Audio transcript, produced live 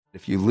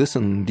If you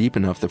listen deep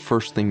enough, the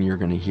first thing you're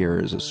going to hear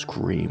is a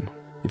scream.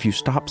 If you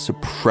stop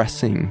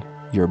suppressing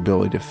your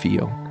ability to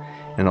feel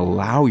and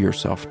allow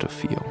yourself to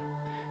feel,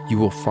 you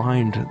will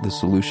find the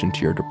solution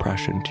to your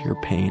depression, to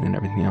your pain, and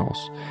everything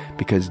else.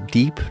 Because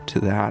deep to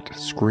that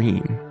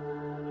scream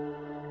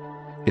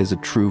is a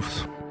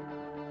truth,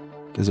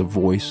 is a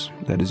voice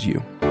that is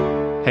you.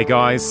 Hey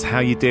guys, how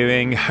you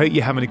doing? Hope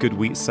you're having a good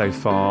week so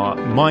far.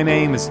 My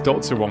name is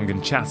Dr.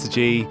 Rangan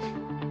Chatterjee,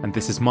 and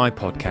this is my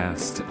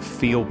podcast,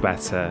 Feel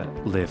Better,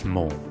 Live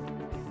More.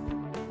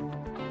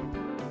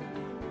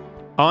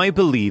 I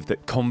believe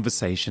that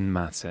conversation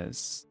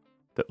matters,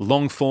 that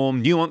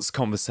long-form, nuanced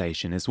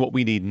conversation is what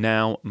we need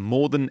now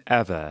more than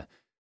ever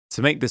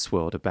to make this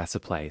world a better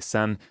place.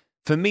 And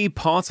for me,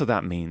 part of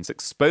that means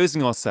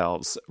exposing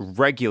ourselves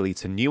regularly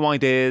to new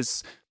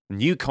ideas,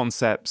 new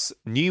concepts,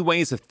 new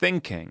ways of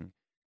thinking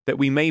that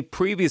we may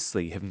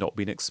previously have not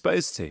been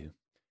exposed to.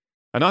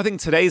 And I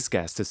think today's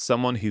guest is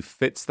someone who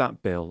fits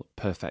that bill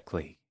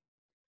perfectly.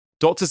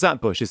 Dr. Zach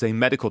Bush is a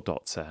medical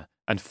doctor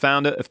and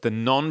founder of the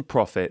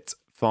non-profit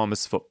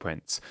Farmer's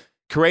Footprint,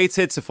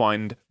 created to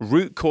find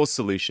root cause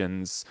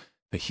solutions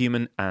for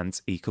human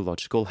and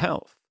ecological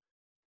health.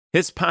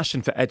 His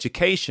passion for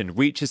education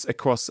reaches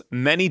across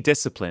many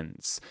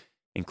disciplines,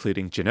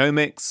 including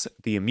genomics,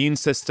 the immune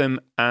system,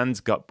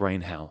 and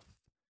gut-brain health.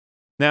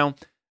 Now,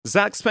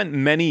 Zach spent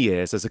many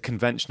years as a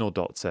conventional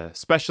doctor,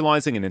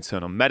 specializing in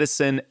internal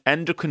medicine,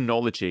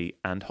 endocrinology,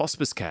 and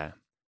hospice care.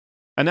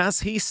 And as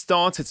he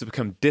started to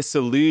become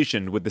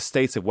disillusioned with the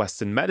state of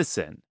Western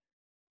medicine,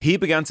 he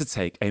began to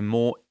take a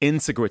more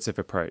integrative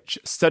approach,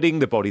 studying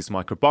the body's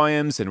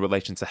microbiomes in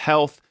relation to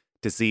health,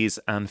 disease,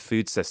 and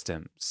food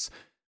systems.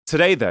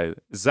 Today, though,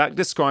 Zach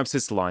describes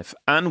his life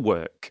and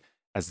work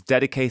as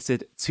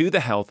dedicated to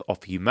the health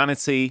of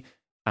humanity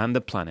and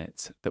the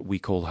planet that we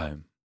call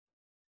home.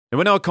 Now,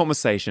 in our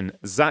conversation,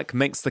 Zach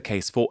makes the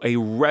case for a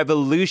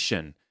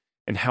revolution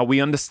in how we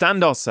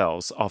understand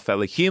ourselves, our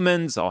fellow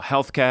humans, our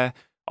healthcare,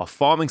 our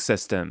farming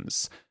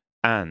systems,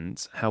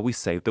 and how we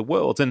save the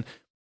world. And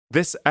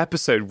this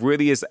episode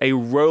really is a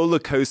roller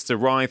coaster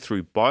ride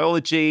through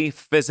biology,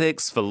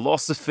 physics,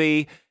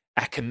 philosophy,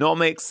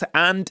 economics,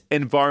 and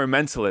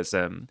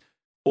environmentalism,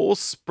 all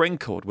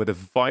sprinkled with a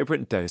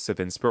vibrant dose of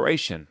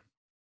inspiration.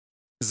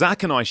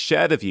 Zach and I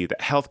share the view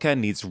that healthcare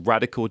needs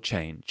radical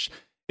change.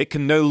 It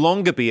can no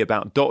longer be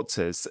about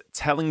doctors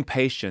telling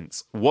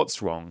patients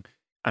what's wrong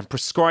and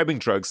prescribing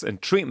drugs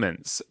and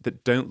treatments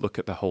that don't look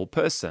at the whole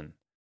person.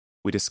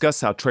 We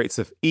discuss how traits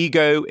of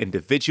ego,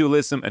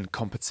 individualism, and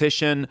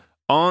competition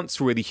aren't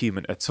really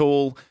human at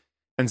all.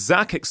 And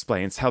Zach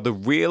explains how the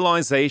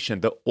realization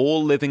that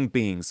all living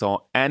beings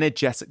are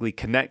energetically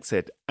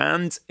connected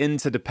and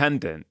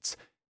interdependent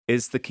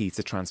is the key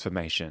to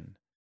transformation.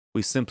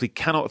 We simply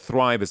cannot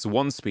thrive as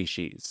one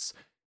species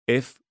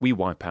if we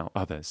wipe out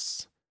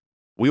others.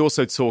 We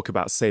also talk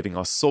about saving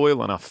our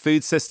soil and our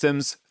food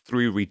systems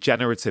through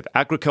regenerative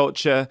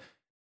agriculture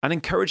and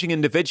encouraging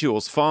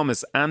individuals,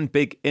 farmers, and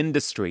big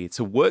industry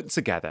to work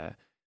together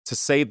to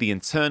save the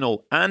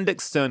internal and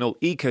external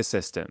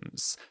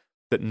ecosystems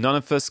that none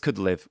of us could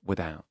live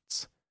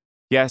without.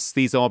 Yes,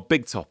 these are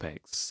big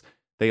topics.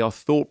 They are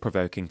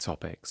thought-provoking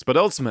topics. But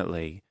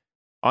ultimately,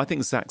 I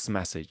think Zach's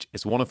message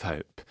is one of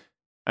hope,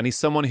 and he's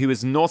someone who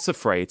is not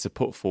afraid to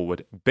put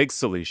forward big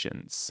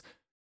solutions,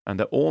 and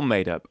they're all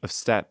made up of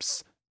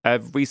steps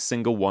every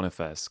single one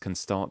of us can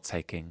start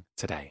taking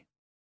today.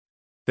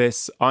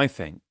 This, I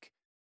think,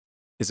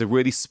 is a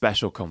really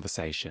special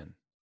conversation.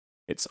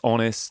 It's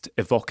honest,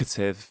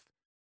 evocative,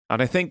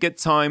 and I think at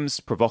times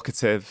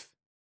provocative.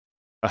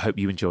 I hope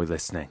you enjoy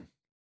listening.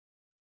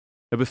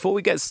 Now, before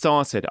we get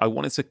started, I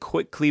wanted to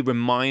quickly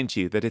remind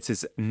you that it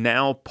is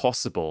now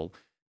possible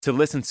to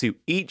listen to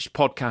each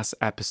podcast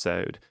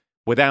episode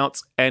without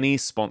any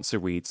sponsor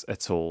reads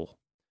at all.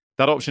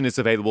 That option is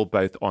available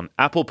both on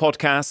Apple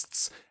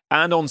Podcasts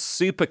and on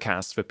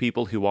Supercast for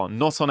people who are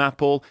not on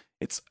Apple.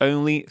 It's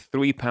only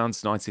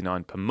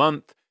 £3.99 per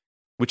month,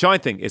 which I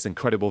think is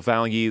incredible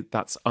value.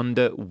 That's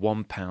under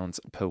 £1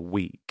 per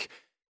week.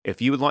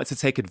 If you would like to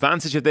take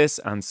advantage of this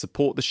and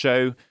support the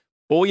show,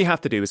 all you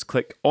have to do is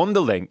click on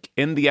the link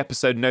in the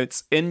episode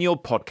notes in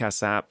your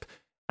podcast app.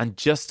 And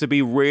just to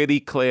be really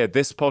clear,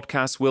 this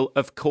podcast will,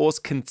 of course,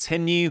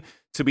 continue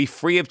to be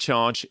free of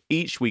charge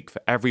each week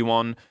for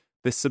everyone.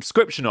 This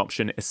subscription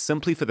option is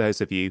simply for those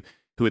of you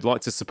who would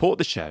like to support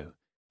the show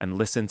and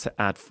listen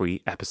to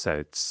ad-free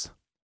episodes.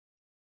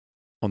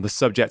 On the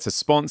subject of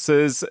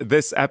sponsors,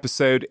 this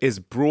episode is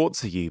brought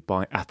to you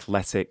by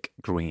Athletic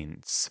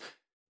Greens.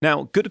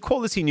 Now, good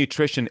quality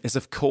nutrition is,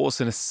 of course,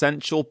 an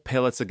essential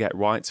pillar to get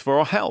right for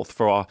our health,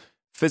 for our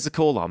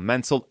physical, our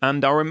mental,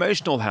 and our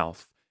emotional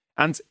health.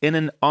 And in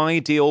an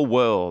ideal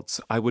world,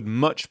 I would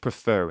much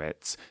prefer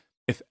it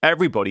if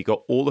everybody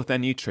got all of their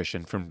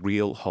nutrition from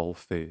real whole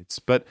foods.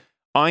 But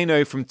I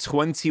know from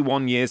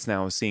 21 years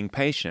now of seeing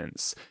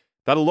patients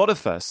that a lot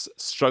of us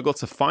struggle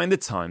to find the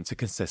time to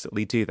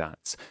consistently do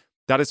that.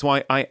 That is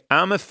why I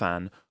am a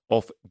fan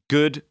of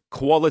good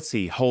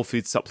quality whole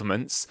food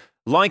supplements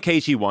like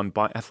AG1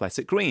 by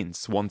Athletic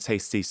Greens. One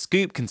tasty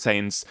scoop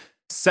contains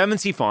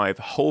 75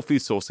 whole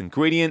food source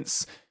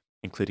ingredients,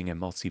 including a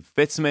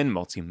multivitamin,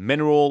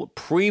 multi-mineral,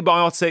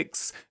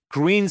 prebiotics,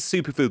 green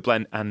superfood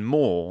blend, and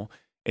more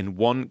in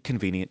one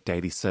convenient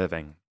daily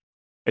serving.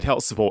 It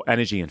helps support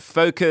energy and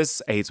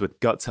focus, aids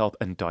with gut health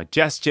and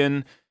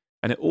digestion,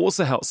 and it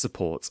also helps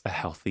support a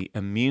healthy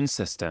immune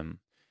system.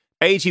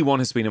 AG1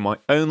 has been in my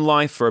own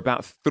life for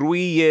about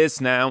 3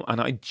 years now, and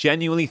I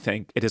genuinely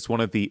think it is one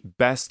of the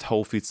best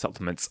whole food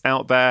supplements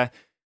out there.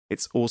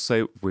 It's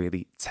also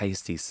really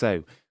tasty.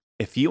 So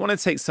if you want to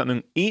take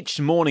something each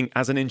morning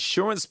as an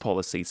insurance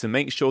policy to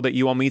make sure that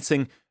you are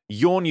meeting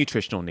your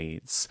nutritional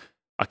needs,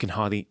 I can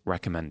highly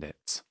recommend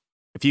it.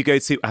 If you go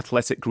to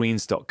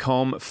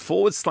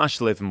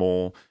athleticgreens.com/live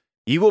more,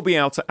 you will be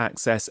able to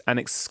access an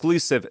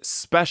exclusive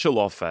special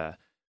offer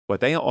where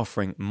they are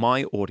offering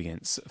my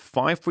audience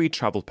 5 free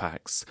travel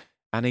packs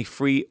and a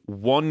free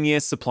 1-year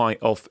supply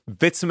of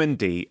vitamin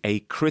D, a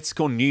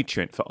critical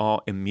nutrient for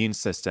our immune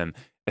system,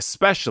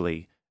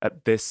 especially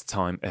at this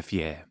time of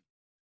year.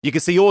 You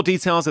can see all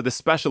details of the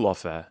special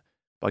offer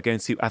by going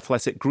to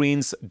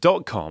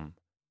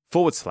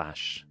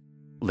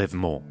athleticgreens.com/live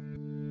more.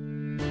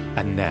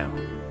 And now,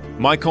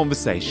 my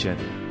conversation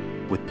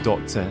with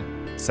Dr.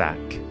 Zach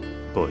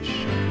Bush.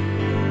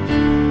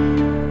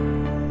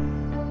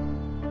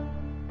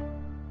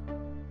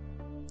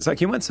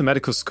 Zach, you went to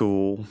medical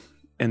school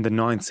in the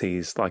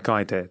 90s like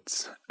I did,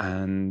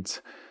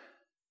 and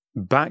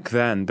back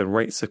then the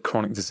rates of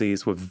chronic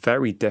disease were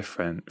very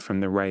different from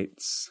the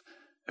rates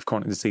of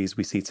chronic disease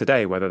we see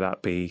today, whether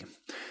that be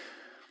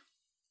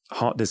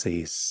heart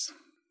disease,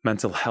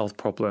 mental health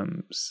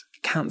problems,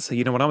 cancer.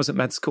 You know, when I was at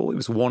med school, it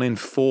was 1 in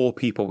 4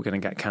 people were going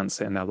to get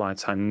cancer in their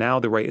lifetime. Now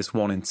the rate is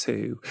 1 in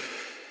 2.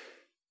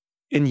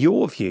 In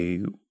your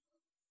view,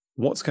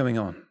 what's going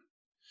on?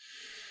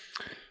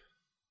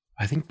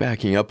 I think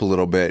backing up a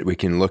little bit, we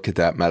can look at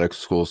that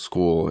medical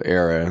school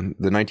era.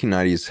 The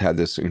 1990s had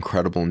this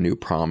incredible new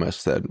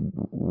promise that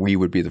we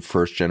would be the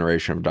first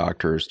generation of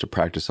doctors to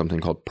practice something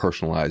called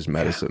personalized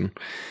medicine.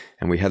 Yeah.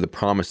 And we had the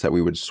promise that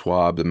we would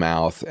swab the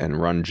mouth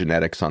and run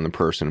genetics on the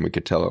person. We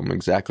could tell them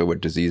exactly what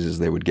diseases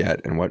they would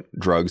get and what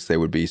drugs they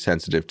would be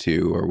sensitive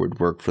to or would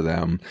work for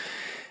them.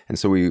 And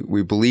so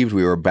we believed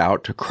we were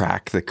about to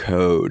crack the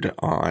code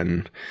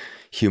on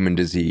human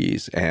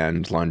disease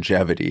and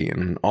longevity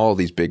and all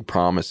these big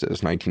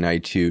promises.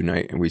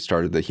 1992, we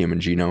started the Human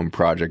Genome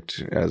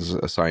Project as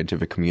a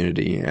scientific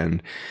community,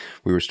 and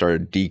we were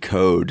started to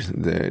decode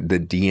the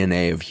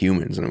DNA of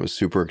humans, and it was a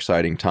super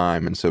exciting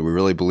time. And so we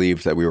really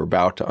believed that we were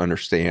about to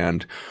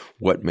understand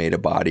what made a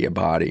body a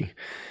body.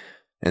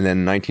 And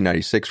then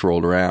 1996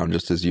 rolled around,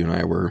 just as you and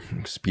I were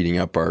speeding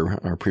up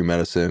our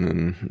pre-medicine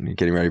and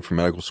getting ready for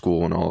medical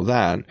school and all of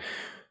that.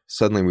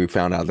 Suddenly we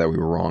found out that we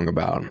were wrong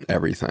about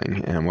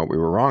everything. And what we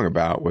were wrong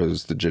about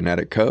was the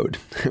genetic code.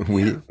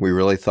 We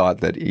really thought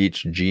that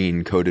each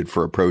gene coded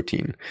for a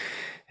protein.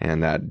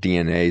 And that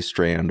DNA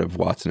strand of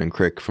Watson and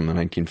Crick from the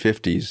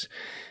 1950s,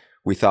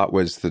 we thought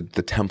was the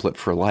template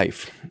for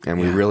life. And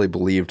we really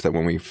believed that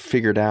when we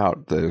figured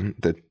out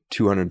the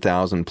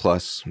 200,000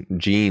 plus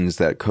genes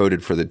that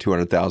coded for the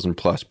 200,000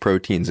 plus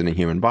proteins in a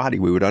human body,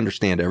 we would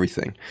understand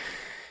everything.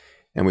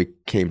 And we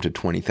came to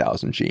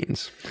 20,000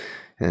 genes.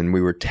 And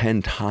we were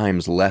 10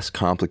 times less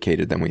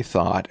complicated than we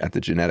thought at the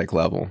genetic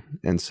level.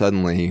 And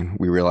suddenly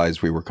we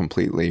realized we were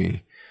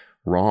completely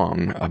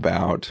wrong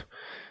about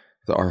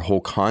our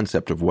whole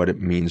concept of what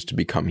it means to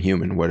become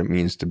human, what it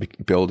means to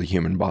build a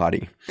human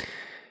body.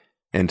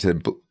 And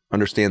to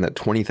understand that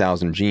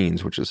 20,000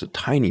 genes, which is a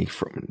tiny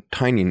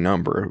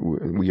number,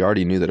 we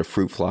already knew that a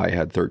fruit fly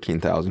had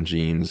 13,000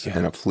 genes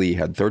and a flea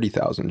had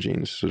 30,000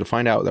 genes. So to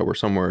find out that we're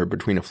somewhere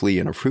between a flea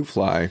and a fruit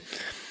fly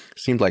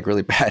seemed like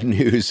really bad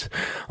news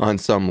on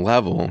some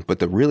level. But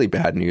the really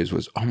bad news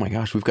was, oh my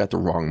gosh, we've got the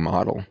wrong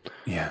model.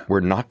 Yeah. We're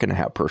not going to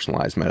have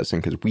personalized medicine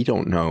because we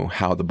don't know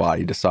how the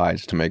body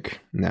decides to make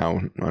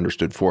now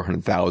understood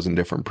 400,000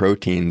 different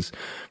proteins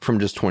from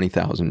just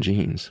 20,000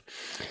 genes.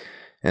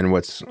 And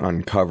what's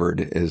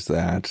uncovered is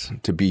that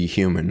to be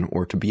human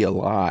or to be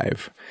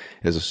alive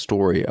is a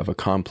story of a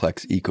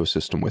complex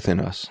ecosystem within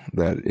us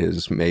that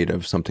is made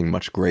of something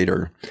much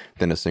greater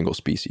than a single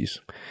species.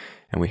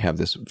 And we have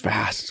this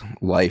vast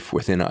life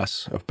within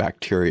us of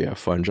bacteria,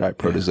 fungi,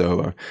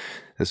 protozoa,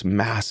 this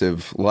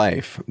massive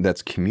life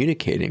that's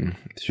communicating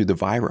through the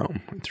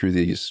virome, through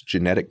these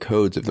genetic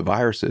codes of the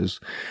viruses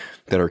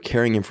that are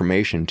carrying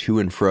information to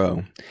and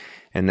fro.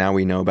 And now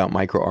we know about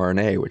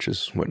microRNA, which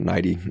is what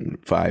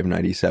 95,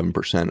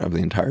 97% of the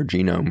entire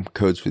genome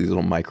codes for these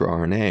little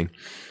microRNA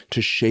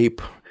to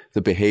shape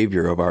the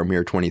behavior of our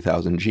mere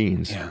 20,000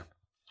 genes. Yeah.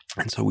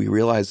 And so we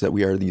realize that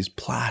we are these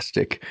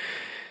plastic,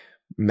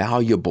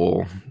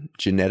 malleable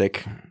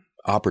genetic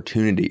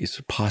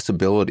opportunities,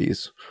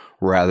 possibilities,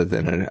 rather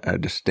than a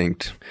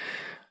distinct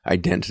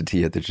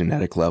identity at the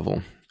genetic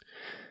level.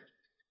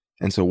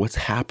 And so what's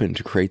happened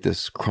to create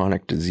this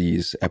chronic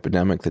disease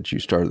epidemic that you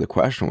started the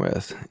question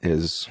with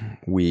is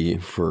we,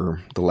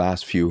 for the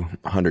last few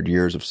hundred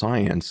years of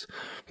science,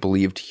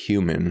 believed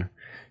human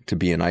to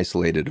be an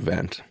isolated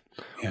event.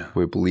 Yeah.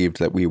 We believed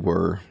that we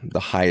were the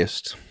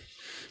highest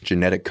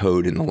genetic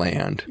code in the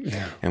land,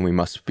 and we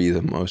must be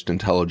the most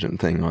intelligent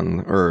thing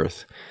on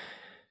earth.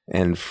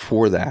 And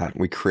for that,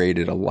 we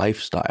created a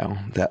lifestyle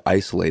that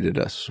isolated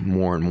us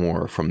more and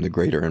more from the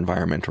greater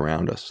environment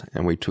around us.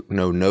 And we took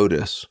no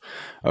notice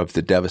of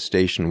the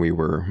devastation we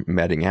were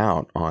meting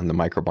out on the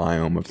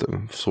microbiome of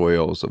the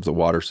soils, of the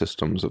water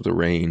systems, of the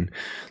rain,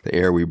 the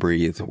air we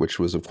breathe, which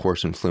was, of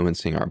course,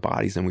 influencing our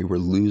bodies. And we were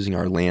losing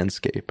our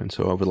landscape. And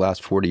so over the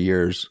last 40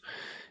 years,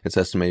 it's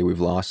estimated we've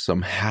lost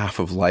some half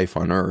of life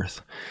on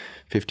Earth.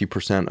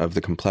 50% of the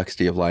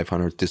complexity of life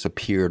on Earth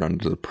disappeared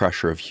under the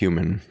pressure of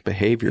human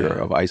behavior,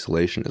 of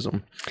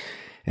isolationism.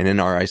 And in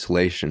our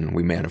isolation,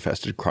 we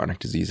manifested chronic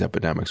disease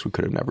epidemics we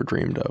could have never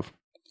dreamed of.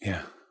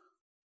 Yeah.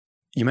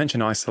 You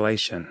mentioned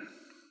isolation.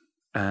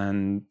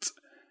 And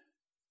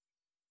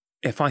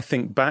if I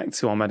think back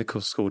to our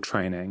medical school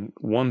training,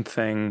 one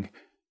thing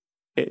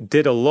it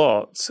did a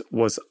lot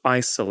was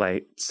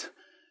isolate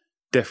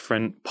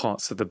different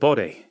parts of the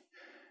body.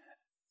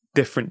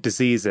 Different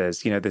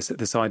diseases,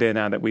 this idea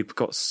now that we've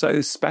got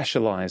so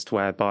specialized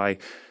whereby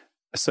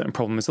a certain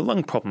problem is a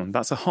lung problem,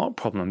 that's a heart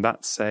problem,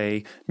 that's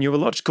a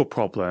neurological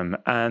problem.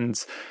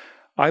 And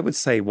I would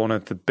say one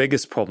of the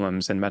biggest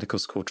problems in medical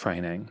school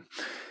training,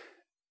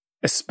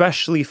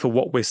 especially for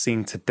what we're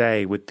seeing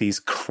today with these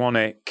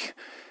chronic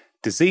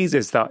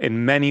diseases that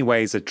in many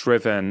ways are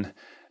driven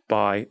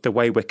by the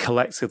way we're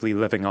collectively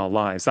living our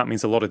lives. That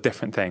means a lot of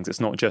different things.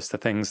 It's not just the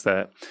things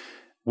that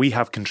we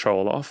have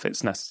control of.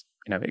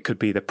 It could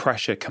be the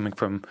pressure coming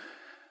from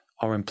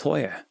our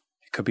employer.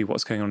 It could be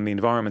what's going on in the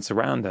environments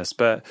around us.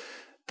 But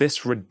this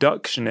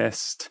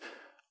reductionist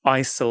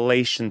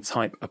isolation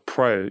type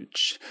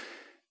approach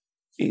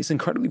is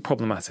incredibly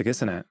problematic,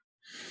 isn't it?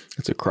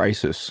 It's a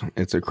crisis.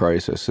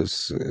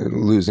 It's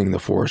losing the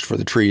forest for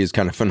the trees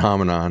kind of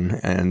phenomenon.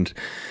 And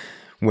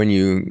when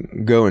you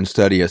go and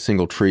study a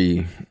single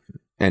tree,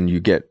 and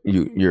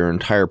your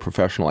entire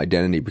professional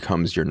identity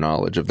becomes your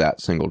knowledge of that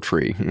single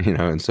tree,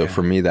 And so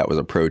for me, that was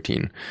a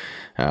protein.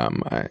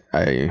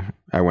 I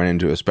went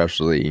into a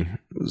specialty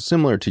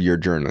similar to your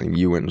journey.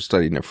 You went and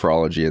studied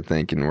nephrology, I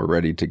think, and were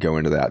ready to go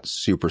into that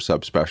super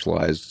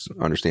subspecialized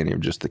understanding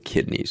of just the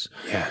kidneys.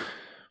 Yeah.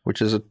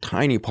 Which is a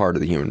tiny part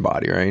of the human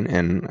body, right?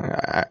 And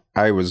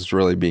I was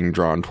really being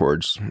drawn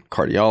towards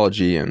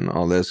cardiology and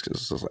all this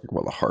because it's like,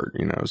 well, the heart,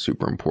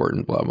 super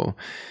important, blah, blah.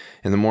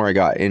 And the more I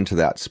got into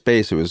that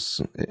space,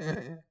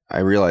 I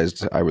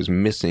realized I was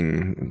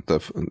missing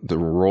the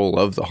role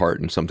of the heart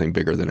in something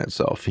bigger than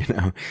itself,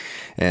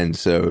 And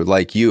so,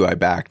 like you, I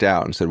backed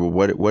out and said, well,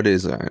 what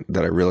is that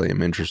I really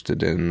am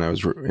interested in? And I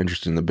was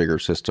interested in the bigger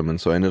system. And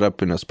so I ended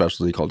up in a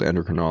specialty called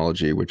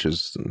endocrinology, which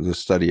is the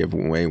study of the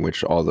way in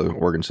which all the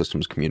organ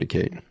systems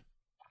communicate.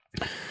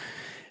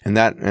 And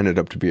that ended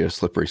up to be a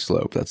slippery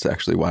slope. That's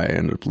actually why I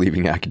ended up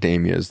leaving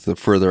academia. Is the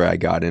further I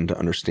got into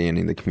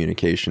understanding the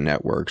communication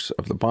networks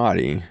of the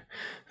body,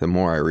 the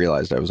more I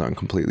realized I was on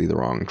completely the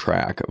wrong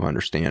track of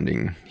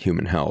understanding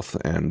human health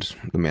and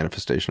the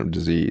manifestation of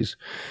disease.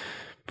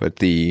 But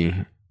the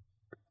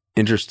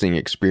interesting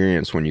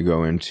experience when you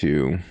go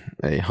into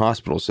a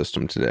hospital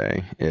system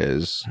today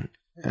is,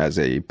 as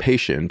a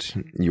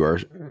patient, you are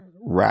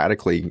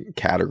radically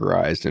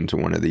categorized into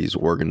one of these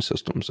organ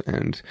systems,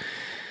 and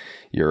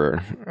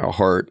you're a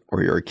heart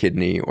or you're a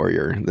kidney or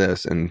you're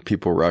this, and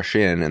people rush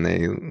in and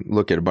they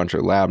look at a bunch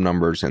of lab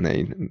numbers and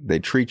they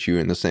treat you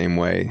in the same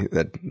way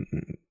that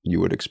you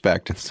would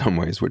expect in some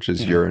ways, which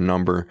is you're a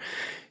number,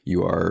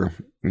 you are,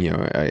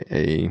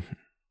 a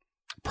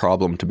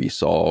problem to be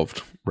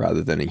solved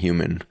rather than a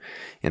human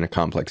in a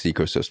complex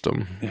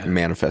ecosystem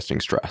manifesting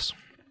stress.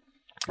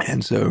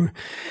 And so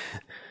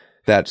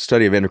that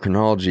study of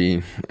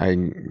endocrinology,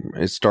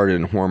 it started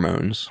in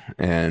hormones,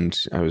 and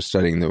I was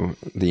studying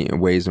the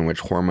ways in which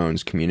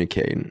hormones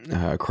communicate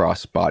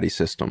across body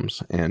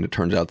systems. And it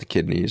turns out the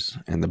kidneys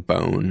and the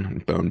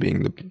bone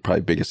being the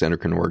probably biggest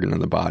endocrine organ in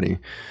the body,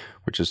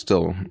 which is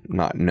still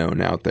not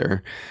known out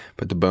there,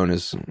 but the bone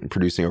is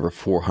producing over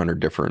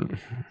 400 different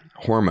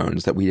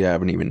hormones that we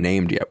haven't even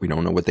named yet. We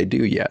don't know what they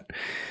do yet.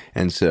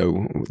 And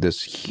so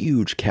this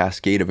huge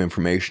cascade of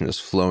information is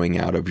flowing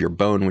out of your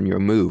bone when you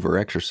move or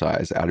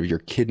exercise, out of your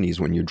kidneys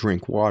when you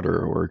drink water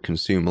or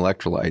consume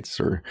electrolytes,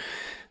 or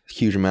a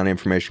huge amount of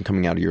information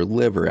coming out of your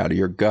liver, out of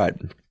your gut.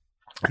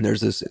 And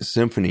there's this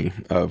symphony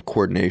of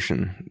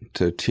coordination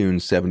to tune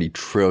 70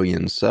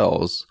 trillion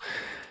cells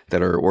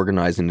that are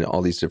organized into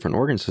all these different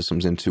organ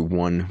systems into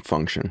one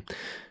function: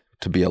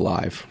 to be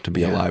alive,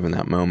 alive in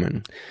that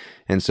moment.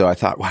 And so I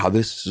thought, wow,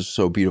 this is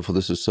so beautiful.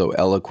 This is so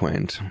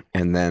eloquent.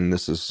 And then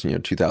this is,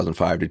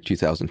 2005 to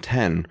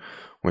 2010,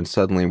 when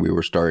suddenly we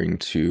were starting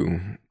to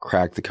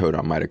crack the code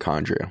on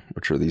mitochondria,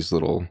 which are these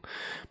little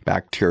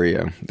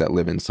bacteria that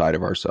live inside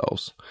of our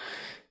cells.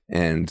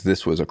 And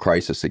this was a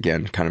crisis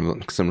again, kind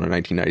of similar to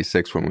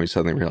 1996, when we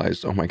suddenly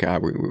realized, oh my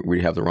God,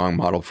 we have the wrong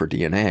model for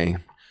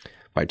DNA.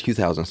 By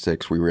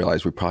 2006, we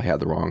realized we probably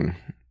had the wrong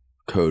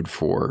code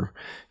for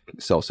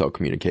cell-cell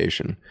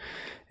communication.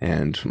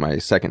 And my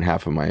second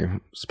half of my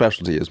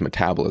specialty is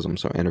metabolism.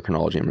 So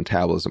endocrinology and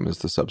metabolism is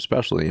the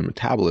subspecialty. And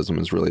metabolism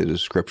is really a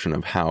description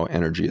of how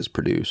energy is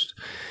produced.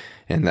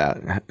 And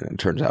that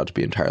turns out to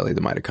be entirely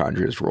the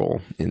mitochondria's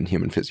role in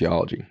human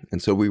physiology.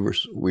 And so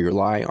we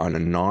rely on a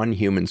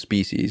non-human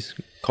species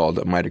called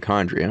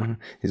mitochondria,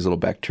 these little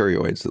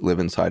bacterioids that live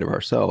inside of our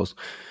cells,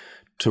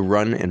 to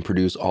run and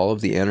produce all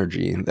of the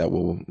energy that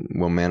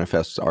will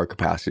manifest our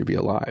capacity to be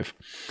alive.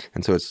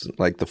 And so it's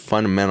like the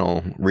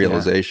fundamental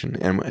realization.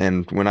 Yeah.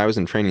 And when I was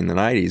in training in the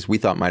 90s,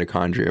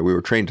 we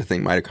were trained to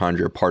think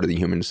mitochondria are part of the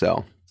human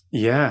cell.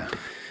 Yeah.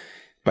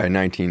 By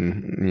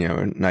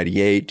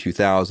 1998,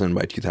 2000,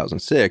 by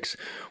 2006,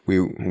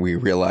 we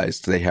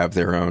realized they have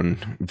their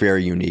own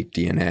very unique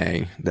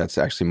DNA that's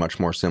actually much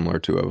more similar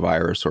to a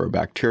virus or a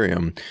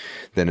bacterium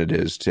than it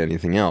is to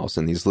anything else.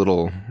 And these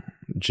little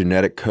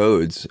genetic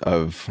codes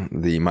of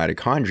the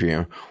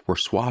mitochondria were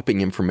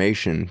swapping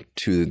information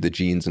to the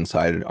genes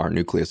inside our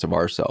nucleus of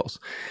our cells.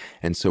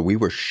 And so we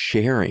were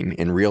sharing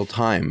in real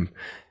time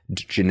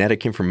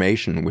genetic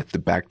information with the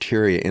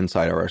bacteria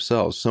inside of our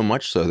cells, so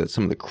much so that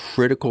some of the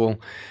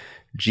critical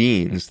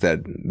genes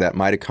that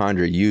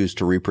mitochondria use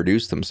to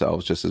reproduce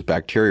themselves, just as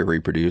bacteria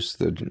reproduce,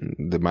 the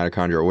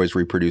mitochondria are always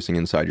reproducing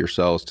inside your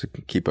cells to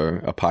keep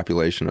a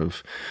population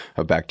of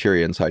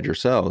bacteria inside your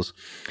cells.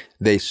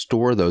 They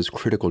store those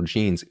critical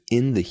genes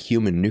in the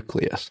human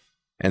nucleus.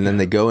 And then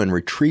they go and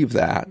retrieve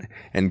that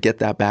and get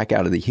that back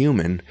out of the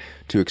human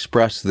to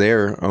express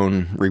their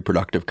own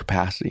reproductive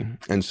capacity.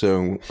 And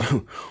so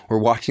we're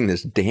watching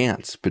this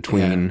dance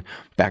between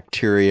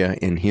bacteria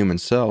and human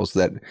cells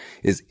that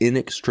is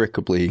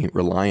inextricably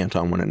reliant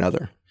on one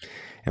another.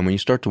 And when you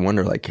start to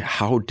wonder, like,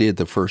 how did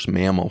the first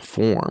mammal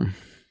form?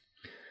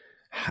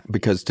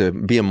 Because to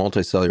be a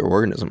multicellular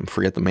organism,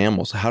 forget the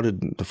mammals, how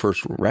did the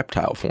first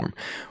reptile form?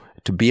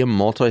 To be a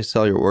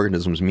multicellular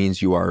organism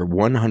means you are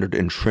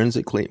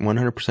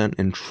 100%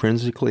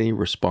 intrinsically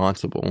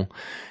responsible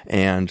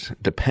and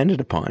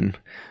dependent upon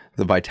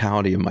the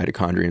vitality of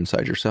mitochondria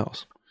inside your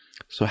cells.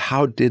 So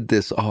how did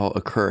this all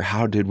occur?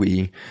 How did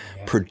we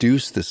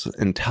produce this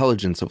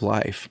intelligence of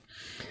life?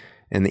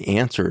 And the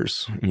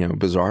answers,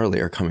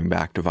 bizarrely, are coming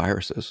back to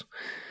viruses.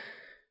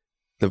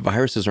 The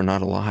viruses are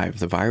not alive.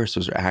 The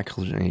viruses are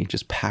actually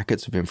just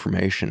packets of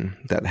information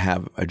that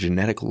have a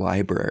genetic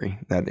library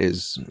that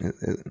is,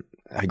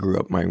 I grew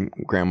up, my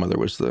grandmother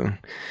was the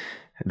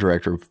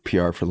director of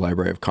PR for the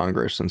Library of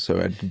Congress. And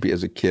so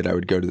as a kid, I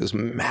would go to this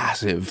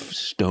massive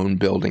stone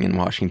building in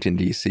Washington,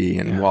 D.C.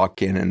 and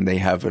walk in, and they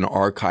have an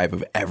archive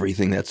of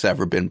everything that's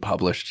ever been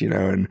published,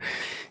 in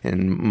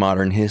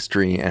modern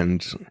history.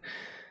 And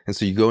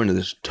so you go into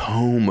this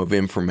tome of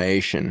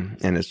information,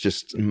 and it's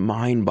just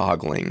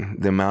mind-boggling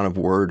the amount of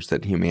words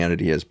that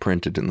humanity has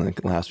printed in the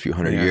last few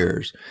hundred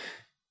years.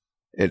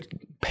 It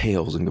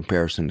pales in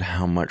comparison to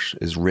how much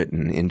is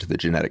written into the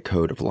genetic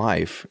code of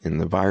life in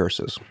the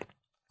viruses.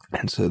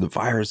 And so the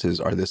viruses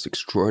are this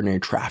extraordinary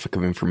traffic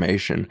of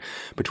information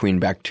between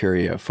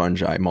bacteria,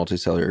 fungi,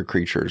 multicellular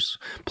creatures,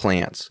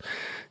 plants,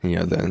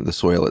 the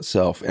soil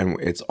itself. And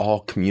it's all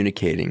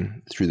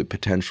communicating through the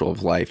potential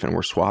of life, and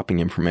we're swapping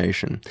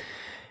information.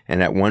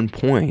 And at one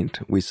point,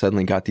 we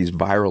suddenly got these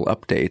viral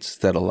updates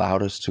that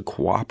allowed us to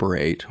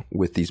cooperate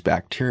with these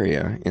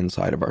bacteria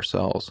inside of our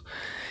cells.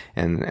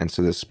 And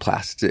so this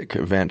plastic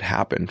event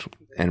happened.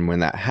 And when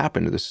that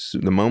happened,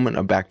 the moment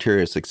a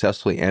bacteria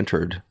successfully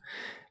entered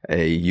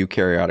a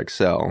eukaryotic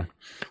cell,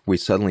 we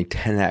suddenly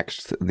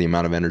 10x'd the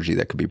amount of energy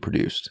that could be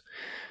produced.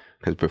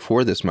 Because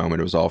before this moment,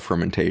 it was all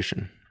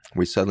fermentation.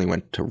 We suddenly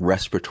went to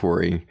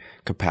respiratory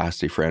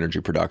capacity for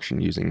energy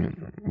production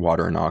using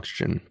water and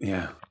oxygen.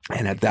 Yeah.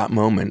 And at that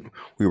moment,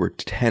 we were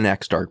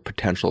 10x'd our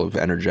potential of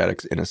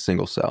energetics in a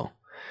single cell.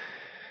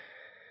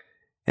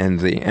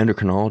 And the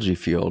endocrinology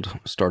field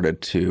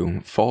started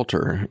to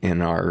falter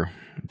in our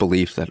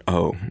belief that,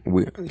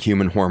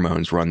 human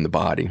hormones run the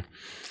body.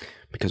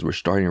 Because we're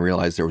starting to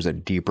realize there was a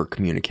deeper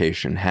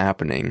communication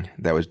happening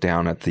that was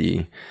down at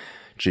the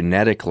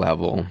genetic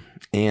level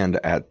and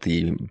at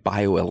the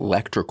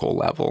bioelectrical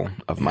level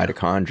of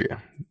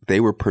mitochondria. They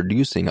were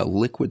producing a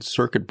liquid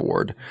circuit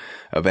board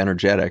of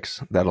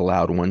energetics that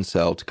allowed one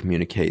cell to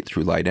communicate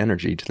through light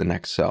energy to the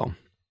next cell.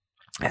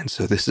 And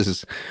so this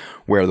is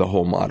where the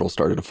whole model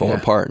started to fall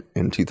apart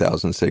in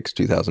 2006,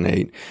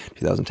 2008,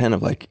 2010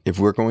 of like, if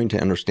we're going to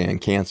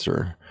understand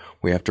cancer,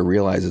 we have to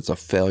realize it's a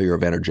failure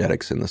of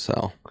energetics in the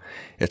cell.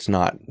 It's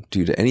not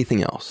due to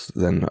anything else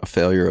than a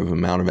failure of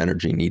amount of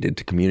energy needed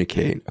to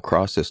communicate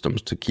across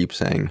systems to keep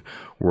saying,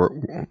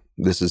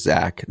 this is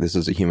Zach, this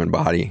is a human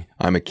body,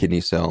 I'm a kidney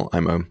cell,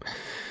 I'm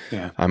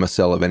a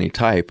cell of any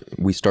type.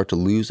 We start to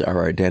lose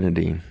our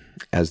identity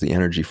as the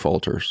energy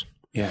falters.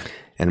 Yeah.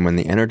 And when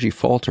the energy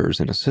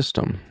falters in a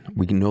system,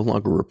 we can no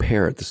longer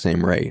repair at the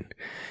same rate.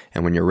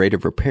 And when your rate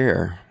of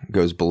repair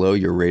goes below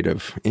your rate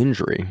of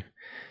injury,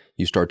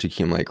 you start to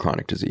accumulate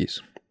chronic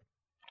disease.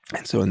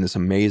 And so in this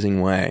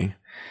amazing way,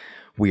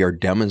 we are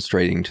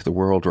demonstrating to the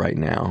world right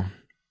now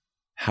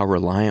how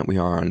reliant we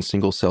are on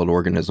single-celled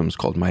organisms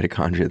called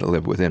mitochondria that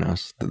live within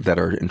us that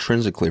are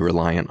intrinsically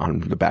reliant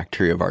on the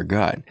bacteria of our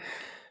gut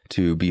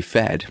to be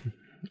fed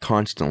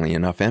constantly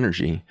enough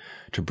energy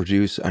to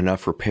produce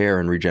enough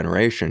repair and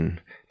regeneration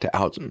to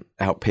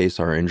outpace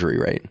our injury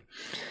rate.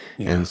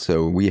 Yeah. And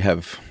so we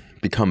have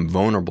become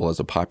vulnerable as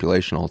a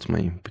population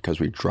ultimately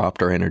because we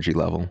dropped our energy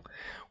level,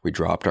 we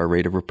dropped our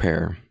rate of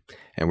repair,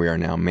 and we are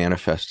now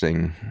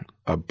manifesting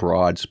a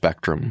broad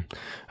spectrum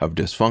of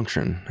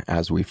dysfunction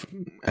as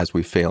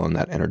we fail in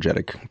that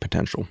energetic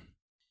potential.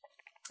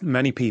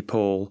 Many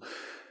people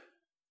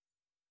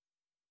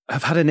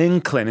have had an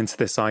inkling into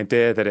this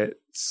idea that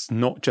it's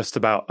not just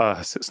about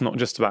us, it's not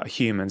just about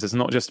humans, it's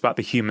not just about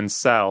the human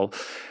cell.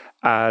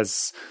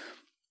 As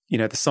you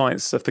know, the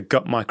science of the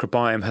gut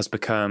microbiome has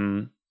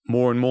become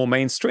more and more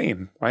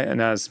mainstream, right?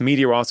 And as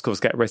media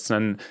articles get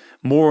written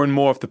and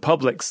more of the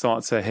public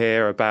start to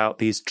hear about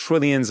these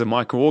trillions of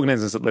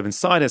microorganisms that live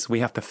inside us,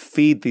 we have to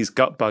feed these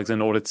gut bugs in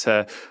order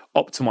to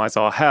optimize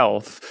our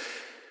health.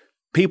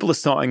 People are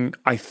starting,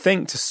 I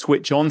think, to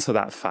switch on to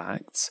that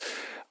fact.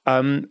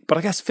 But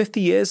I guess 50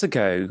 years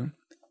ago,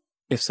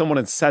 if someone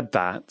had said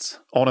that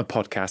on a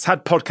podcast,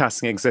 had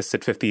podcasting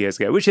existed 50 years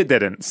ago, which it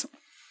didn't,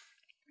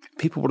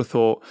 people would have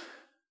thought,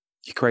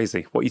 you're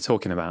crazy. What are you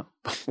talking about?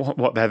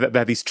 What?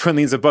 They're these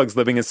trillions of bugs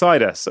living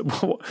inside us.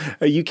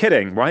 Are you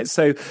kidding? Right?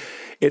 So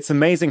it's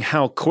amazing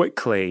how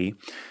quickly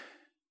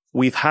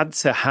we've had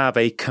to have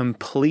a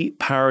complete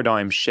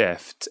paradigm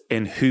shift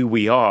in who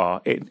we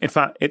are. In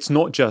fact, it's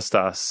not just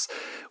us.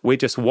 We're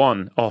just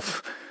one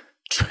of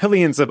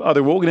trillions of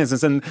other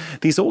organisms. And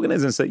these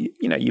organisms that,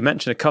 you know, you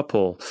mentioned a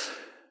couple,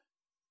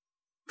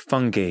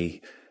 fungi,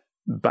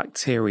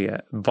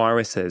 bacteria,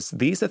 viruses.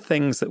 These are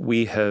things that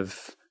we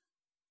have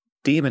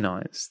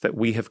demonized, that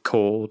we have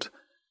called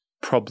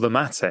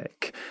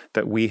problematic,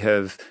 that we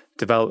have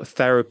developed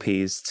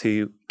therapies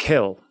to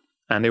kill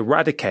and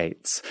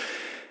eradicate.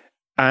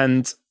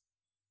 And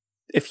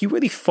if you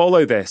really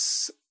follow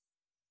this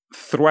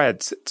thread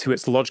to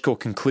its logical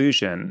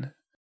conclusion,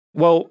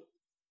 well,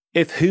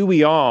 if who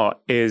we are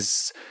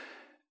is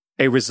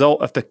a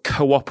result of the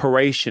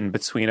cooperation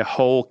between a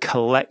whole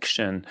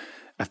collection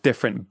of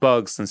different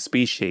bugs and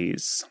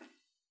species,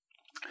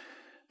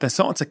 then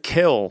starting to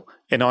kill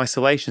in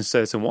isolation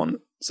certain ones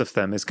of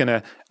them is going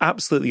to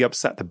absolutely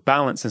upset the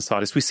balance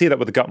inside us. We see that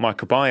with the gut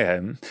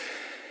microbiome.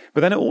 But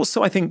then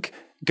also, I think,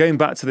 going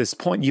back to this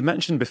point you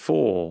mentioned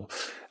before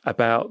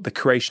about the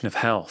creation of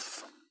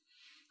health,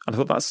 and I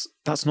thought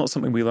that's not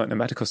something we learned in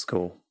medical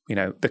school, you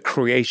know, the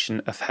creation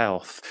of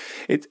health.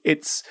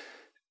 It's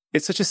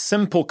such a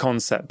simple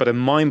concept, but a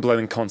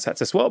mind-blowing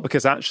concept as well,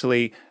 because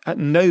actually at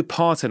no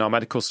part in our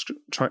medical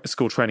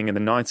school training in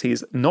the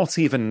 90s, not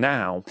even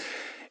now,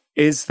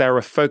 is there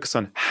a focus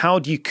on how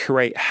do you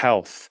create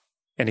health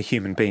in a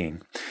human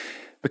being?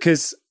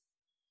 Because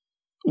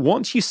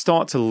once you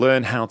start to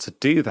learn how to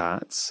do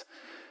that,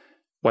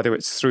 whether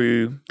it's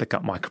through the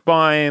gut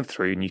microbiome,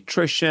 through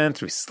nutrition,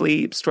 through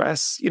sleep,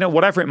 stress, you know,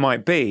 whatever it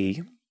might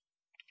be,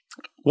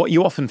 what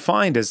you often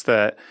find is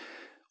that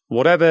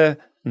whatever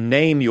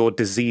name your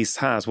disease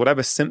has,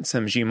 whatever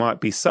symptoms you might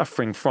be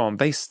suffering from,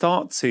 they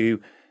start to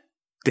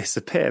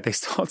disappear. They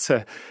start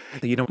to,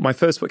 you know, my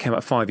first book came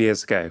out 5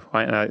 years ago,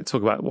 right? And I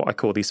talk about what I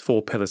call these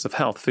 4 pillars of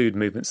health: food,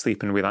 movement,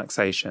 sleep, and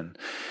relaxation.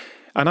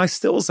 And I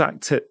still, Zach,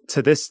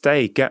 to this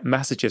day, get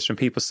messages from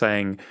people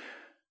saying,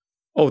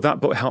 oh, that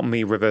book helped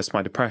me reverse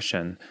my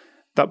depression.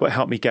 That book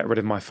helped me get rid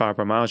of my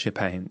fibromyalgia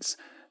pains.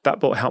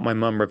 That book helped my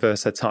mum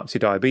reverse her type 2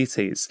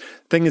 diabetes.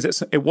 Thing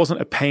is, it wasn't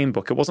a pain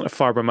book. It wasn't a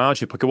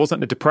fibromyalgia book. It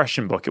wasn't a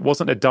depression book. It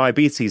wasn't a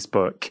diabetes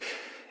book.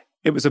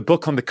 It was a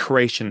book on the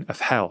creation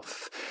of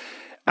health.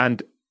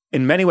 And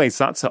in many ways,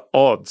 that's at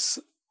odds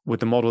with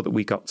the model that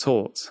we got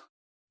taught.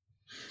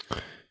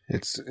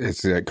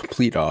 It's at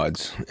complete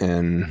odds.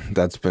 And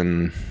that's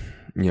been,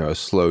 you know, a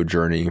slow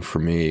journey for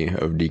me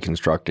of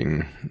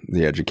deconstructing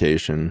the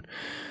education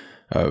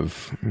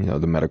of, you know,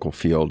 the medical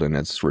field and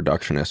its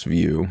reductionist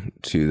view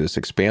to this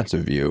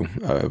expansive view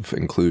of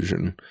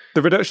inclusion.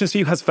 The reductionist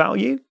view has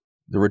value?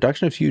 The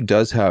reductionist view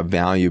does have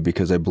value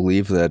because I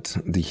believe that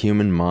the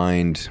human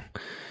mind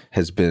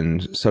has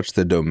been such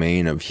the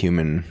domain of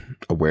human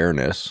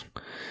awareness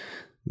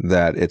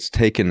that it's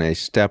taken a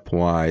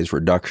stepwise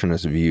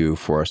reductionist view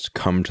for us to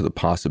come to the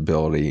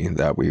possibility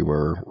that we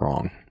were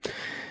wrong.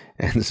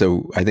 And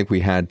so I think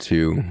we had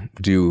to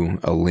do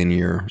a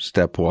linear,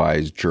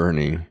 stepwise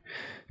journey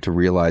to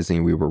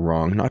realizing we were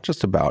wrong, not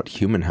just about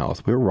human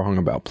health, we were wrong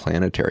about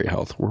planetary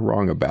health. We're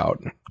wrong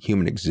about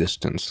human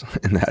existence,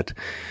 and that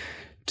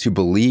to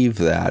believe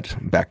that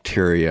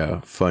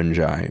bacteria,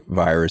 fungi,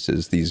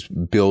 viruses, these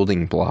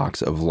building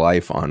blocks of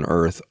life on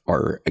Earth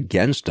are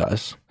against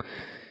us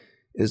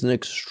is an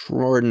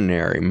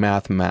extraordinary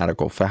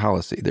mathematical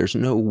fallacy. There's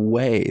no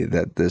way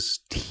that this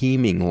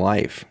teeming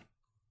life,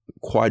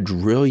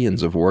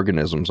 quadrillions of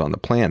organisms on the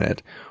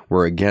planet,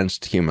 were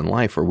against human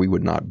life, or we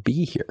would not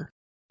be here.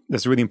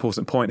 There's a really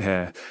important point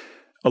here.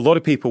 A lot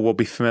of people will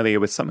be familiar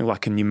with something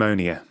like a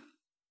pneumonia,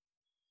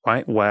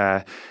 right?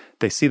 Where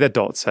they see their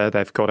doctor,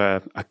 they've got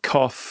a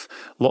cough,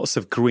 lots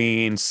of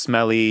green,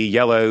 smelly,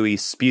 yellowy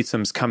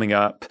sputums coming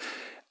up,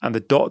 and the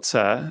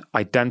doctor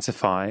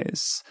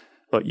identifies,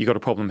 look, you got a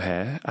problem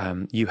here.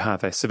 You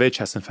have a severe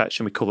chest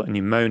infection. We call it a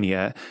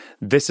pneumonia.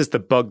 This is the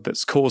bug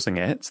that's causing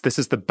it. This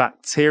is the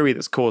bacteria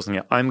that's causing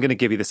it. I'm going to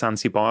give you this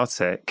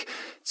antibiotic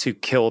to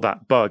kill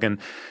that bug. And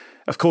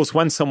of course,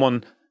 when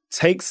someone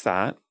takes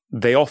that,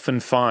 they often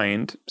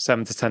find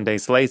 7 to 10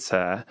 days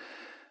later,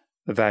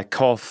 their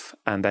cough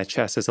and their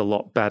chest is a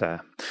lot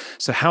better.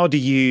 So how do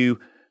you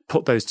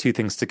put those two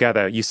things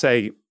together? You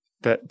say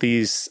that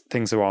these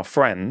things are our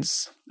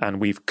friends and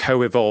we've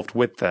co-evolved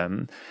with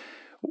them.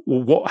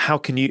 How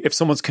can you, if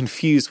someone's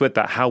confused with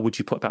that, how would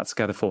you put that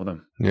together for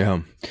them?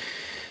 Yeah.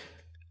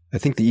 I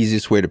think the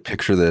easiest way to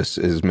picture this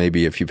is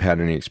maybe if you've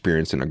had any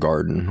experience in a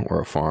garden or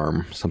a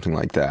farm, something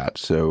like that.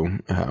 So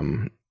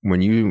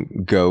when you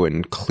go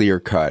and clear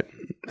cut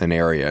an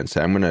area and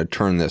say, I'm going to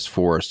turn this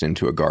forest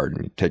into a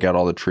garden, you take out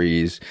all the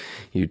trees,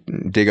 you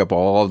dig up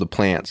all of the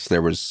plants.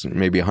 There was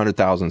maybe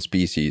 100,000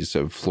 species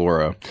of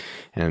flora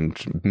and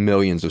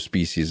millions of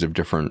species of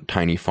different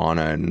tiny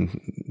fauna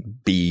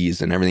and bees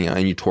and everything.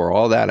 And you tore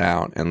all that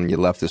out and you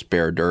left this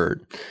bare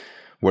dirt.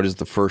 What is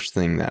the first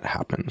thing that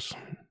happens?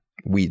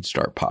 Weeds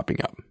start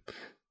popping up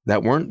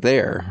that weren't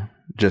there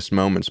just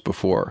moments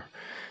before.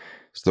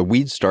 So the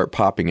weeds start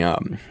popping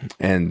up,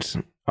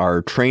 and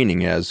our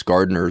training as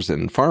gardeners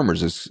and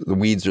farmers is the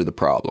weeds are the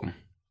problem.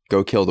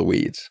 Go kill the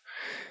weeds.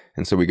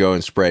 And so we go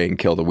and spray and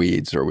kill the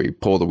weeds, or we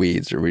pull the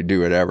weeds, or we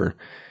do whatever,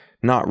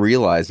 not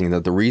realizing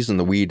that the reason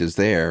the weed is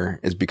there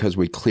is because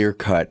we clear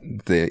cut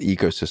the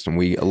ecosystem.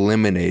 We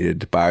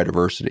eliminated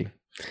biodiversity.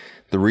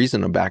 The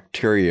reason a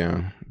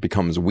bacteria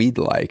becomes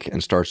weed-like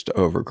and starts to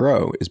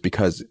overgrow is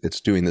because it's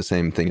doing the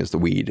same thing as the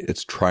weed.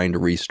 It's trying to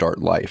restart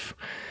life.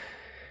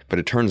 But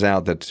it turns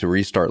out that to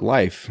restart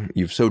life,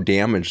 you've so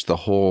damaged the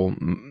whole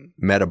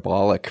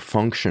metabolic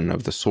function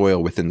of the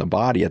soil within the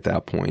body at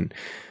that point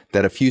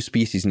that a few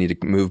species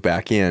need to move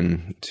back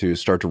in to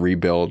start to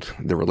rebuild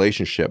the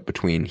relationship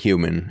between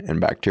human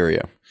and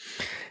bacteria.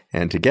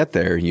 And to get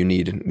there, you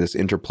need this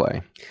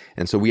interplay.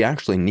 And so we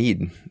actually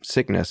need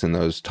sickness in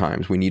those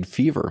times. We need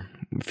fever.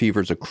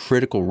 Fever is a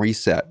critical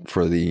reset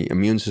for the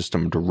immune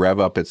system to rev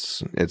up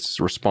its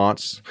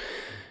response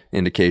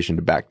indication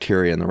to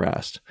bacteria and the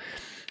rest.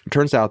 It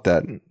turns out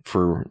that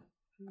for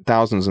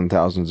thousands and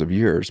thousands of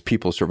years,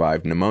 people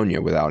survived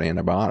pneumonia without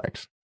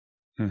antibiotics.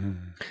 Mm-hmm.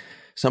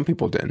 Some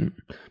people didn't,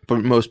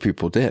 but most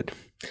people did.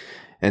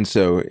 And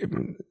so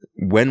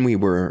when we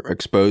were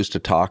exposed to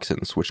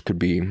toxins, which could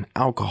be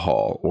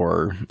alcohol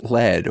or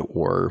lead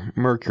or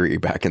mercury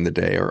back in the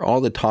day, or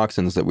all the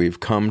toxins that we've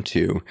come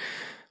to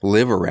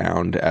live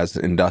around as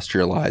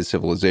industrialized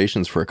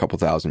civilizations for a couple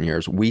thousand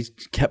years, we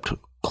kept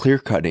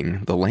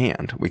clear-cutting the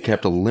land. We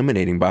kept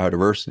eliminating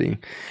biodiversity.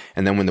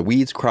 And then when the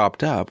weeds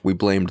cropped up, we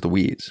blamed the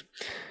weeds.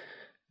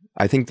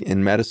 I think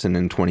in medicine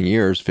in 20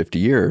 years, 50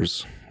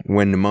 years,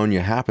 when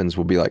pneumonia happens,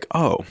 we'll be like,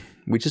 oh,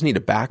 we just need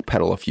to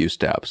backpedal a few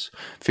steps,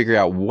 figure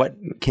out what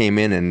came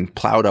in and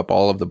plowed up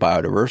all of the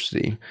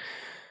biodiversity.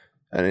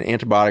 An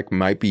antibiotic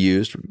might be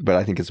used, but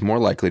I think it's more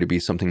likely to be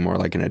something more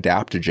like an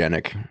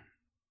adaptogenic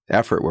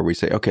effort where we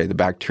say, okay, the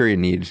bacteria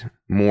need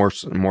more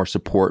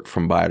support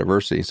from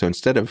biodiversity. So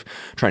instead of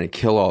trying to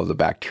kill all of the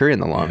bacteria in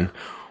the lung,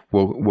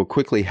 we'll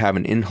quickly have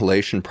an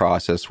inhalation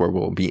process where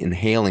we'll be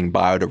inhaling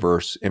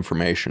biodiverse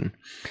information.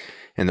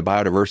 And the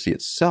biodiversity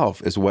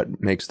itself is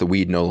what makes the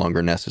weed no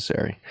longer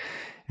necessary.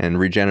 And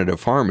regenerative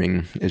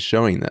farming is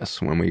showing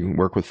this. When we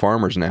work with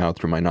farmers now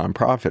through my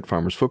nonprofit,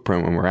 Farmers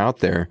Footprint, when we're out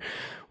there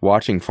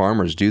watching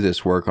farmers do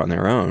this work on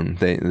their own,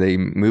 they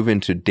move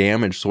into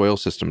damaged soil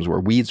systems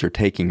where weeds are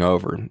taking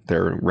over.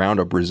 They're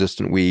Roundup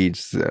resistant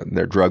weeds,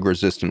 they're drug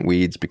resistant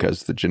weeds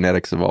because the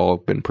genetics have all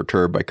been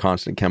perturbed by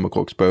constant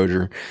chemical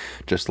exposure,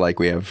 just like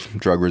we have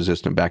drug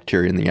resistant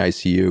bacteria in the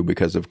ICU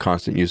because of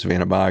constant use of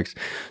antibiotics.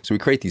 So we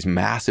create these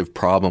massive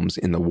problems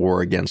in the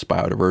war against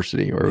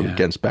biodiversity or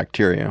against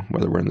bacteria,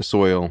 whether we're in the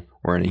soil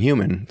or in a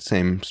human,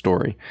 same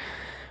story.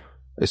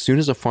 As soon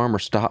as a farmer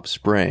stops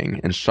spraying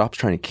and stops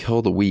trying to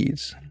kill the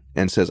weeds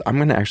and says, I'm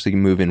going to actually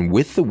move in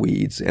with the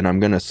weeds and I'm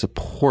going to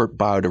support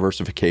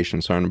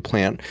biodiversification. So I'm going to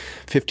plant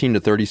 15 to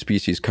 30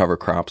 species cover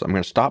crops. I'm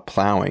going to stop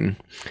plowing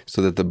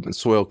so that the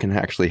soil can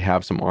actually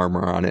have some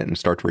armor on it and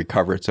start to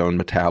recover its own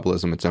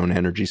metabolism, its own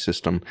energy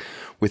system.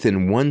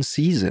 Within one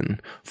season,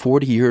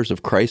 40 years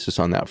of crisis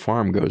on that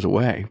farm goes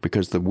away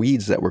because the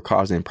weeds that were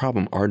causing the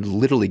problem are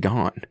literally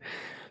gone.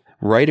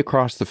 Right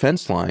across the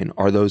fence line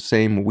are those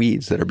same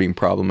weeds that are being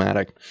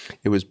problematic.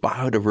 It was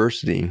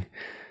biodiversity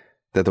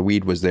that the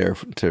weed was there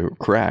to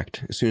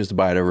correct. As soon as the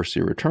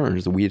biodiversity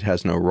returns, the weed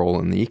has no role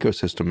in the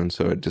ecosystem, and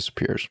so it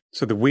disappears.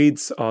 So the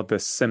weeds are the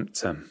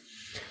symptom.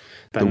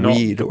 The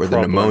weed or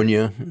the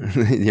pneumonia,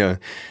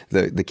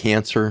 the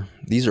cancer,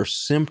 these are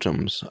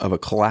symptoms of a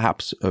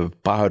collapse of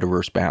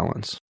biodiverse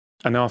balance.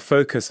 And our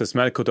focus as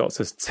medical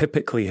doctors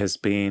typically has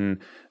been,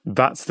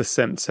 that's the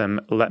symptom,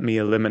 let me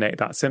eliminate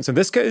that symptom.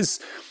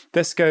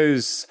 This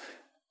goes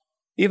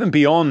even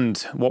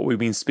beyond what we've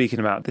been speaking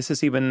about. This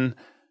is even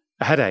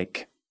a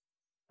headache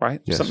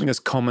right? Yes. Something as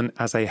common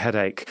as a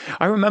headache.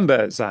 I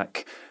remember,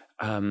 Zach,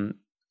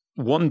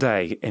 one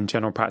day in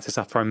general practice,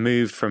 after I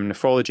moved from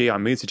nephrology, I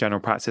moved to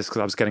general practice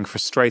because I was getting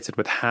frustrated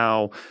with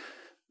how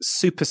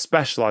super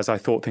specialized I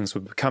thought things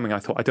were becoming. I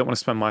thought, I don't want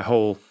to spend my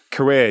whole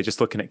career just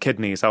looking at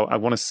kidneys. I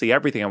want to see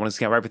everything. I want to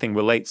see how everything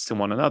relates to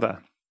one another.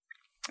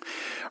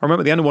 I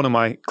remember at the end of one of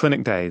my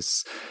clinic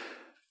days,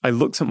 I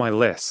looked at my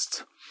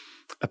list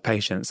of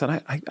patients,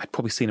 and I'd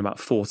probably seen about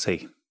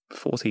 45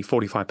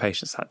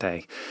 patients that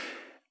day.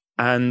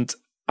 And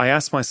I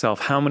asked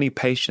myself, how many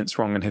patients,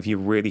 Rangan, have you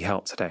really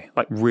helped today?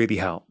 Like really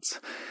helped?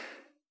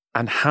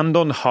 And hand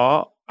on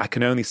heart, I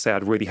can only say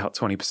I'd really helped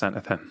 20%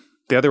 of them.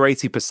 The other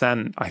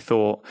 80%, I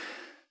thought,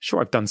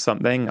 sure, I've done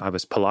something. I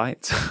was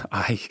polite.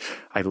 I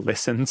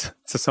listened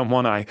to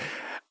someone. I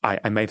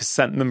may have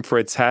sent them for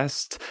a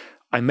test.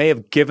 I may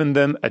have given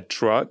them a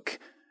drug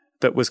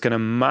that was going to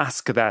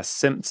mask their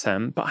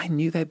symptom, but I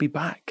knew they'd be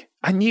back.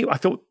 I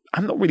thought,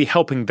 I'm not really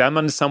helping them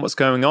understand what's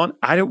going on.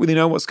 I don't really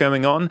know what's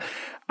going on.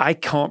 I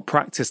can't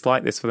practice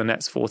like this for the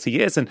next 40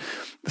 years. And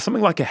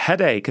something like a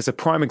headache is a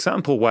prime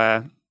example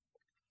where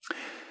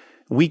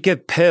we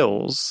give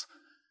pills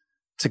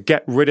to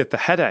get rid of the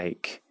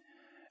headache.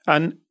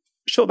 And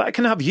sure, that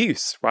can have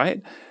use,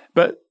 right?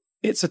 But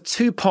it's a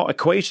two-part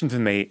equation for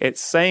me.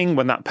 It's saying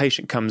when that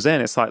patient comes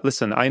in, it's like,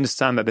 listen, I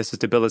understand that this is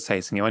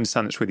debilitating you. I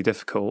understand it's really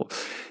difficult.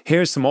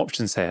 Here's some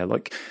options here.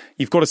 Like,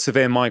 you've got a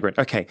severe migraine.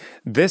 Okay,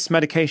 this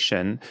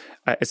medication,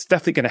 it's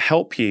definitely going to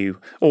help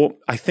you, or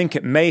I think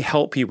it may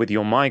help you with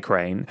your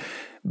migraine,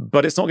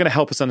 but it's not going to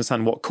help us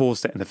understand what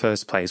caused it in the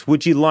first place.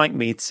 Would you like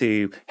me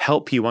to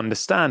help you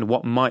understand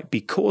what might be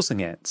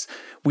causing it?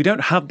 We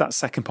don't have that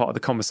second part of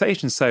the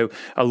conversation. So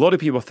a lot of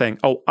people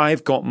think, oh,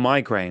 I've got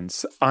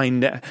migraines.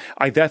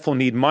 I therefore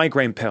need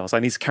migraine pills.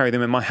 I need to carry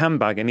them in my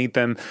handbag. I need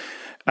them,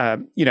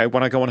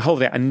 when I go on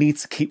holiday, I need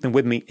to keep them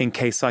with me in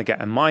case I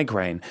get a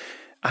migraine.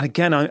 And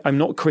again, I'm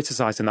not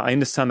criticizing that. I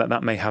understand that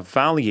that may have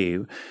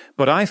value,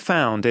 but I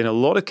found in a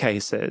lot of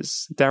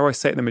cases, dare I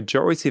say it, the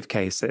majority of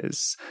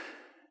cases,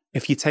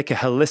 if you take a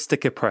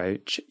holistic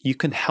approach, you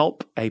can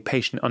help a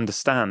patient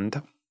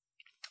understand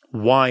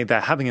why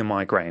they're having a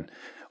migraine,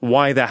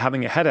 why they're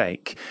having a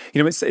headache.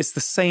 It's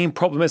the same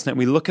problem, isn't it?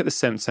 We look at the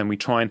symptom, we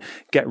try and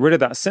get rid of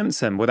that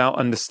symptom without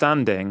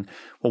understanding,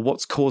 well,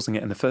 what's causing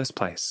it in the first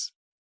place?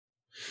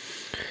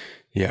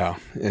 Yeah,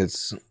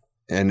 it's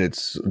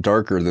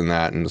darker than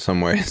that in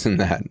some ways, in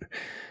that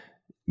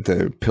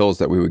the pills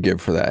that we would give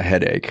for that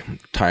headache,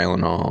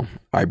 Tylenol,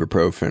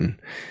 ibuprofen,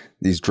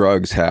 these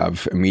drugs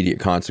have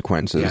immediate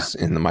consequences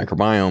in the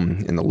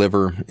microbiome, in the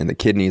liver, in the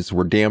kidneys.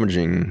 We're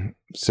damaging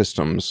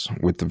systems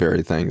with the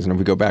very things. And if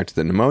we go back to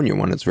the pneumonia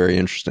one, it's very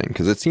interesting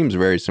because it seems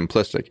very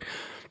simplistic.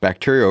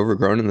 Bacteria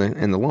overgrown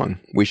in the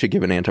lung. We should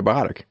give an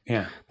antibiotic.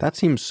 Yeah. That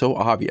seems so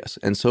obvious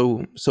and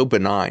so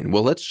benign.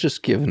 Well, let's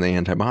just give the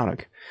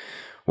antibiotic.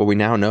 What we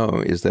now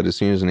know is that as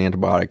soon as an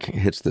antibiotic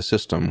hits the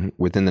system,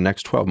 within the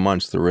next 12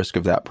 months, the risk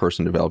of that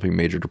person developing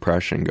major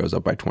depression goes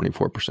up by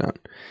 24%.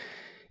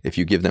 If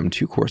you give them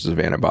 2 courses of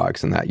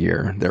antibiotics in that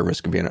year, their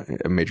risk of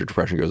major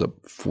depression goes up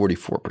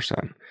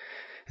 44%.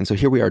 And so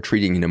here we are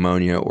treating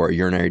pneumonia or a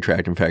urinary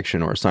tract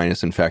infection or a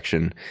sinus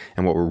infection,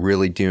 and what we're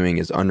really doing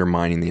is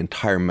undermining the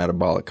entire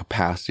metabolic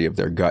capacity of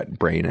their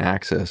gut-brain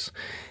axis,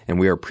 and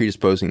we are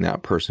predisposing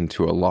that person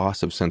to a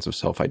loss of sense of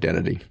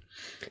self-identity.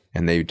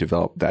 And they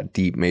develop that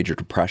deep major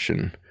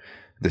depression,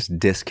 this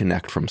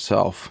disconnect from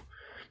self,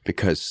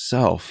 because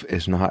self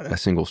is not a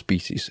single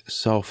species.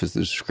 Self is the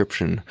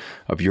description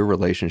of your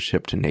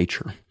relationship to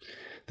nature,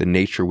 the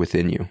nature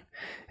within you.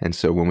 And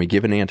so when we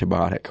give an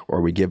antibiotic, or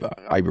we give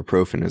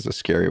ibuprofen, is a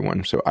scary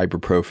one. So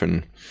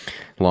ibuprofen,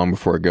 long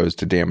before it goes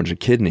to damage a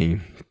kidney,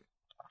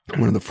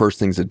 one of the first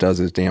things it does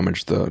is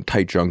damage the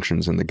tight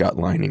junctions in the gut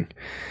lining.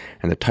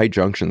 And the tight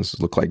junctions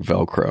look like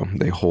Velcro.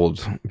 They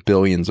hold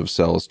billions of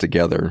cells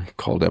together,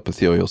 called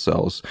epithelial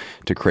cells,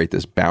 to create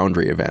this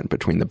boundary event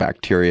between the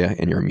bacteria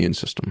and your immune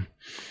system.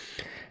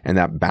 And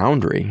that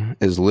boundary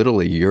is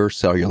literally your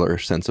cellular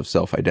sense of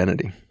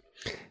self-identity.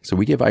 So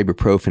we give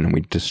ibuprofen and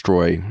we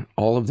destroy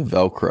all of the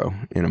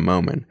Velcro in a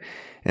moment.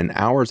 And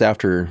hours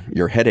after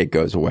your headache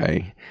goes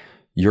away,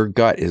 your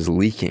gut is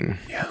leaking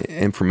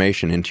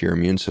information into your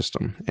immune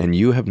system, and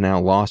you have now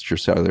lost your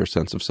cellular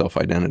sense of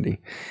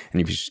self-identity.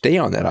 And if you stay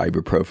on that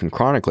ibuprofen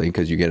chronically,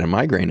 because you get a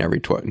migraine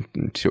every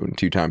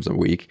two times a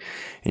week,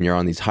 and you're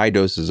on these high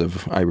doses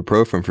of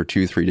ibuprofen for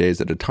 2-3 days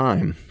at a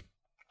time,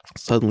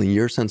 suddenly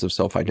your sense of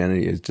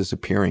self-identity is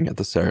disappearing at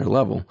the cellular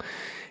level,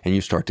 and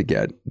you start to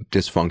get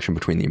dysfunction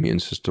between the immune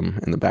system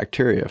and the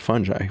bacteria,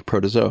 fungi,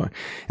 protozoa,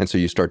 and so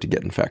you start to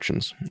get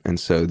infections. And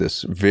so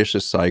this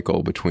vicious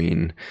cycle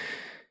between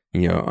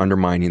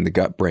undermining the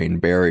gut-brain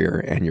barrier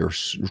and your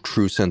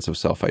true sense of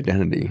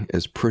self-identity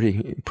is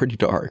pretty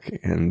dark.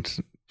 And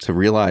to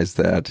realize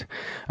that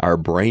our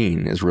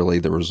brain is really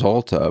the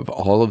result of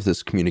all of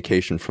this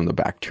communication from the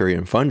bacteria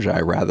and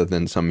fungi rather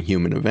than some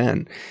human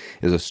event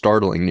is a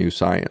startling new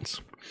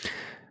science.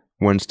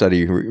 One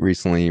study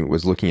recently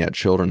was looking at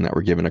children that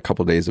were given a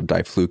couple of days of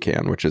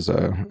diflucan, which is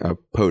a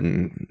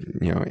potent,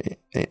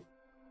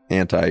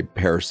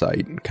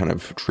 anti-parasite kind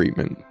of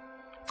treatment,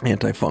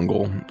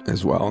 antifungal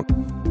as well.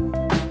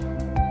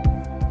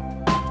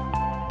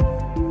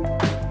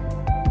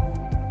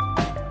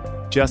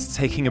 Just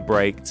taking a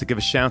break to give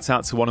a shout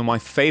out to one of my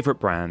favorite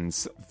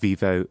brands,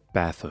 Vivo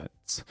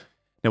Barefoot.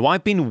 Now,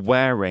 I've been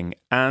wearing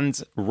and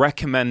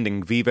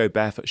recommending Vivo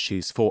Barefoot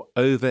shoes for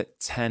over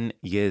 10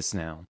 years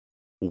now,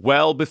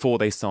 well before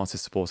they started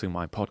supporting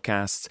my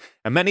podcast.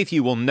 And many of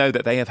you will know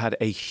that they have had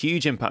a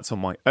huge impact on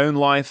my own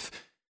life,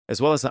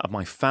 as well as that of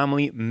my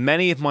family,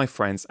 many of my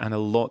friends, and a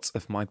lot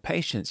of my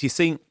patients. You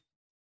see,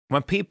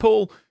 when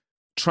people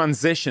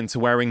transition to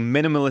wearing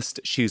minimalist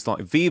shoes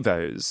like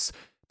Vivos,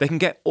 they can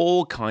get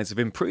all kinds of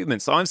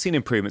improvements. I've seen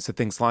improvements to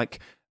things like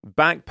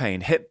back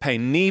pain, hip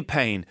pain, knee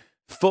pain,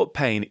 foot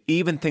pain,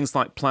 even things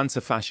like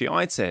plantar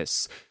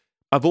fasciitis.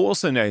 I've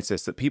also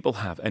noticed that people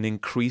have an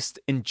increased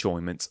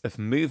enjoyment of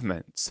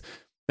movement.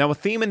 Now, a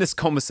theme in this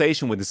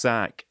conversation with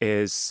Zach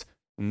is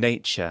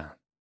nature,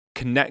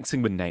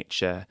 connecting with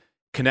nature,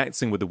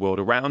 connecting with the world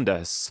around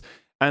us.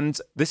 And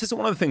this is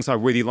one of the things I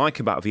really like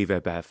about Vivo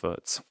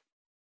Barefoot.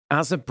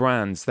 As a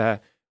brand,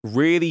 they're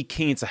really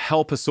keen to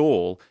help us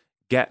all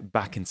get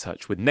back in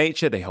touch with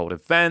nature. They hold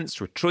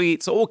events,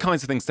 retreats, all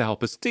kinds of things to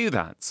help us do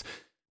that.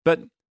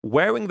 But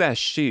wearing their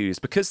shoes,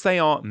 because they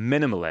are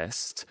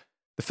minimalist,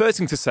 the first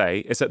thing to say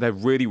is that they're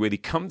really, really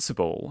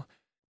comfortable.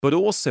 But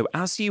also,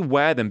 as you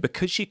wear them,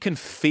 because you can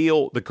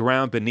feel the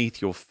ground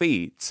beneath your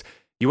feet,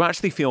 you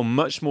actually feel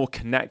much more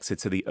connected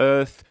to the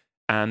earth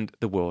and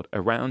the world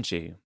around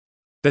you.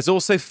 There's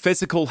also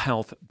physical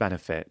health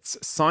benefits.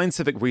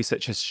 Scientific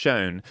research has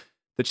shown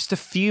that just a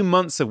few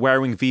months of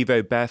wearing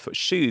Vivo Barefoot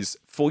shoes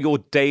for your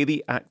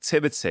daily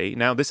activity.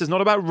 Now, this is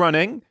not about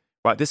running,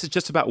 right? This is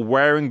just about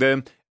wearing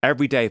them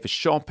every day for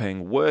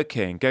shopping,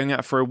 working, going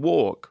out for a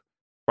walk,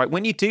 right?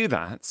 When you do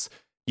that,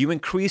 you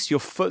increase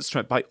your foot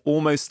strength by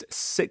almost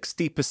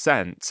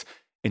 60%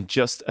 in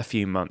just a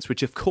few months,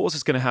 which of course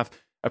is going to have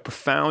a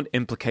profound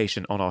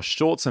implication on our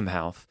short-term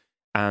health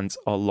and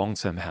our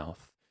long-term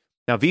health.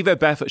 Now, Vivo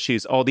Barefoot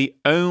shoes are the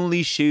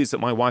only shoes that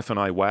my wife and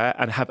I wear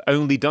and have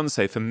only done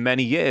so for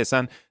many years.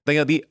 And they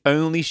are the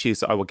only shoes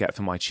that I will get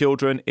for my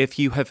children. If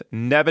you have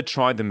never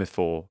tried them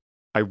before,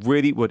 I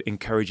really would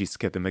encourage you to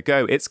give them a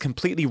go. It's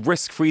completely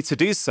risk-free to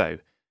do so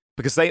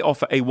because they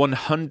offer a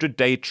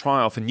 100-day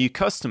trial for new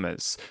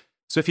customers.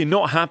 So if you're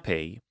not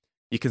happy,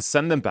 you can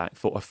send them back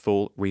for a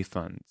full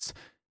refund.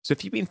 So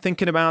if you've been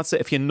thinking about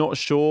it, if you're not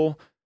sure,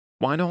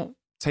 why not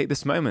take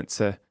this moment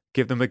to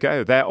give them a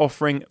go? They're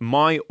offering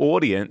my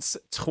audience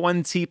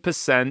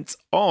 20%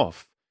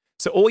 off.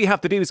 So all you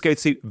have to do is go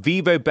to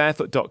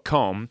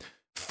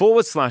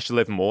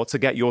vivobarefoot.com/livemore to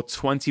get your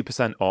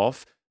 20%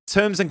 off.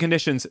 Terms and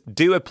conditions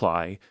do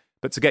apply,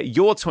 but to get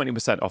your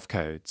 20% off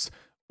codes,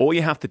 all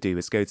you have to do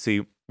is go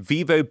to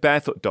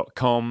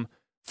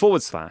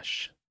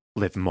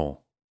vivobarefoot.com/livemore.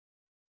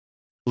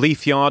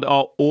 Leafyard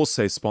are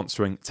also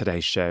sponsoring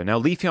today's show. Now,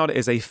 Leafyard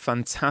is a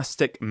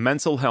fantastic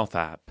mental health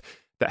app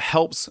that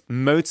helps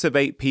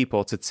motivate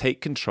people to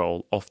take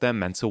control of their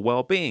mental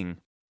well-being.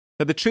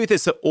 Now, the truth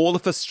is that all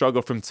of us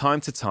struggle from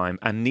time to time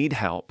and need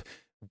help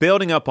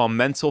building up our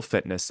mental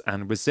fitness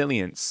and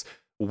resilience,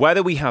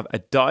 whether we have a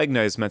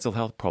diagnosed mental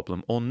health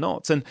problem or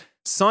not. And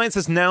science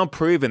has now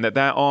proven that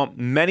there are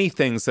many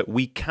things that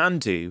we can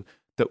do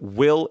that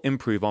will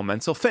improve our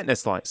mental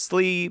fitness, like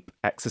sleep,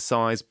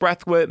 exercise,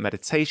 breathwork,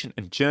 meditation,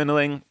 and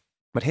journaling.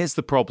 But here's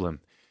the problem.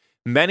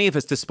 Many of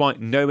us,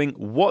 despite knowing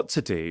what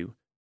to do,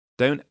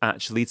 don't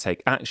actually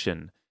take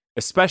action,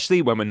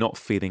 especially when we're not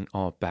feeling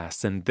our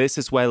best. And this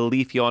is where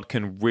Leafyard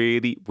can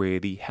really,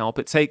 really help.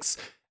 It takes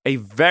a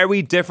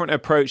very different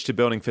approach to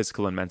building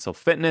physical and mental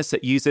fitness.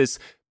 It uses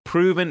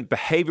proven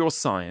behavioral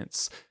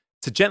science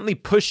to gently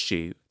push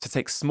you to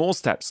take small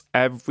steps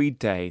every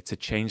day to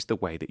change the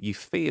way that you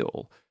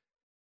feel.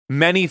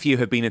 Many of you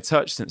have been in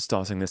touch since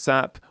starting this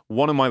app.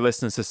 One of my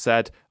listeners has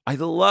said, I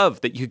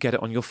love that you get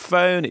it on your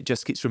phone. It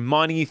just keeps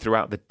reminding you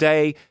throughout the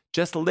day,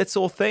 just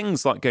little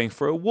things like going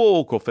for a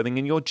walk or filling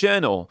in your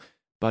journal.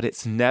 But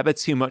it's never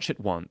too much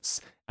at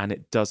once, and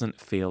it doesn't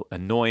feel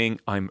annoying.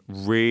 I'm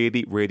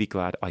really, really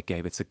glad I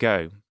gave it a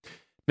go.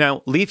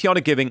 Now, Leafyard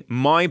are giving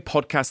my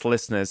podcast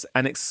listeners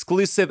an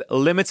exclusive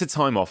limited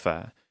time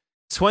offer,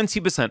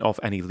 20%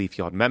 off any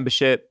Leafyard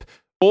membership.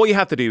 All you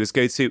have to do is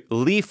go to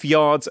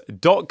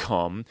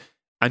leafyard.com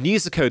and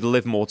use the code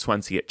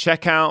LIVEMORE20 at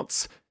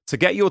checkout to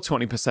get your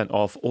 20%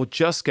 off, or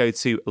just go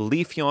to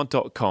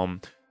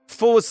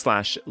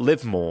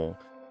leafyard.com/livemore,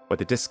 where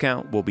the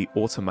discount will be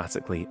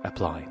automatically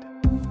applied.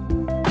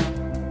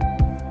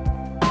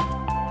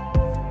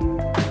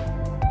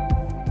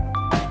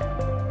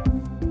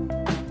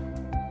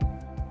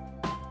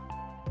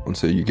 And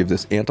so you give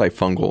this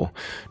antifungal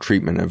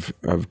treatment of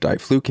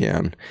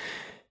diflucan,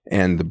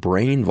 and the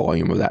brain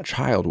volume of that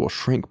child will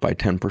shrink by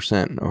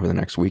 10% over the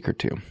next week or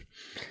two.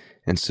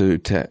 And so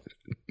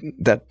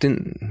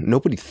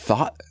nobody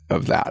thought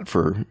of that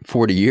for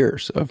 40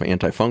 years of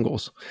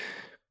antifungals,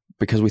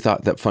 because we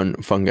thought that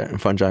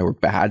fungi were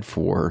bad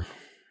for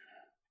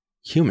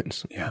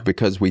humans,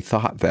 because we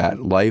thought that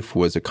life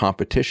was a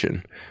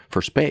competition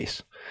for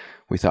space.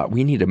 We thought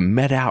we need to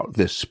met out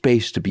this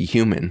space to be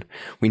human.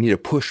 We need to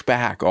push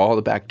back all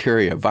the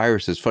bacteria,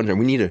 viruses, fungi.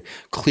 We need to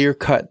clear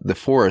cut the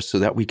forest so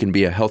that we can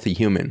be a healthy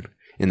human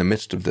in the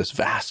midst of this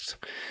vast,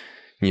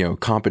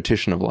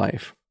 competition of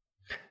life.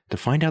 To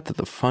find out that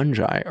the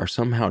fungi are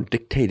somehow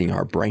dictating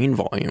our brain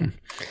volume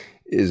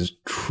is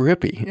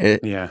trippy.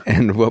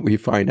 And what we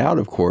find out,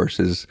 of course,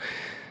 is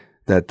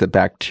that the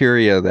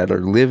bacteria that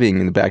are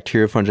living, the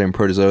bacteria, fungi, and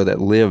protozoa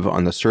that live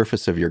on the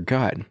surface of your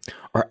gut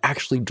are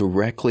actually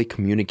directly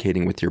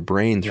communicating with your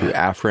brain through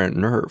afferent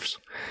nerves.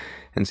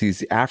 And so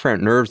these afferent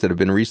nerves that have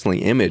been recently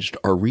imaged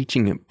are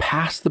reaching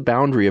past the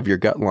boundary of your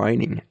gut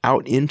lining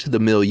out into the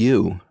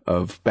milieu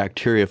of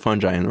bacteria,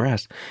 fungi, and the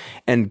rest,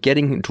 and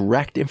getting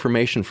direct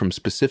information from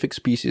specific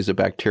species of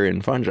bacteria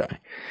and fungi.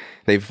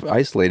 They've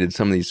isolated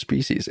some of these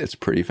species. It's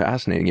pretty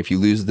fascinating. If you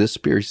lose this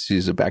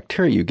species of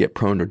bacteria, you get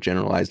prone to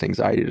generalized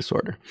anxiety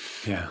disorder.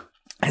 Yeah.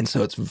 And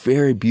so it's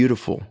very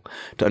beautiful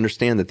to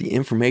understand that the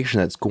information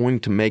that's going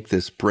to make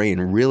this brain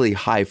really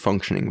high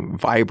functioning,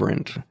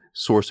 vibrant,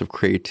 source of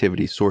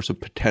creativity, source of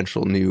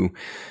potential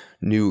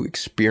new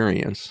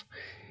experience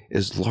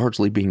is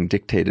largely being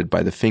dictated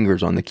by the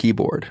fingers on the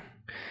keyboard.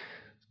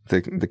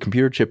 The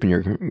computer chip in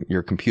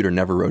your computer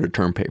never wrote a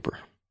term paper.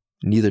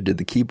 Neither did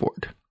the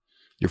keyboard.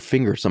 Your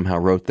finger somehow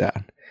wrote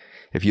that.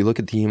 If you look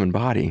at the human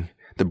body,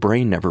 the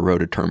brain never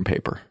wrote a term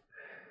paper.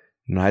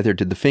 Neither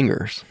did the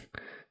fingers.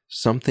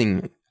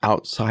 Something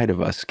outside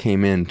of us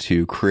came in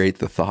to create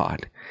the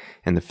thought.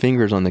 And the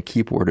fingers on the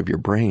keyboard of your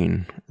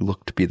brain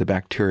look to be the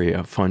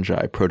bacteria,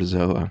 fungi,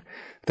 protozoa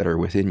that are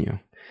within you.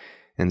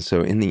 And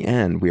so in the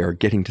end, we are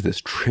getting to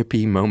this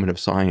trippy moment of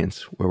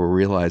science where we're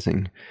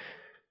realizing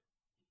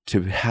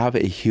to have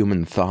a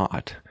human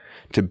thought,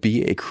 to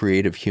be a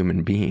creative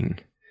human being,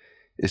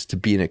 is to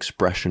be an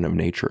expression of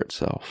nature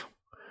itself.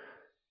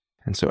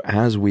 And so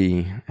as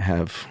we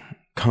have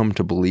come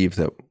to believe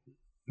that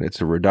it's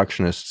a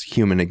reductionist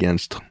human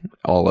against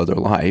all other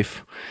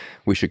life,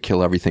 we should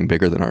kill everything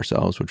bigger than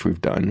ourselves, which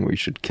we've done. We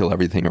should kill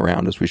everything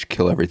around us. We should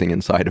kill everything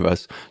inside of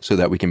us so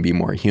that we can be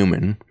more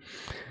human.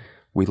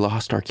 We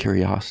lost our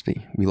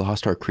curiosity. We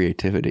lost our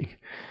creativity.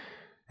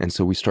 And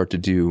so we start to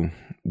do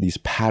these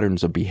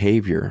patterns of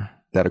behavior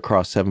that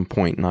across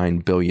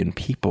 7.9 billion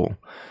people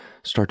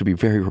start to be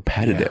very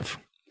repetitive.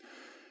 Yeah.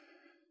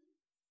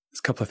 There's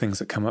a couple of things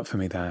that come up for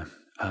me there.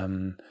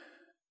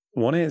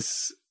 One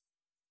is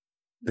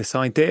this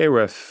idea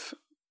of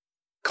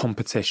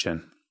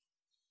competition.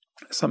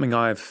 Something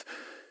I've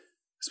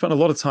spent a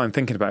lot of time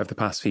thinking about over the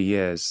past few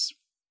years,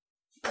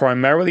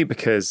 primarily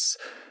because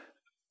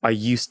I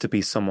used to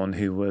be someone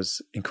who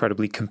was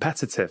incredibly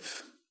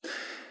competitive.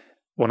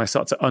 When I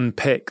start to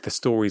unpick the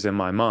stories in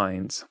my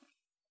mind,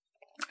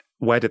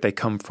 where did they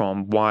come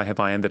from? Why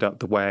have I ended up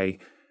the way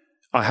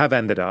I have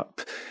ended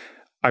up?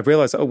 I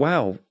realized, oh,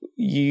 wow,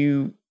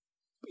 you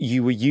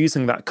were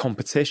using that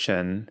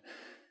competition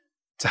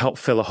to help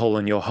fill a hole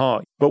in your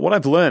heart. But what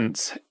I've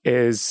learned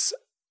is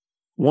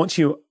once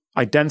you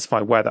identify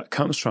where that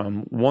comes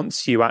from,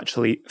 once you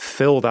actually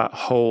fill that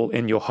hole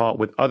in your heart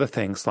with other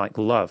things like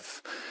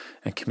love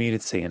and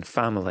community and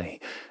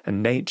family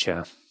and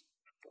nature,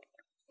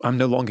 I'm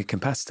no longer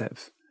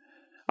competitive.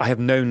 I have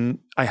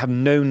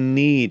no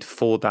need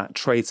for that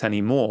trait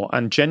anymore.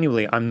 And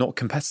genuinely, I'm not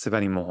competitive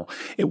anymore.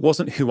 It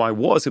wasn't who I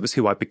was, it was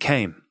who I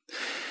became.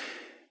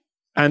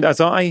 And as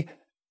I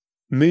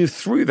move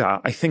through that,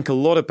 I think a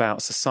lot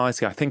about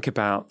society. I think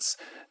about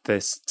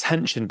this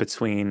tension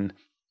between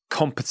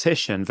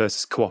competition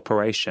versus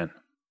cooperation.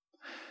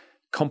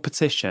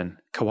 Competition,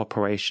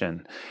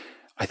 cooperation.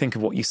 I think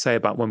of what you say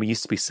about when we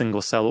used to be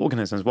single-cell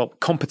organisms. Well,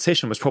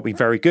 competition was probably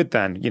very good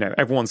then.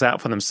 Everyone's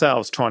out for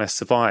themselves trying to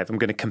survive. I'm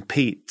going to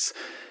compete.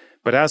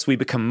 But as we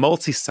become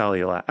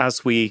multicellular,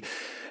 as we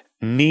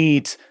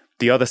need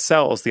the other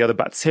cells, the other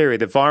bacteria,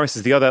 the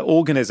viruses, the other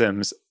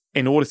organisms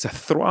in order to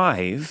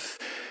thrive,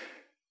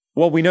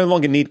 well, we no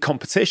longer need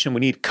competition.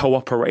 We need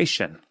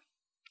cooperation.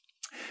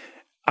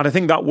 And I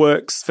think that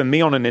works for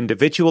me on an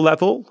individual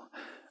level.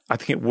 I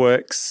think it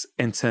works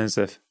in terms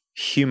of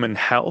human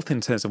health,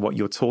 in terms of what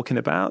you're talking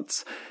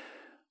about.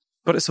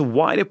 But it's a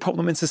wider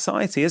problem in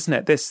society, isn't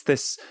it?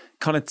 This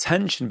kind of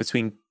tension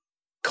between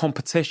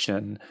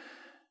competition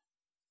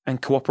and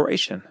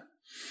cooperation.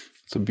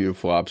 It's a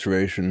beautiful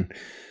observation.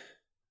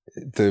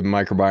 The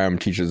microbiome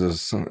teaches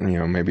us,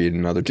 maybe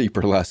another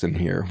deeper lesson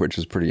here, which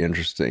is pretty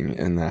interesting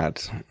in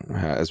that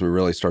as we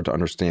really start to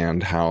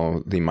understand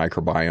how the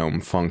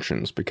microbiome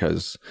functions,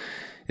 because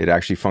it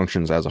actually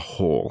functions as a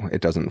whole.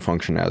 It doesn't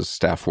function as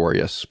Staph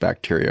aureus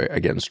bacteria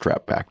against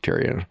strep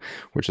bacteria,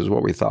 which is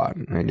what we thought,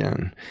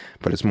 again.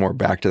 But it's more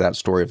back to that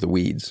story of the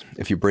weeds.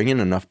 If you bring in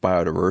enough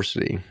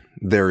biodiversity,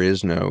 there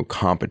is no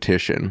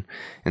competition.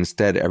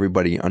 Instead,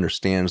 everybody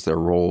understands their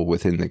role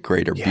within the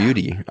greater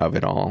beauty of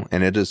it all,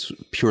 and it is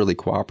purely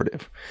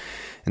cooperative.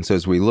 And so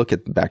as we look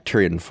at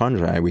bacteria and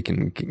fungi, we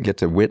can get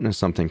to witness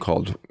something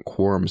called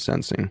quorum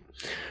sensing.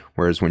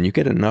 Whereas when you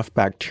get enough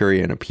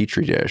bacteria in a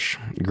petri dish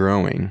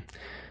growing,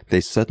 they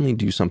suddenly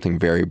do something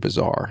very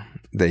bizarre.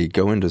 They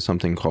go into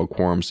something called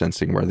quorum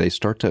sensing, where they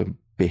start to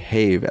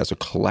behave as a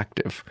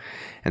collective.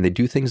 And they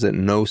do things that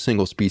no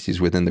single species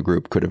within the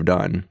group could have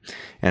done.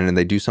 And then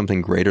they do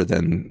something greater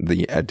than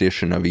the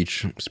addition of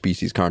each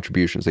species'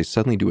 contributions. They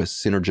suddenly do a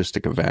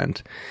synergistic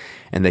event,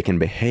 and they can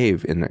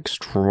behave in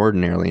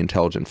extraordinarily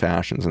intelligent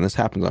fashions. And this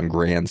happens on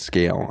grand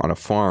scale. On a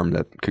farm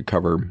that could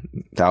cover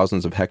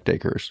thousands of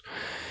hectares,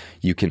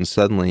 you can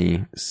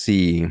suddenly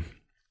see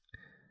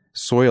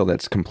soil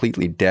that's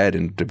completely dead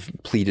and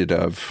depleted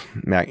of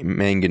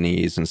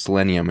manganese and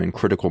selenium and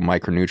critical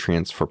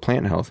micronutrients for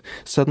plant health,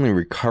 suddenly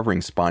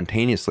recovering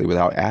spontaneously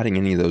without adding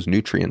any of those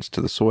nutrients to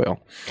the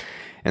soil.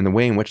 And the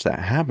way in which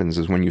that happens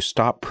is when you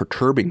stop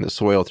perturbing the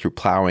soil through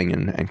plowing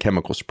and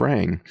chemical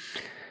spraying,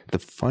 the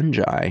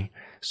fungi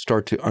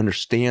start to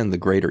understand the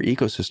greater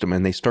ecosystem,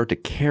 and they start to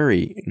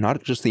carry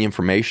not just the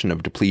information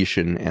of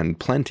depletion and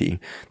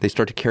plenty, they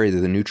start to carry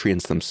the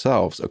nutrients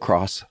themselves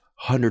across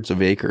hundreds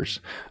of acres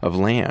of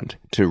land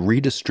to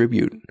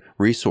redistribute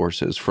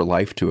resources for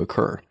life to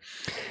occur.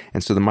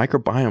 And so the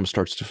microbiome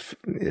starts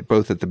to,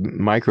 both at the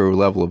micro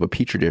level of a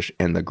petri dish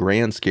and the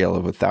grand scale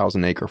of a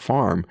 1,000-acre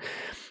farm,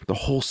 the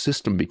whole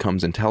system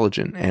becomes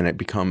intelligent, and it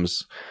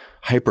becomes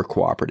hyper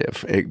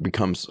cooperative. It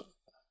becomes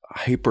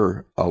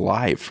hyper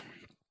alive.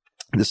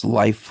 This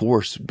life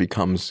force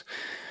becomes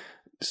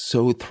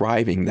so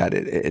thriving that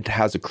it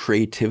has a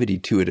creativity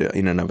to it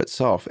in and of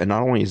itself. And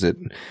not only is it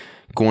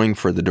going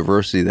for the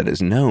diversity that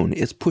is known,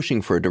 it's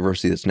pushing for a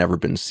diversity that's never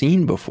been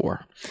seen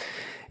before.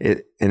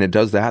 And it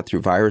does that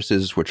through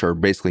viruses, which are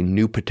basically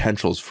new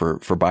potentials for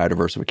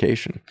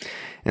biodiversification.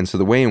 And so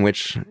the way in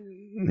which,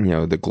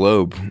 the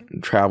globe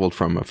traveled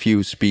from a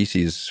few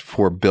species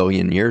 4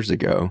 billion years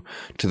ago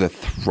to the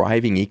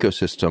thriving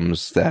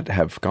ecosystems that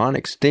have gone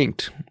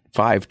extinct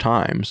 5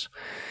 times.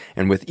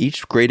 And with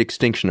each great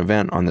extinction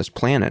event on this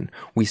planet,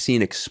 we see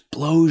an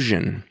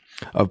explosion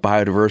of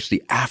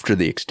biodiversity after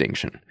the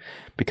extinction,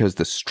 because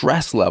the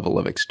stress level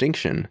of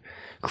extinction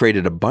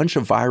created a bunch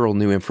of viral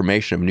new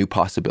information of new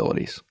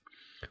possibilities.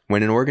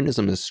 When an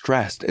organism is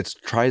stressed, it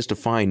tries to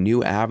find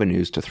new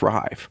avenues to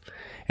thrive,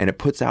 and it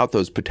puts out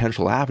those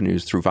potential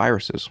avenues through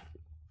viruses.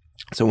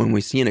 So when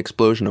we see an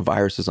explosion of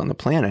viruses on the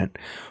planet,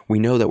 we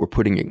know that we're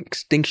putting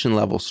extinction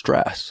level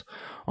stress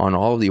on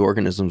all of the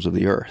organisms of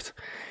the earth.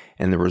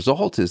 And the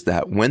result is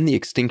that when the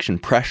extinction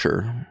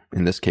pressure,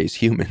 in this case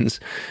humans,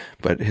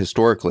 but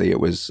historically it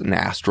was an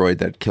asteroid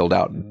that killed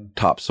out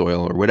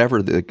topsoil or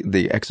whatever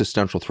the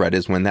existential threat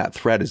is, when that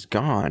threat is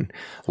gone,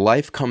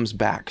 life comes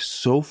back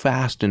so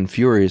fast and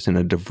furious in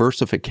a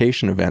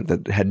diversification event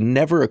that had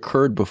never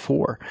occurred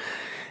before.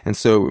 And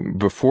so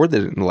before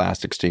the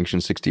last extinction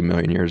 60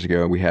 million years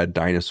ago, we had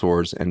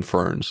dinosaurs and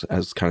ferns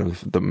as kind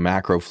of the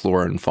macro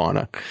flora and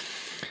fauna.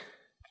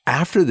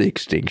 After the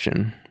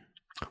extinction,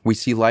 we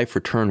see life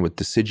return with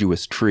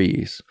deciduous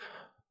trees,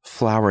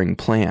 flowering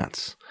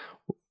plants,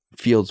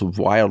 fields of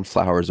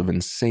wildflowers of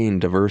insane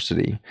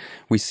diversity.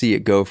 We see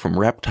it go from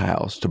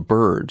reptiles to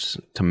birds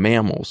to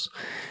mammals.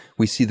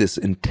 We see this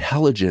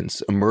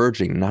intelligence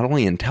emerging, not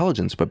only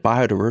intelligence, but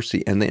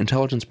biodiversity, and the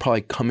intelligence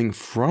probably coming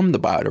from the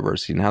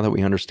biodiversity. Now that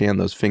we understand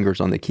those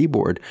fingers on the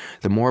keyboard,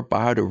 the more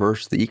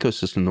biodiverse the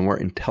ecosystem, the more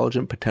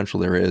intelligent potential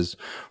there is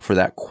for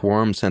that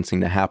quorum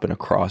sensing to happen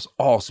across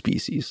all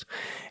species.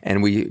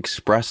 And we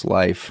express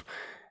life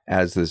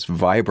as this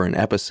vibrant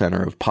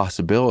epicenter of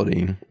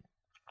possibility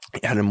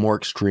at a more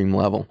extreme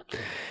level.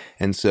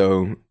 And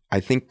so I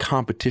think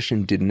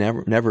competition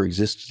never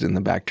existed in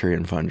the bacteria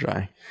and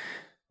fungi,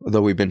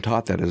 although we've been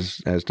taught that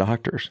as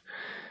doctors.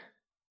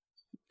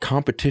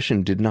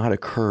 Competition did not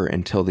occur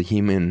until the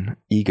human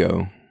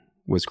ego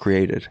was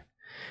created.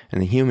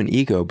 And the human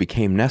ego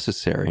became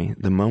necessary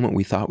the moment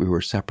we thought we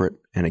were separate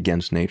and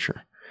against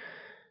nature.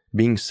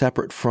 Being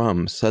separate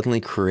from suddenly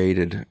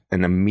created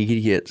an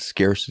immediate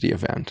scarcity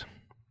event.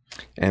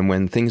 And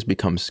when things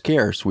become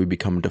scarce, we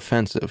become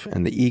defensive.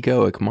 And the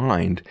egoic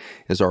mind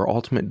is our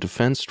ultimate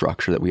defense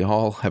structure that we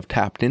all have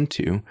tapped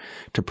into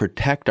to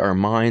protect our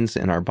minds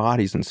and our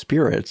bodies and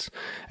spirits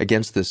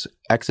against this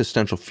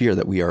existential fear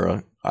that we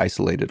are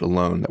isolated,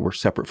 alone, that we're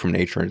separate from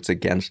nature and it's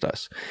against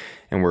us.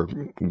 And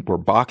we're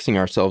boxing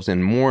ourselves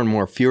in more and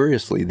more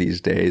furiously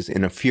these days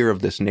in a fear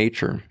of this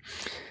nature.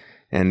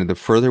 And the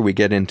further we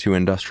get into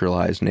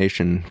industrialized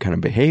nation kind of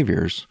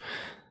behaviors,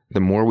 the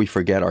more we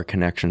forget our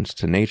connections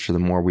to nature, the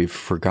more we've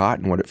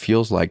forgotten what it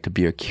feels like to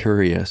be a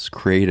curious,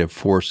 creative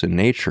force in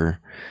nature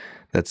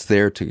that's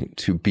there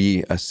to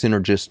be a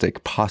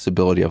synergistic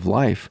possibility of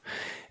life.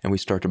 And we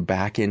start to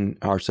back in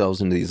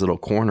ourselves into these little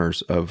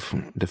corners of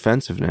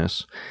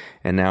defensiveness.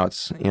 And now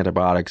it's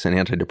antibiotics and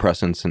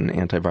antidepressants and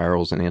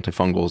antivirals and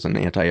antifungals and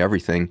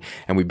anti-everything.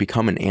 And we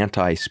become an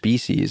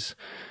anti-species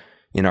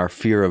in our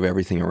fear of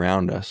everything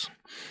around us.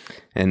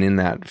 And in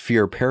that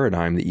fear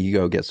paradigm, the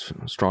ego gets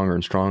stronger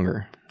and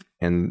stronger.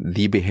 And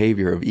the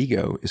behavior of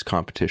ego is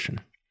competition.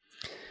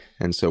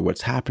 And so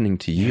what's happening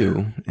to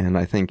you, and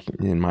I think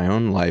in my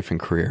own life and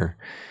career,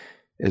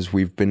 is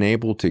we've been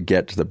able to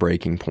get to the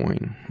breaking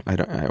point.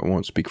 I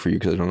won't speak for you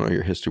because I don't know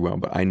your history well,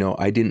 but I know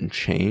I didn't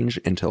change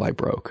until I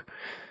broke.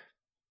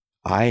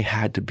 I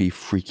had to be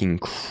freaking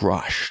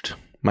crushed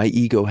My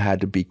ego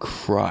had to be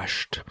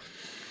crushed.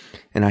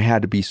 And I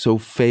had to be so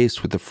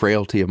faced with the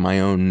frailty of my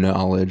own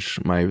knowledge,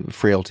 my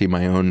frailty,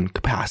 my own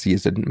capacity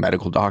as a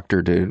medical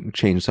doctor to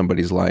change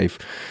somebody's life,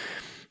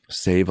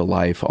 save a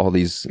life. All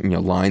these,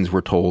 lines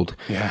were told.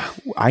 Yeah.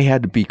 I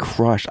had to be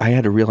crushed. I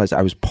had to realize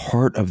I was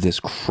part of this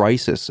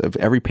crisis. Of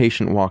every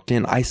patient walked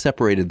in, I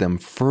separated them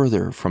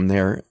further from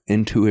their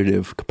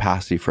intuitive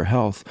capacity for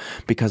health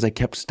because I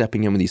kept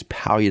stepping in with these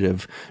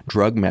palliative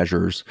drug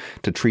measures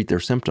to treat their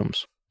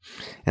symptoms.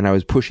 And I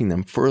was pushing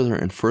them further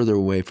and further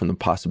away from the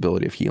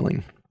possibility of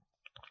healing.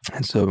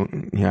 And so,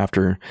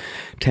 after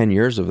 10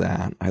 years of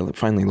that, I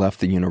finally left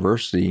the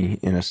university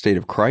in a state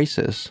of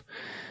crisis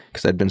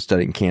because I'd been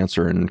studying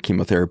cancer and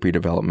chemotherapy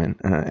development.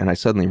 And I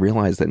suddenly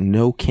realized that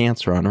no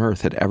cancer on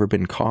earth had ever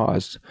been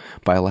caused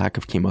by a lack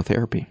of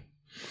chemotherapy.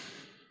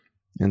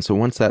 And so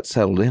once that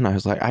settled in, I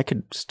was like, I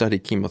could study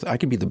chemotherapy. I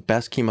could be the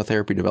best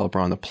chemotherapy developer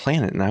on the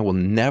planet, and I will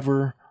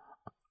never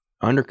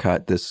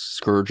undercut this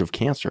scourge of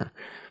cancer.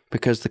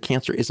 Because the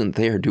cancer isn't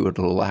there due to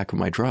the lack of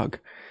my drug.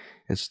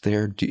 It's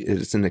there.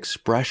 It's an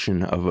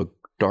expression of a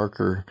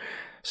darker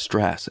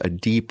stress, a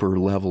deeper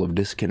level of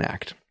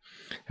disconnect.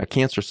 A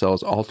cancer cell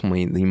is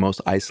ultimately the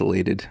most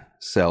isolated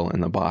cell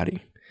in the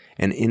body.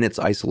 And in its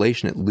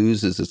isolation, it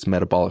loses its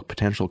metabolic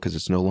potential because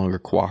it's no longer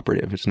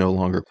cooperative. It's no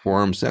longer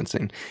quorum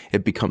sensing.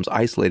 It becomes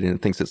isolated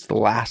and thinks it's the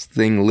last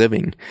thing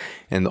living.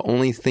 And the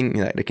only thing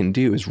that it can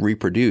do is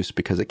reproduce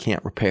because it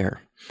can't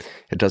repair.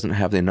 It doesn't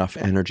have enough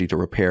energy to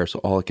repair, so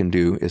all it can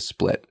do is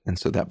split. And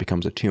so that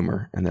becomes a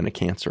tumor and then a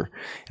cancer.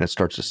 And it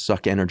starts to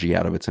suck energy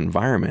out of its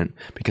environment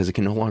because it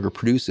can no longer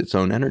produce its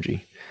own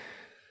energy.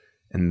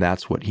 And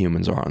that's what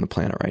humans are on the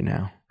planet right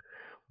now.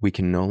 We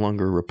can no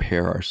longer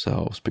repair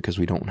ourselves because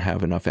we don't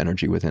have enough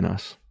energy within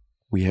us.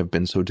 We have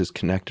been so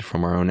disconnected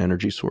from our own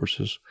energy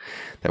sources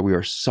that we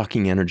are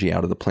sucking energy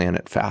out of the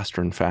planet faster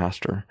and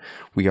faster.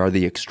 We are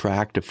the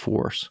extractive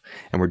force,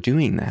 and we're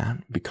doing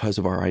that because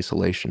of our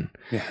isolation.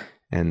 Yeah.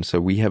 And so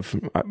we have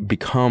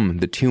become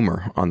the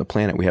tumor on the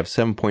planet. We have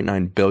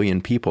 7.9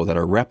 billion people that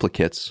are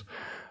replicates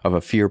of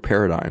a fear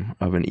paradigm,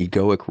 of an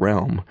egoic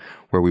realm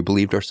where we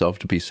believed ourselves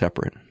to be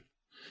separate.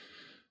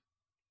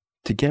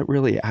 To get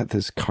really at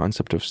this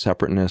concept of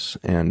separateness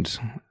and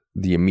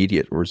the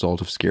immediate result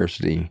of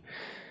scarcity,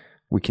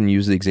 we can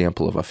use the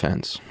example of a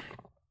fence.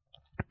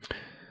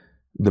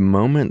 The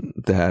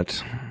moment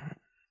that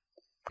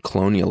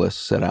colonialists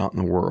set out in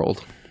the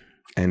world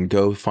and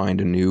go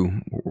find a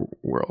new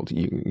world,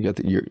 you get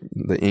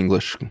the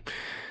English,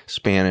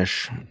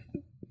 Spanish,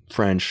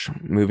 French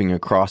moving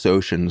across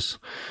oceans,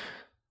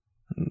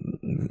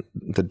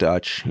 the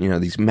Dutch,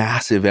 these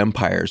massive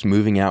empires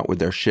moving out with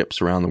their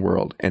ships around the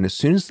world. And as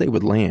soon as they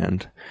would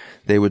land,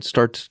 they would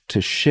start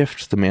to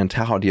shift the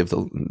mentality of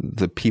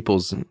the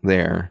peoples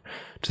there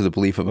to the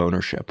belief of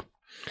ownership.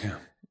 Yeah.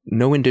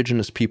 No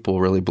indigenous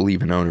people really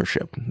believe in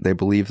ownership. They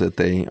believe that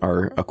they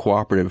are a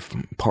cooperative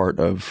part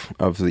of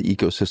the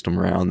ecosystem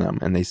around them,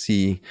 and they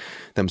see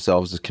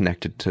themselves as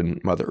connected to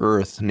Mother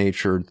Earth,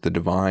 nature, the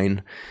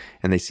divine,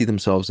 and they see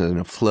themselves in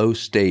a flow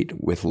state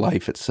with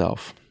life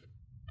itself.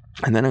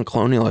 And then a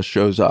colonialist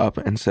shows up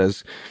and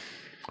says,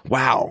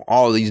 wow,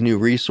 all these new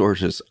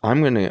resources,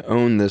 I'm going to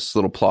own this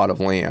little plot of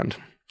land.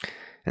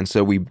 And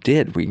so we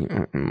did.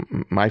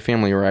 My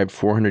family arrived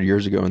 400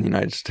 years ago in the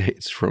United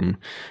States from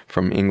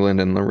England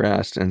and the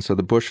rest. And so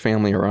the Bush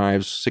family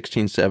arrives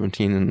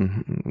 1617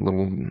 in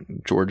little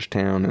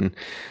Georgetown and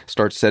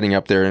starts setting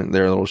up their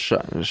little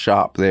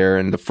shop there.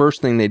 And the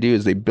first thing they do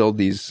is they build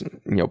these,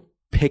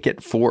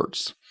 picket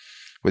forts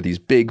with these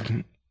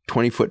big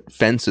 20-foot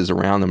fences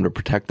around them to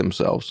protect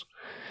themselves.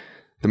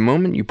 The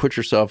moment you put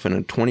yourself in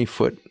a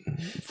 20-foot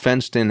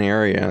fenced-in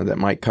area that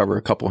might cover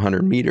a couple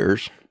hundred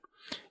meters,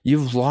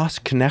 you've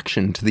lost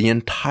connection to the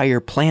entire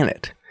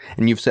planet.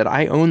 And you've said,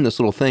 I own this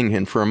little thing.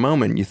 And for a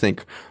moment, you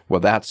think, well,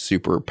 that's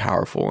super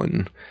powerful.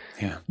 And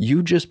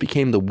you just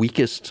became the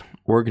weakest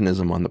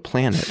organism on the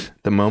planet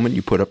the moment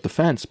you put up the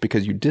fence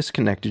because you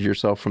disconnected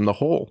yourself from the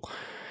whole.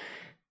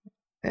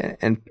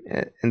 And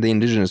the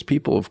indigenous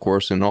people, of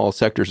course, in all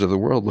sectors of the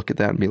world look at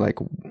that and be like,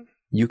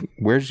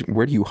 where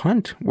do you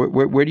hunt?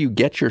 Where do you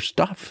get your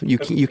stuff? You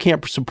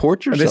can't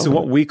support yourself. And this is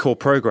what we call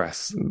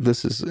progress.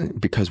 This is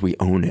because we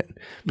own it.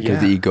 Because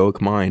the egoic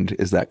mind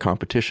is that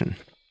competition.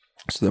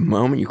 So the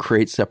moment you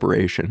create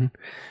separation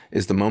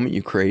is the moment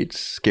you create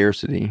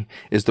scarcity,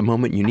 is the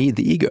moment you need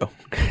the ego.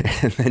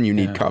 And then you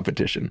need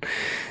competition.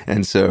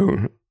 And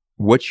so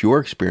what you're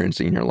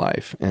experiencing in your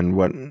life and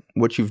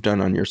what you've done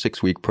on your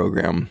 6-week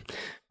program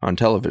on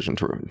television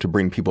to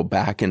bring people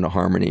back into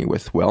harmony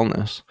with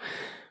wellness.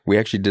 We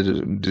actually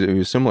did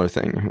a similar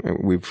thing.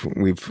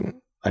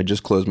 I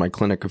just closed my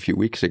clinic a few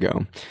weeks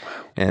ago,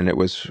 and it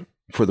was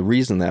for the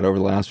reason that over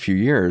the last few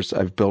years,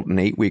 I've built an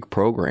 8-week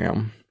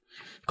program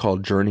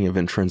called Journey of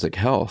Intrinsic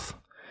Health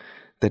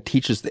that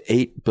teaches the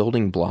 8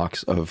 building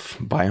blocks of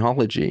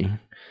biology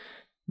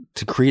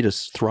to create a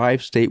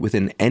thrive state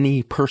within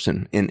any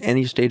person in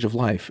any stage of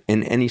life,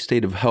 in any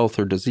state of health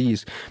or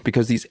disease,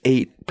 because these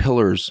 8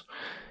 pillars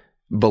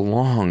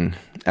belong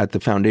at the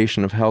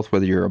foundation of health,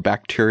 whether you're a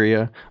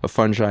bacteria, a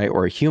fungi,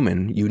 or a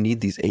human, you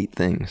need these 8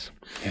 things.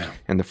 Yeah.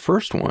 And the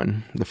first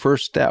one, the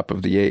first step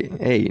of the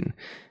 8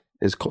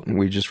 is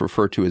we just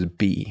refer to as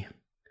be.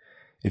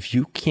 If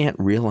you can't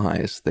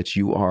realize that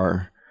you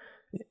are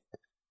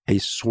a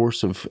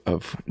source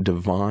of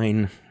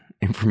divine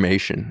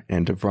information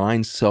and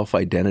divine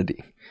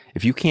self-identity,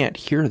 if you can't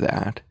hear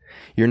that,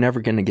 you're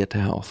never going to get to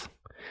health.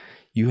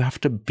 You have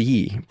to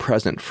be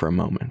present for a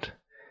moment.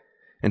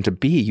 And to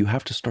be, you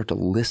have to start to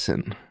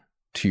listen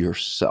to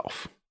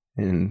yourself.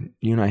 And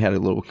you and I had a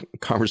little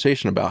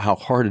conversation about how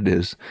hard it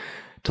is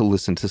to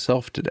listen to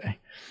self today.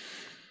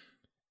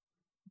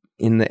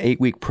 In the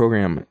 8-week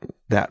program,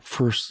 that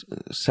first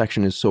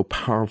section is so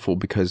powerful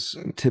because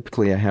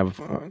typically I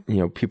have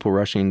people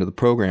rushing into the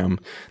program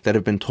that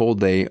have been told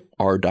they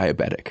are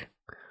diabetic.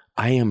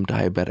 I am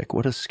diabetic.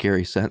 What a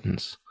scary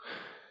sentence.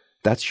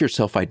 That's your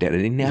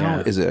self-identity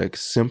now, is a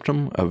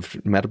symptom of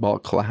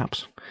metabolic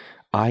collapse.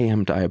 I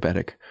am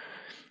diabetic.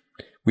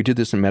 We do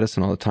this in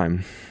medicine all the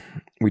time.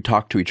 We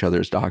talk to each other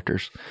as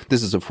doctors.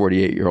 This is a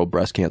 48-year-old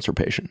breast cancer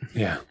patient.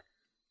 Yeah.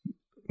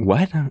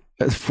 What? A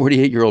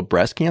 48-year-old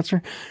breast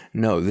cancer?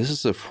 No, this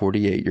is a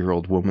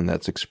 48-year-old woman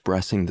that's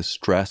expressing the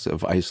stress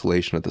of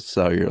isolation at the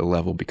cellular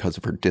level because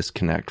of her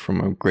disconnect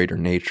from a greater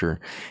nature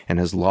and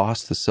has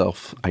lost the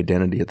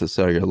self-identity at the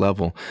cellular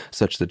level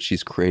such that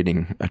she's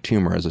creating a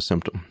tumor as a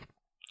symptom.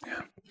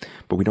 Yeah.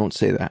 But we don't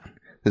say that.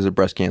 This is a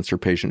breast cancer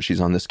patient. She's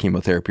on this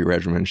chemotherapy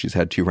regimen. She's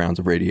had 2 rounds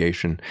of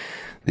radiation.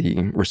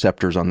 The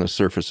receptors on the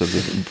surface of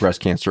the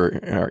breast cancer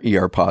are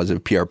ER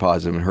positive, PR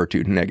positive, and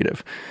HER2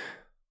 negative.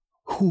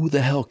 Who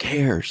the hell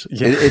cares?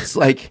 Yeah. It's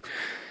like,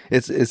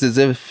 it's as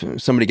if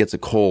somebody gets a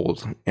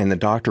cold and the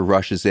doctor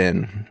rushes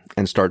in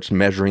and starts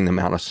measuring the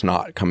amount of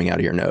snot coming out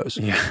of your nose.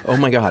 Yeah. Oh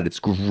my God, it's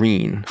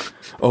green.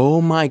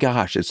 Oh my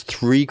gosh, it's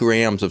 3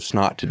 grams of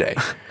snot today.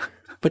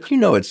 But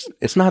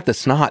it's not the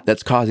snot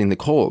that's causing the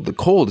cold. The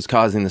cold is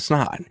causing the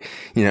snot.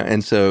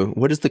 And so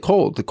what is the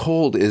cold? The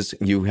cold is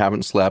you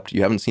haven't slept,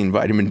 you haven't seen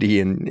vitamin D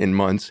in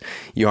months,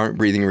 you aren't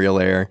breathing real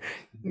air.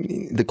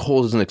 The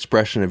cold is an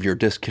expression of your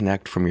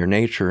disconnect from your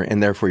nature,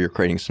 and therefore you're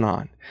creating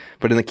snot.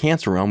 But in the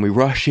cancer realm, we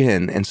rush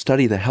in and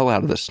study the hell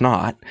out of the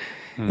snot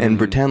and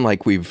pretend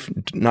like we've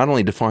not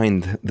only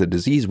defined the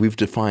disease, we've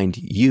defined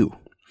you.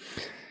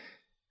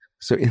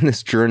 So in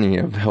this journey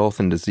of health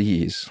and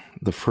disease,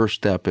 the first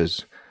step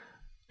is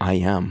I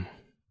am.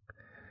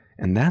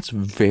 And that's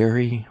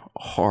very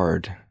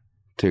hard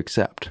to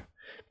accept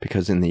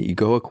because in the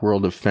egoic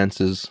world of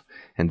fences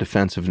and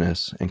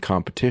defensiveness and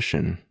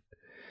competition,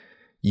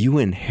 you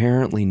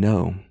inherently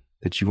know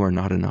that you are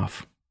not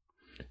enough.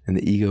 And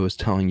the ego is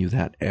telling you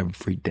that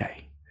every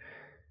day.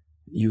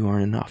 You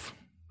aren't enough.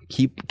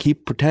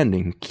 Keep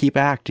pretending, keep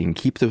acting,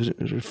 keep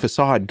the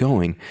facade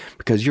going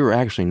because you're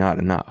actually not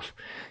enough.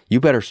 You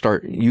better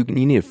start, you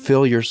need to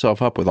fill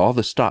yourself up with all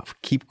the stuff.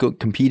 Keep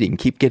competing,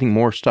 keep getting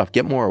more stuff,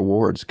 get more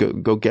awards,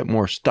 go get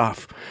more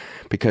stuff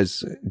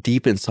because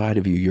deep inside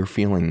of you, you're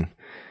feeling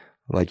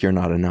like you're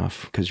not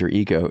enough because your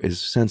ego is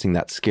sensing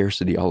that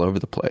scarcity all over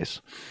the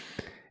place.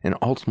 And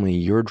ultimately,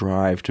 your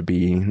drive to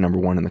be number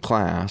 1 in the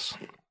class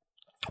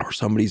or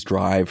somebody's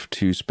drive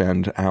to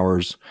spend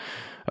hours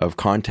of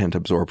content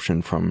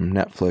absorption from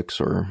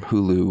Netflix or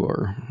Hulu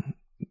or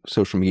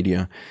social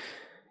media,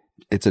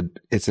 it's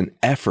an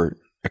effort,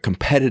 a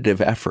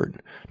competitive effort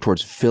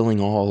towards filling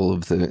all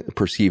of the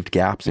perceived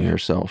gaps in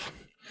yourself.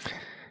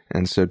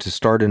 And so to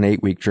start an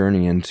 8-week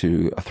journey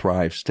into a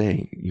Thrive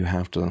state, you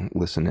have to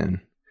listen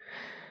in.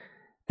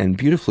 And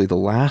beautifully, the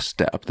last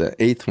step, the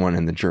 8th one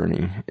in the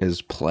journey,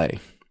 is play.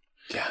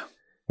 Yeah.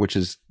 Which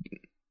is,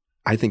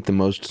 I think, the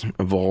most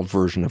evolved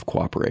version of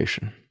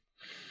cooperation.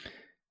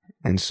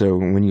 And so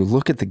when you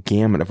look at the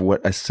gamut of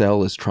what a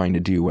cell is trying to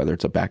do, whether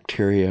it's a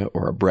bacteria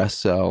or a breast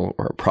cell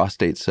or a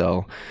prostate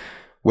cell,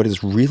 what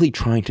it's really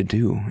trying to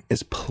do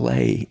is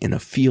play in a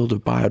field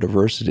of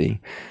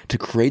biodiversity to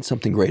create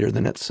something greater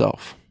than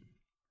itself.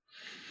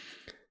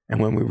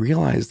 And when we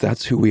realize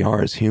that's who we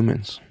are as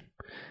humans,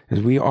 is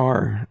we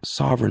are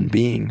sovereign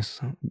beings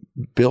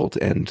built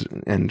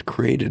and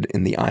created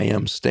in the I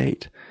am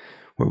state,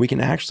 where we can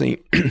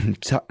actually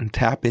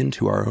tap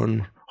into our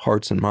own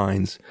hearts and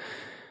minds,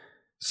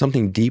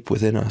 something deep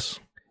within us,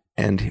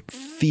 and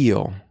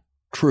feel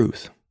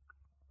truth.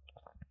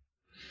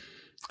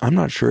 I'm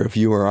not sure if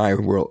you or I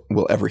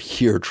will ever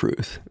hear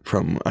truth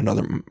from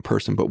another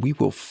person, but we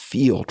will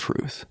feel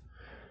truth.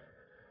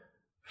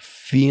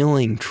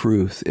 Feeling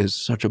truth is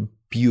such a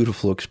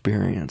beautiful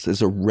experience.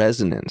 It's a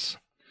resonance.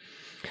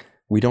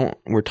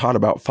 We're taught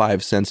about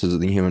 5 senses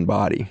of the human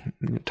body: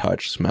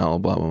 touch, smell,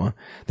 blah, blah, blah.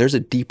 There's a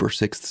deeper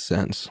 6th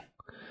sense.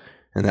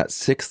 And that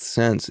 6th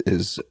sense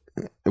is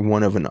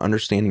one of an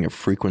understanding of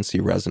frequency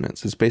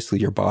resonance. It's basically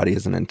your body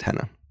is an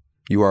antenna.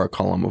 You are a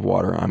column of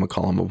water. I'm a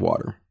column of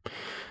water.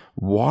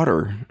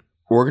 Water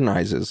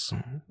organizes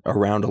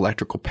around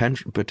electrical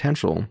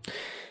potential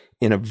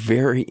in a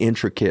very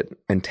intricate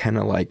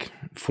antenna-like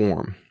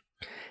form.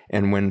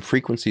 And when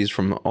frequencies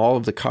from all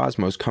of the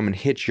cosmos come and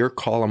hit your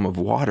column of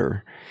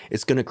water,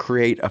 it's going to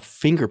create a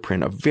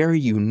fingerprint, a very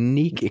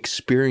unique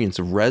experience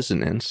of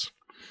resonance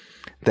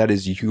that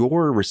is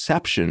your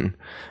reception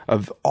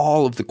of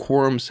all of the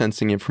quorum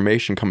sensing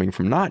information coming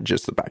from not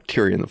just the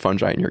bacteria and the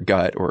fungi in your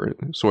gut or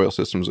soil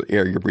systems, the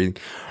air you're breathing,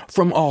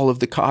 from all of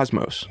the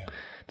cosmos.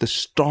 The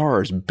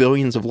stars,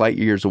 billions of light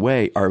years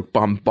away, are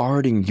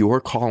bombarding your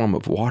column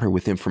of water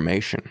with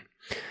information.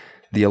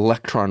 The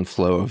electron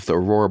flow of the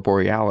aurora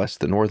borealis,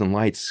 the northern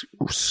lights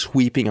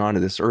sweeping onto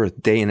this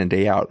earth day in and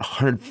day out,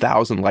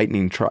 100,000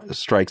 lightning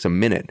strikes a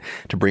minute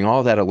to bring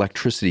all that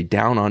electricity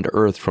down onto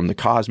earth from the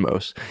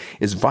cosmos,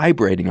 is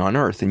vibrating on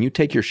earth. And you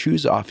take your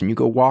shoes off and you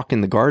go walk in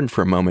the garden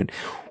for a moment,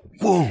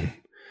 boom,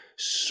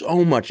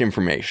 so much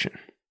information.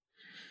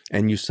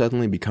 And you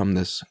suddenly become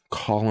this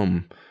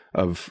column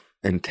of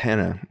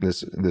antenna,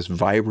 this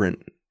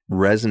vibrant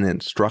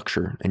resonant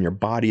structure, and your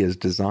body is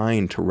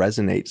designed to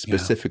resonate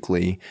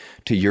specifically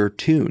to your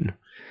tune.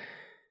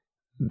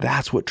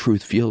 That's what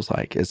truth feels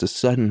like, is a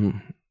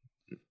sudden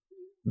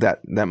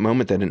that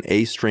moment that an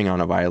A string on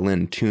a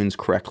violin tunes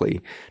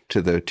correctly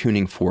to the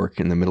tuning fork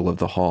in the middle of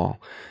the hall.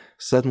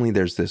 Suddenly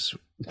there's this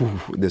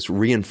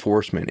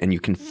reinforcement, and you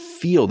can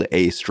feel the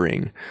A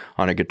string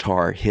on a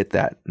guitar hit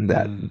that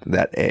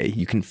A.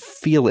 You can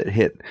feel it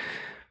hit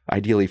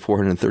ideally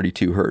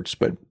 432 hertz,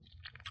 but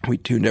we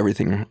tuned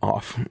everything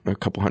off a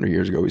couple hundred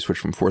years ago. We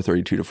switched from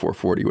 432 to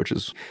 440, which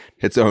is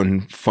its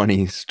own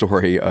funny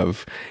story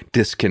of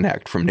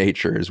disconnect from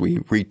nature, as we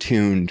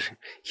retuned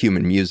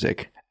human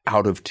music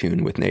out of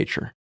tune with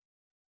nature.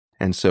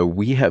 And so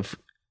we have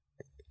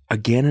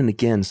again and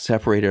again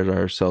separated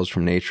ourselves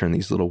from nature in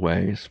these little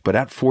ways. But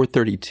at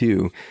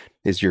 432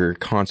 is your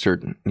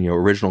concert,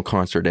 original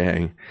concert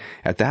A.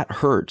 At that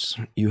hertz,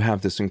 you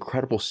have this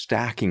incredible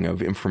stacking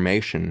of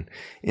information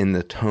in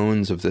the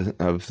tones of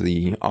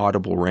the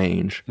audible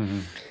range. Mm-hmm.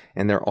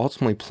 And they're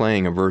ultimately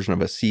playing a version of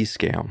a C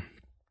scale.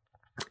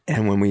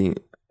 And when we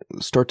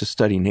start to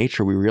study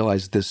nature, we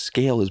realize this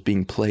scale is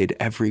being played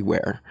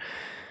everywhere.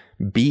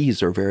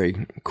 Bees are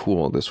very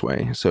cool this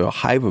way. So a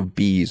hive of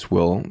bees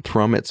will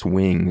thrum its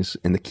wings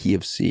in the key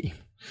of C.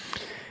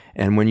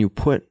 And when you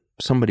put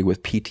somebody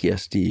with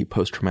PTSD,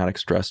 post-traumatic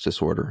stress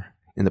disorder,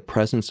 in the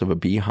presence of a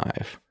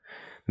beehive,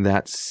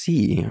 that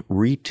C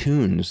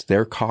retunes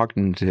their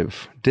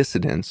cognitive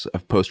dissonance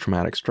of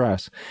post-traumatic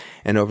stress.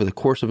 And over the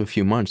course of a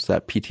few months,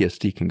 that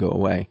PTSD can go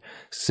away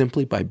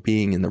simply by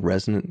being in the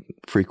resonant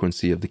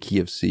frequency of the key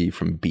of C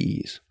from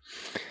bees.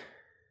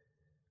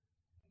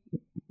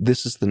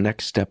 This is the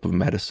next step of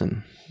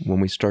medicine, when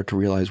we start to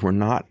realize we're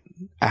not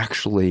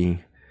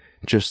actually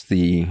just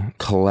the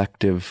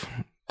collective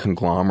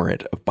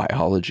conglomerate of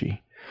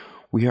biology.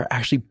 We are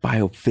actually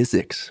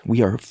biophysics.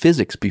 We are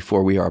physics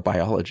before we are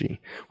biology,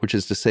 which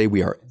is to say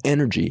we are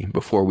energy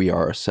before we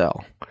are a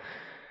cell.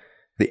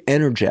 The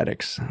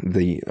energetics,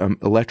 the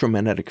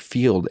electromagnetic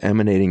field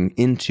emanating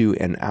into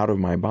and out of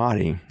my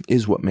body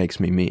is what makes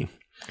me me.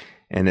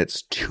 And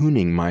it's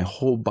tuning my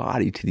whole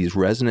body to these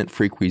resonant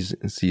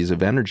frequencies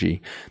of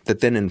energy that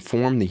then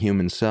inform the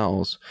human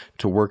cells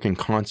to work in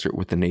concert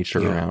with the nature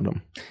around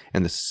them.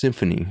 And the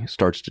symphony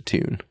starts to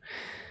tune.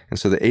 And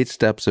so the 8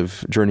 steps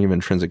of Journey of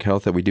Intrinsic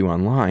Health that we do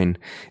online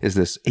is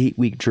this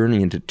 8-week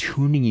journey into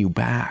tuning you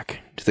back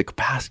to the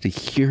capacity to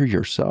hear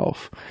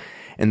yourself.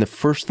 And the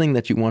first thing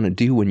that you want to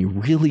do when you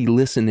really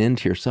listen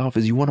into yourself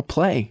is you want to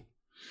play.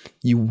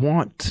 You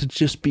want to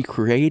just be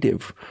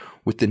creative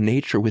with the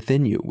nature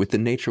within you, with the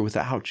nature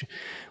without you,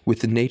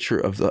 with the nature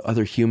of the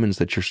other humans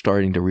that you're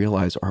starting to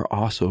realize are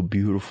also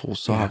beautiful,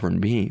 sovereign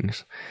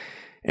beings.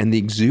 And the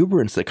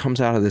exuberance that comes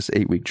out of this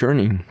 8-week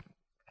journey,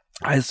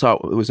 I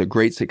thought it was a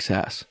great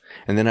success.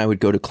 And then I would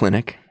go to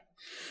clinic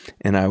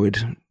and I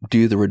would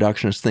do the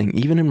reductionist thing.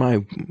 Even in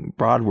my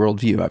broad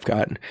worldview, I've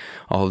got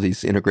all of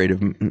these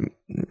integrative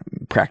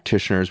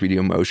practitioners. We do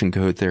emotion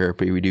code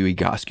therapy. We do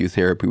Egoscue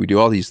therapy. We do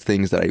all these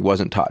things that I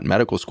wasn't taught in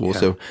medical school. Yeah.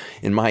 So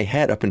in my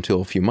head, up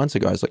until a few months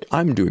ago, I was like,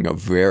 I'm doing a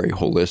very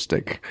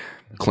holistic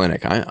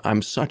clinic.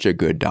 I'm such a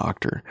good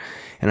doctor.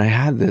 And I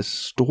had this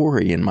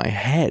story in my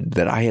head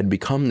that I had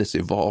become this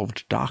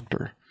evolved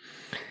doctor.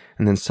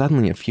 And then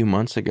suddenly, a few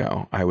months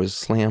ago, I was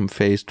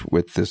slam-faced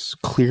with this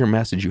clear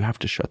message: you have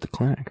to shut the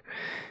clinic.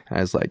 And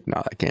I was like,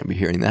 no, I can't be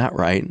hearing that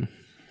right.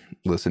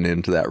 Listen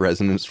into that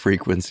resonance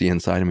frequency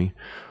inside of me.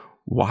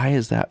 Why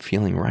is that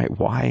feeling right?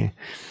 Why?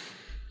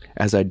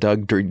 As I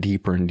dug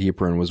deeper and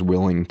deeper and was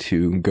willing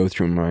to go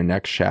through my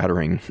next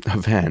shattering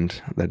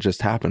event that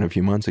just happened a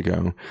few months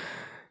ago,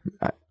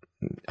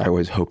 I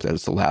always hope that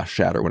it's the last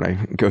shatter when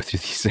I go through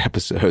these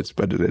episodes,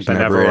 but it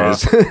never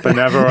is. They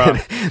never are.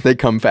 They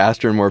come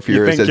faster and more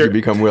furious as you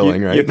become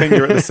willing, right? You think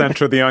you're at the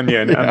center of the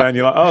onion, and then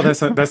you're like, oh,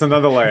 there's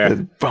another layer.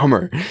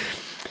 Bummer.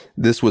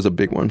 This was a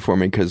big one for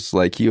me because,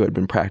 like you, had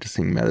been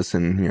practicing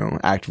medicine,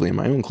 actively in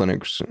my own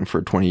clinics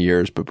for 20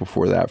 years, but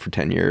before that for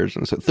 10 years.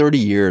 And so 30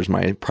 years,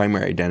 my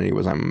primary identity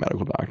was I'm a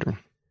medical doctor.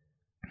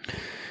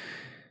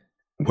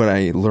 What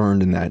I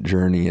learned in that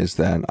journey is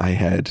that I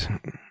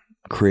had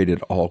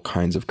created all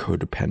kinds of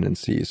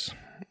codependencies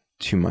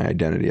to my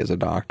identity as a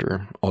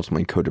doctor,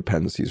 ultimately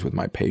codependencies with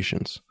my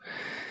patients.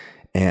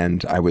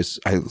 And I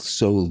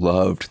so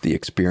loved the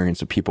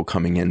experience of people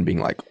coming in being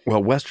like,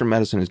 well, Western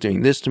medicine is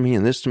doing this to me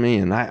and this to me.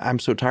 And I'm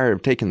so tired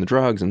of taking the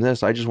drugs and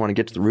this. I just want to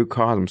get to the root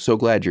cause. I'm so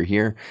glad you're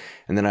here.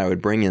 And then I would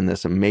bring in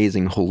this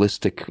amazing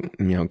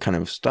holistic, kind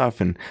of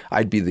stuff, and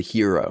I'd be the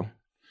hero.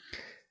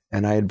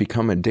 And I had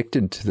become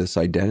addicted to this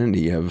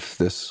identity of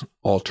this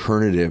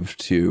alternative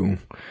to,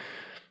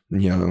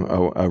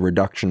 a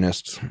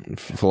reductionist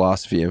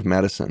philosophy of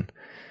medicine.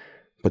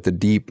 But the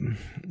deep,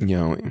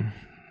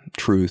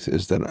 truth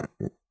is that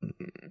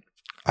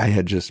I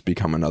had just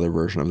become another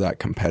version of that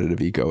competitive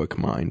egoic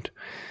mind.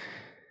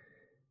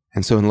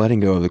 And so in letting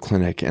go of the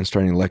clinic and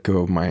starting to let go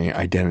of my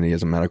identity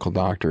as a medical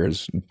doctor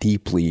is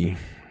deeply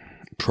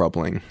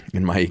troubling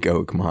in my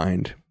egoic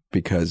mind,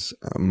 because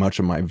much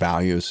of my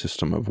value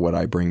system of what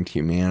I bring to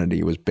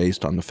humanity was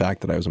based on the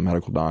fact that I was a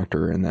medical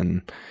doctor, and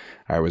then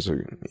I was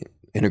an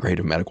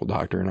integrative medical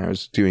doctor, and I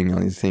was doing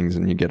all these things,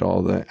 and you get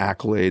all the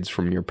accolades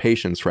from your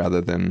patients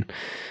rather than...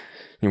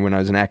 when I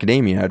was in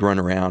academia, I'd run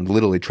around,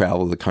 literally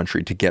travel the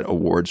country to get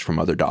awards from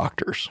other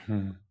doctors.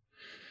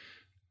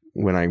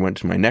 When I went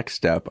to my next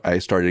step, I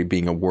started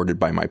being awarded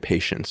by my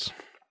patients.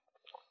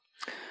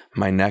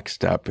 My next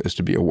step is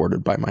to be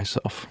awarded by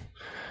myself.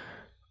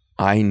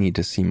 I need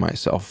to see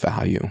myself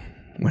value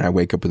when I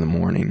wake up in the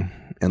morning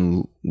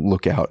and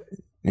look out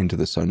into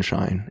the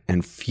sunshine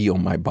and feel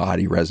my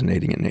body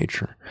resonating in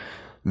nature.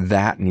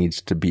 That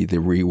needs to be the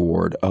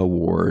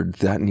award.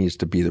 That needs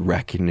to be the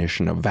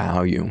recognition of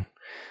value.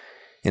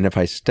 And if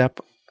I step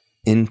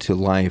into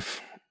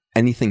life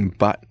anything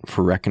but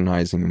for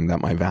recognizing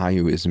that my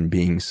value is in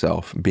being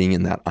self, being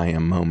in that I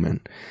am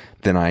moment,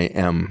 then I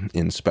am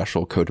in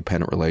special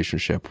codependent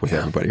relationship with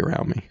everybody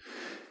around me.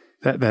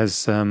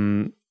 There's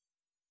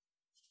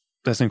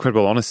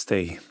incredible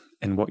honesty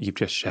in what you've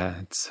just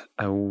shared,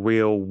 a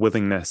real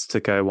willingness to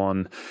go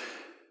on,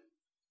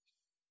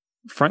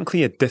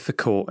 frankly, a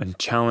difficult and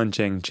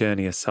challenging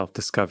journey of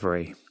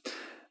self-discovery.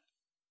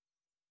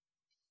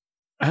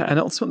 And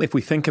ultimately, if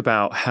we think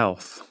about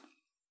health,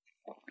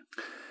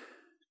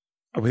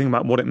 we think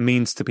about what it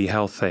means to be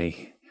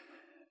healthy,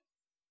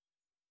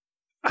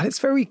 at its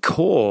very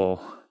core,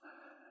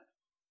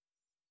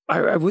 I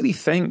really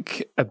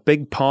think a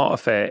big part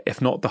of it,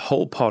 if not the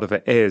whole part of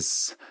it,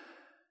 is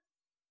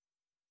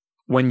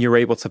when you're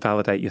able to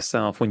validate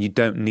yourself, when you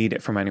don't need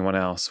it from anyone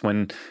else,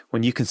 when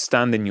you can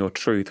stand in your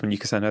truth, when you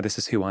can say, no, this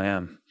is who I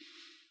am.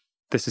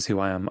 This is who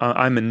I am.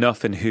 I'm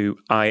enough in who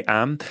I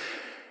am.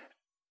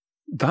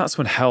 That's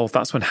when health,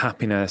 that's when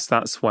happiness,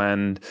 that's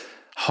when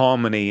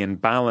harmony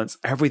and balance,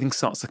 everything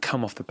starts to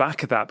come off the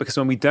back of that. Because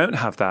when we don't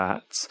have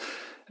that,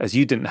 as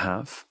you didn't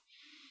have,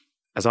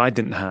 as I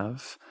didn't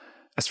have,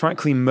 as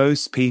frankly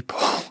most people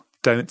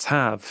don't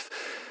have,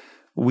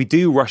 we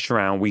do rush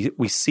around,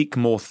 we seek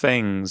more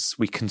things,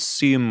 we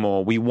consume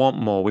more, we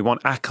want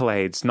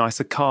accolades,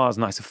 nicer cars,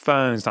 nicer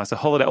phones, nicer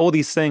holiday, all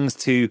these things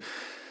to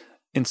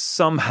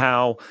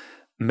somehow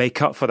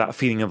make up for that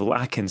feeling of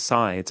lack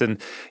inside. And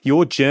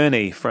your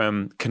journey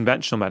from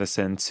conventional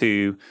medicine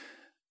to,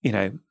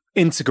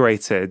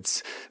 integrated,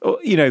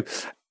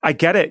 I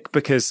get it,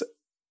 because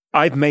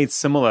I've made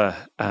similar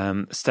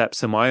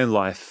steps in my own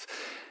life.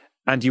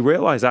 And you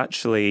realize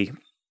actually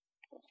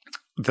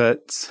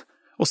that,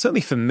 well,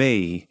 certainly for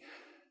me,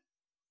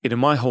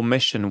 my whole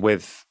mission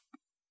with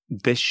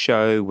this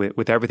show,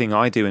 with everything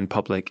I do in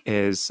public,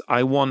 is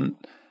I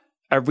want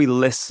every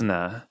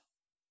listener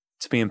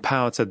to be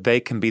empowered so they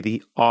can be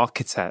the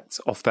architect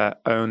of their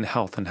own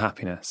health and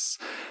happiness.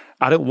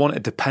 I don't want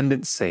a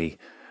dependency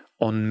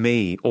on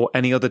me or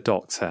any other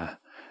doctor.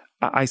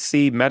 I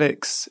see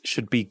medics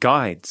should be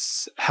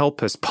guides,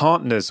 helpers,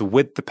 partners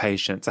with the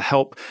patient to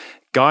help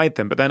guide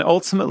them. But then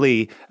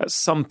ultimately, at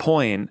some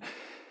point,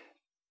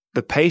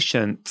 the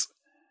patient,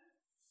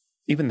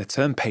 even the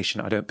term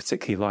patient I don't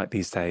particularly like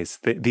these days,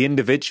 the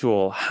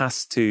individual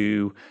has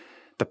to...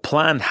 the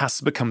plan has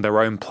to become their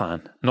own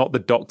plan, not the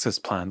doctor's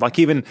plan. Like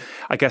even,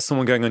 I guess,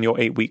 someone going on your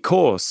 8-week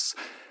course,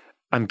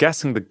 I'm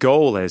guessing the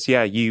goal is,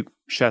 you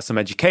share some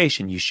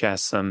education, you share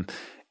some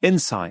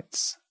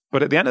insights.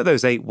 But at the end of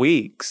those 8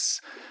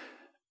 weeks,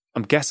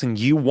 I'm guessing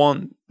you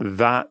want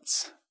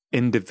that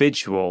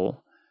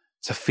individual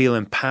to feel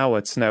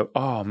empowered to know,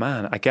 oh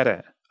man, I get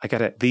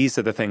it. These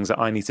are the things that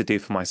I need to do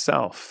for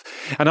myself.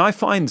 And I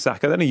find,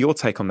 Zach, I don't know your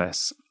take on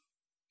this,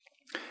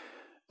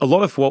 a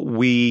lot of what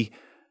we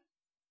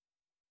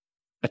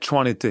are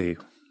trying to do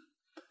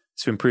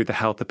to improve the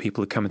health of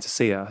people who come in to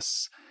see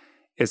us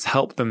is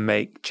help them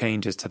make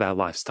changes to their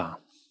lifestyle.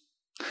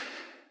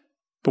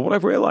 But what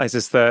I've realized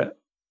is that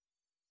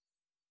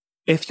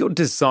if your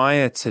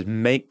desire to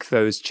make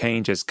those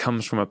changes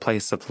comes from a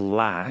place of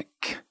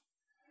lack,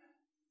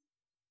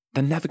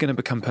 they're never going to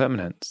become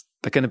permanent.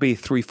 They're going to be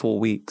 3-4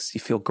 weeks.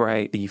 You feel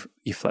great,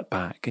 you flip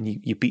back and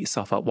you beat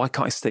yourself up. Why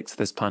can't I stick to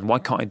this plan? Why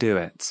can't I do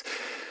it?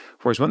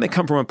 Whereas when they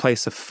come from a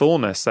place of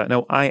fullness, that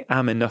no, I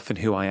am enough in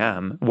who I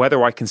am,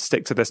 whether I can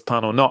stick to this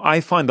plan or not, I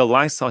find the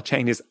lifestyle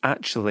changes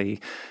actually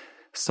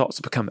start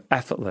to become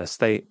effortless.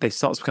 They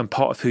start to become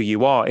part of who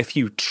you are. If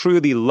you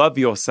truly love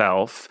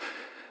yourself,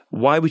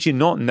 why would you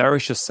not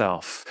nourish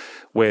yourself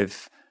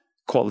with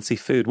quality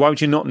food? Why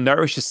would you not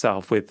nourish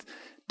yourself with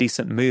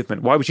decent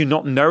movement? Why would you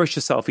not nourish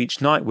yourself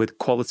each night with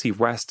quality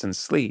rest and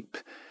sleep?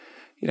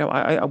 You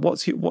know,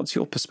 what's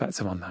your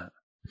perspective on that?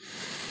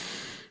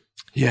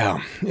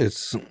 Yeah,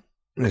 it's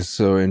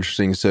so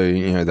interesting. So,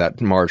 you know, that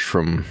march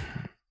from,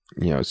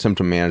 you know,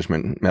 symptom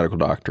management medical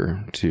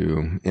doctor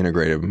to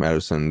integrative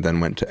medicine, then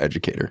went to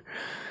educator.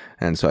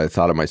 And so I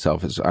thought of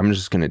myself as, I'm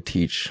just going to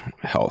teach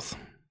health.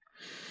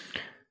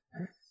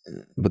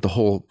 But the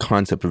whole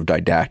concept of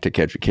didactic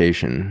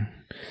education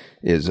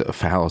is a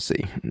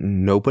fallacy.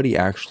 Nobody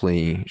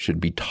actually should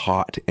be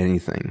taught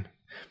anything.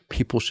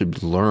 People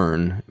should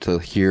learn to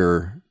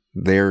hear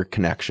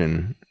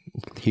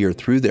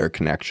through their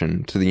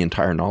connection to the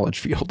entire knowledge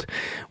field,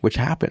 which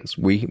happens.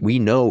 We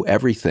know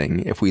everything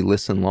if we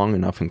listen long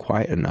enough and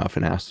quiet enough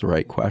and ask the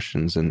right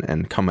questions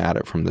and come at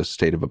it from this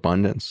state of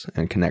abundance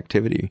and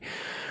connectivity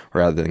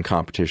rather than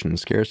competition and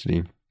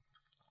scarcity.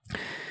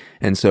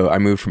 And so I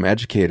moved from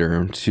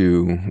educator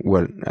to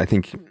what I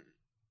think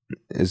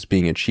is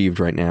being achieved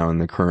right now in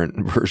the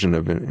current version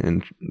of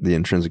the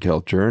intrinsic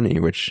health journey,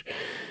 which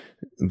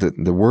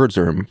the words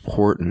are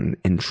important.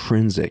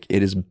 Intrinsic.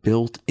 It is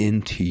built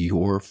into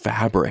your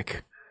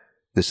fabric,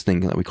 this thing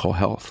that we call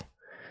health.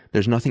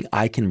 There's nothing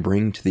I can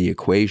bring to the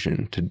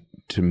equation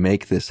to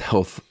make this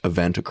health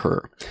event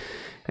occur.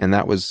 And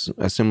that was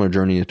a similar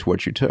journey to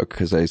what you took,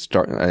 because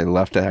I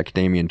left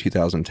academia in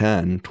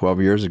 2010,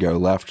 12 years ago,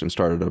 left and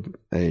started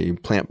a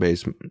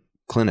plant-based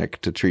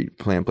clinic to treat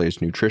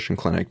plant-based nutrition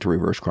clinic to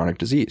reverse chronic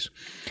disease.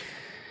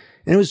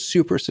 And it was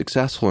super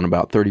successful in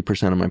about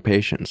 30% of my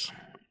patients.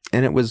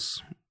 And it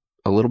was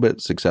a little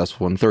bit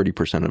successful in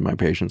 30% of my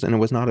patients, and it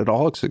was not at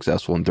all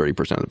successful in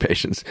 30% of the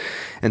patients.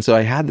 And so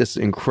I had this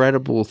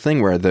incredible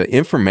thing where the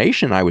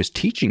information I was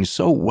teaching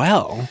so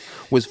well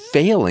was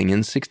failing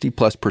in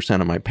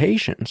 60+% of my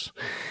patients.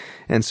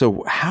 And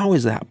so how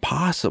is that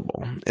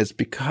possible? It's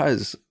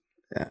because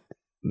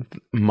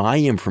my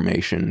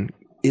information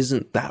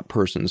isn't that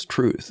person's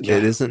truth. Yeah.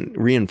 It isn't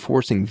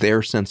reinforcing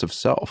their sense of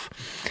self.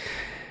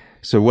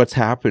 So what's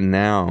happened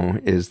now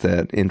is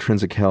that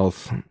intrinsic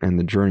health and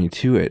the journey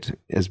to it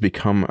has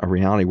become a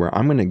reality where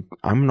I'm going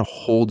to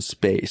hold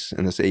space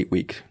in this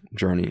 8-week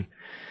journey,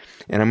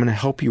 and I'm going to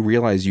help you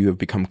realize you have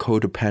become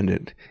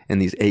codependent in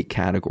these 8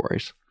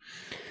 categories.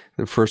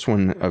 The first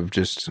one of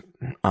just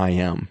I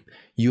am.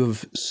 You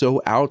have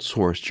so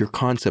outsourced your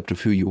concept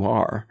of who you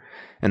are.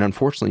 And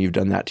unfortunately, you've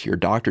done that to your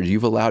doctors.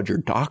 You've allowed your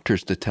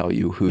doctors to tell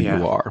you who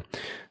you are.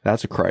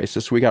 That's a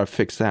crisis. We got to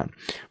fix that.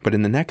 But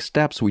in the next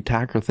steps, we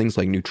tackle things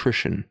like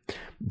nutrition,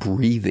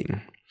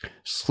 breathing,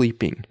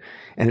 sleeping.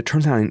 And it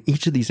turns out in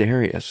each of these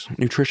areas,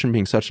 nutrition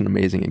being such an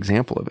amazing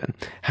example of it,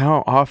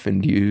 how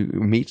often do you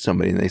meet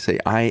somebody and they say,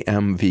 I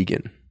am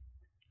vegan?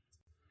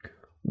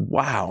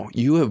 Wow,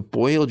 you have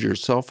boiled your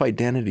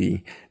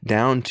self-identity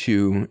down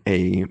to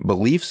a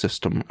belief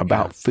system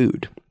about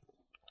food.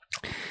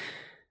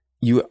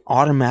 You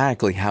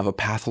automatically have a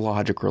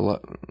pathological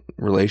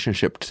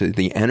relationship to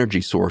the energy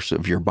source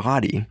of your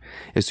body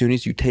as soon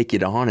as you take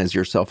it on as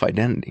your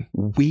self-identity.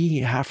 We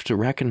have to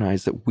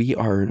recognize that we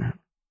are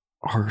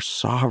our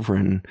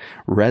sovereign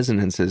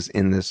resonances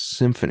in this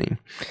symphony.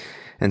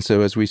 And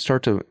so as we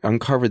start to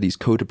uncover these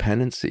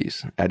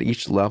codependencies at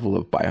each level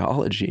of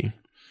biology,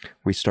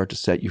 we start to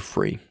set you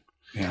free.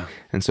 Yeah.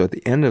 And so at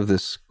the end of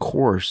this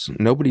course,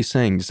 nobody's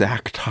saying,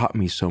 Zach taught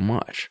me so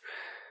much.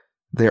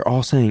 They're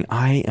all saying,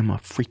 I am a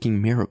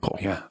freaking miracle.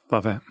 Yeah,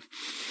 love it.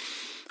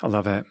 I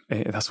love it.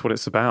 That's what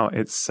it's about.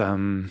 It's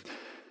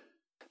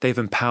they've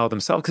empowered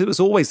themselves because it was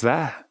always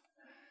there.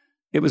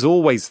 It was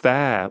always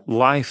there.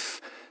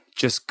 Life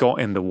just got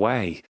in the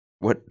way.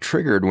 What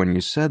triggered when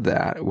you said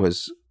that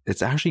was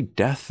it's actually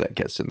death that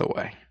gets in the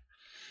way,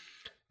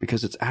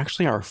 because it's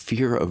actually our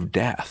fear of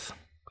death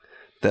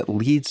that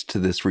leads to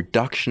this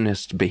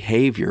reductionist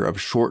behavior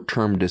of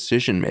short-term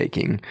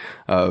decision-making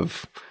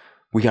of,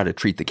 we got to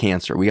treat the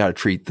cancer. We got to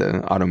treat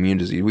the autoimmune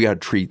disease. We got to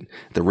treat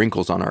the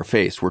wrinkles on our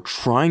face. We're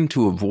trying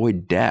to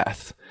avoid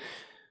death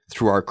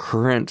through our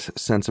current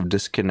sense of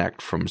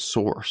disconnect from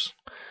source.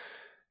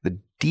 The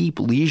deep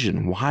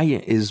lesion. Why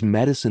is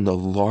medicine the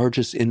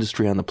largest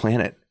industry on the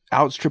planet,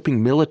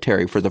 outstripping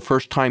military for the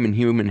first time in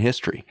human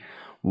history?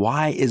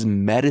 Why is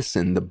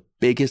medicine the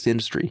biggest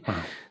industry?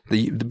 Wow.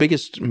 The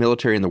biggest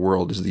military in the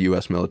world is the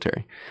U.S.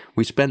 military.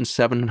 We spend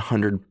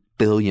 $700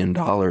 billion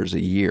a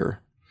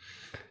year.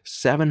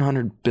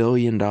 $700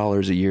 billion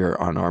a year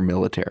on our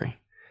military,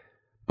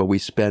 but we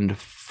spend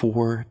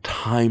 4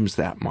 times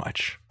that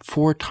much,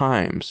 4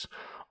 times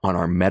on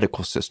our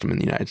medical system in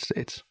the United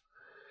States.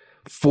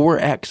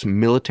 4x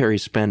military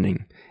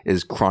spending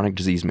is chronic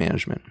disease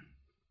management.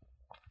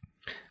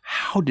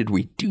 How did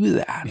we do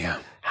that? Yeah.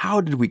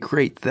 How did we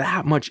create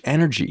that much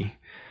energy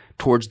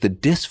towards the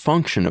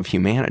dysfunction of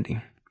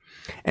humanity?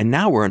 And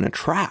now we're in a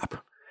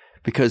trap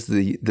because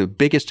the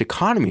biggest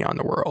economy on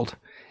the world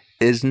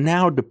is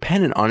now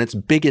dependent on its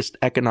biggest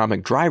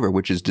economic driver,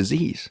 which is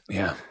disease.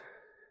 Yeah.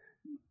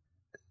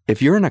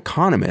 if you're an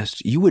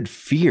economist, you would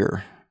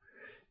fear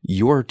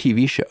your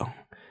TV show,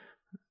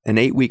 an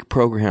 8-week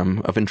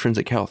program of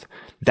intrinsic health.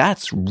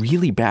 That's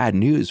really bad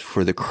news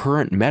for the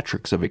current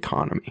metrics of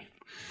economy.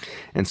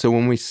 And so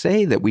when we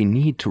say that we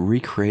need to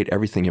recreate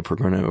everything if we're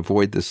going to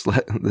avoid this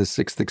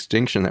sixth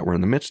extinction that we're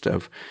in the midst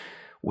of,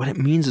 what it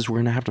means is we're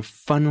going to have to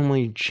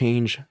fundamentally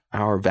change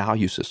our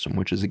value system,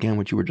 which is, again,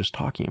 what you were just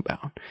talking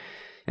about.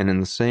 And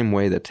in the same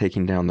way that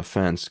taking down the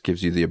fence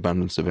gives you the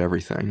abundance of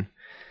everything,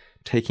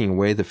 taking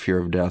away the fear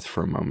of death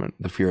for a moment,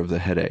 the fear of the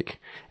headache,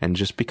 and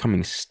just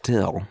becoming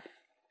still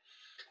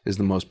is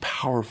the most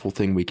powerful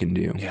thing we can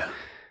do. Yeah.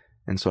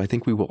 And so I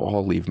think we will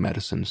all leave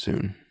medicine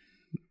soon,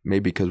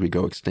 maybe because we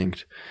go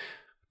extinct.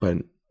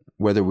 But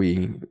whether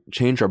we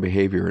change our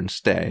behavior and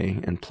stay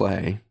and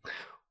play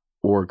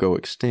or go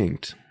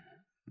extinct,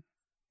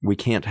 we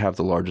can't have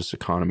the largest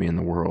economy in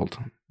the world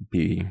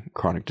be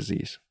chronic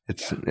disease.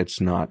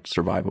 It's not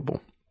survivable.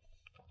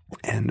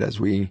 And as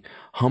we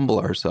humble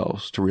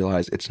ourselves to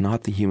realize it's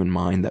not the human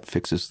mind that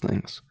fixes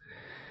things,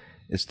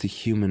 it's the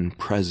human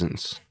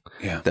presence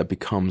that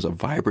becomes a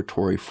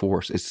vibratory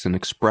force. It's an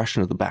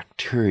expression of the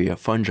bacteria,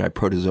 fungi,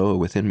 protozoa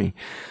within me.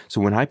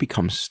 So when I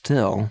become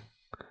still,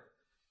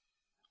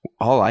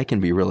 all I can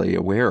be really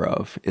aware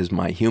of is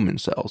my human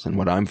cells and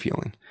what I'm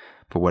feeling.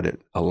 But what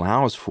it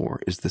allows for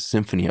is the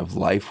symphony of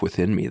life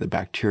within me, the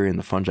bacteria and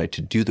the fungi,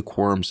 to do the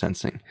quorum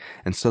sensing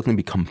and suddenly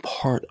become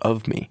part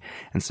of me.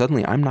 And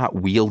suddenly I'm not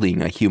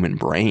wielding a human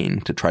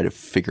brain to try to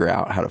figure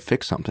out how to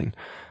fix something.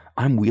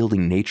 I'm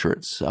wielding nature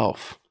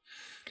itself.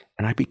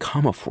 And I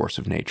become a force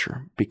of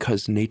nature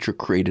because nature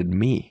created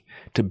me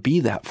to be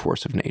that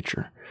force of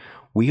nature.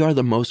 We are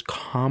the most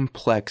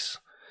complex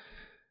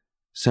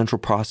central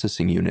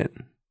processing unit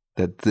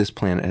that this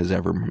planet has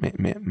ever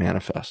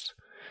manifested.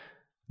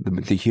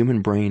 The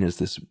human brain is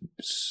this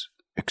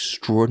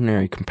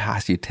extraordinary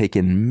capacity to take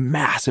in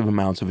massive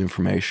amounts of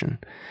information,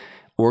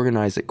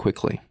 organize it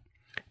quickly,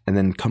 and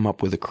then come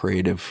up with a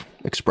creative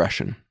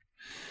expression.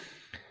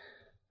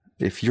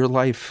 If your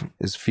life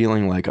is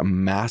feeling like a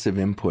massive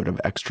input of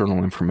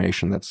external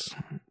information that's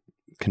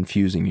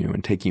confusing you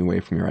and taking you away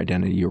from your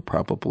identity, you're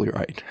probably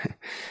right.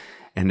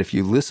 And if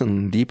you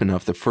listen deep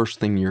enough, the first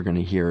thing you're going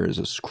to hear is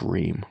a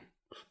scream.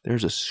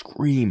 There's a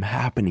scream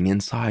happening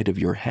inside of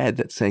your head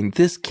that's saying,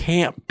 this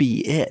can't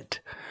be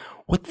it.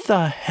 What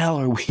the hell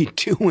are we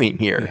doing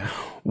here? Yeah.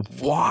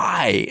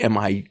 Why am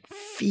I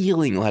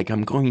feeling like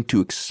I'm going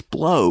to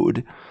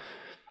explode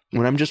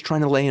when I'm just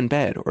trying to lay in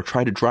bed or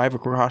try to drive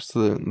across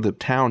the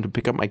town to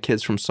pick up my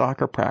kids from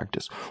soccer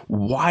practice?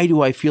 Why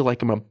do I feel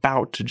like I'm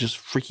about to just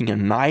freaking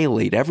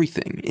annihilate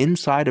everything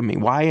inside of me?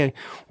 Why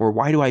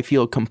do I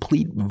feel a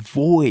complete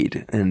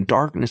void and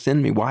darkness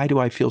in me? Why do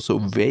I feel so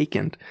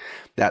vacant?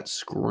 That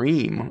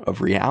scream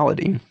of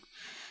reality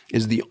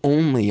is the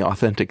only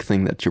authentic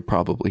thing that you're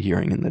probably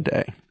hearing in the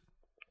day.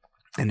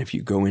 And if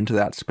you go into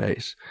that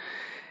space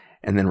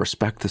and then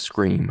respect the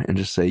scream and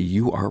just say,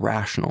 you are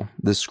rational.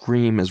 The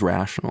scream is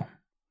rational.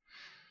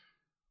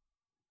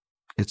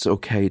 It's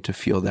okay to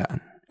feel that.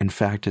 In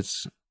fact,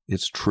 it's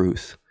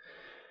truth.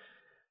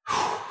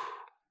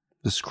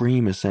 The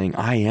scream is saying,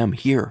 I am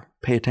here.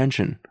 Pay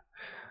attention.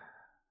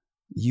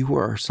 You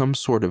are some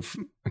sort of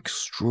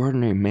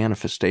extraordinary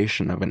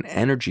manifestation of an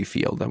energy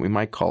field that we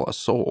might call a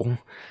soul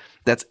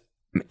that's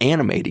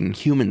animating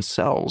human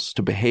cells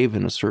to behave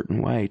in a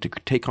certain way, to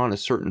take on a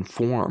certain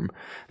form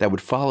that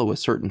would follow a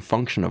certain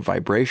function of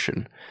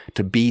vibration,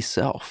 to be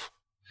self,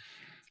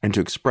 and to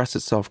express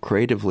itself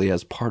creatively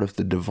as part of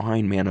the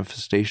divine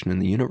manifestation in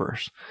the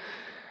universe.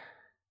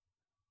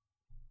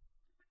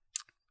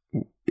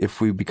 If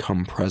we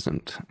become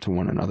present to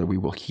one another, we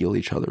will heal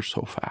each other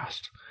so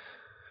fast.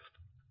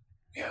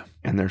 Yeah.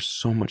 And there's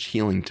so much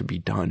healing to be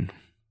done.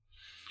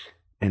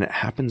 And it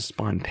happens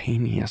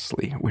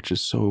spontaneously, which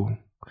is so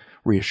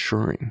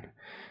reassuring.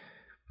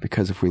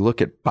 Because if we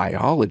look at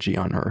biology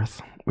on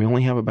Earth, we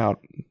only have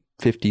about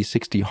 50,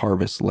 60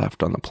 harvests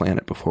left on the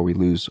planet before we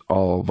lose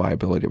all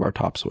viability of our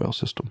topsoil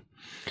system.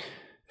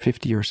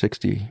 50 or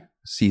 60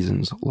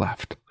 seasons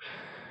left.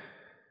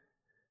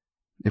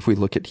 If we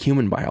look at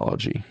human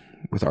biology,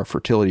 with our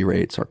fertility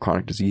rates, our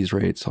chronic disease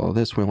rates, all of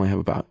this, we only have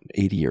about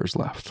 80 years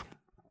left.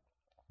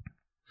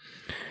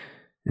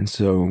 And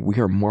so we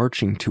are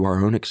marching to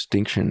our own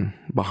extinction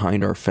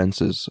behind our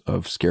fences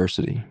of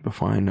scarcity,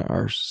 behind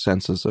our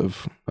senses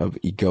of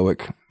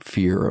egoic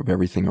fear of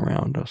everything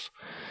around us.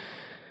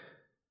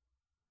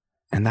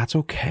 And that's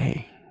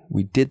okay.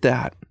 We did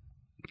that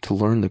to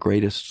learn the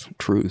greatest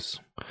truths.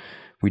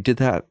 We did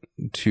that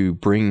to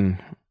bring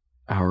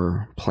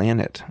our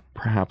planet,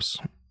 perhaps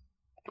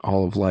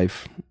all of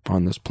life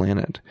on this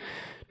planet,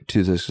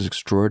 to this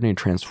extraordinary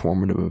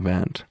transformative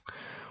event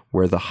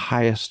where the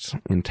highest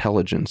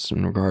intelligence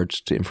in regards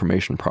to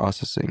information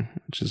processing,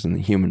 which is in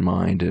the human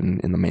mind and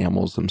in the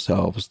mammals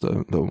themselves,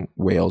 the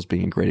whales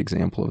being a great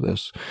example of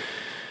this,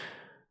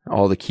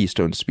 all the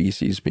keystone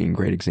species being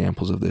great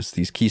examples of this.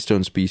 These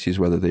keystone species,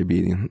 whether they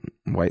be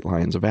white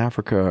lions of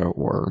Africa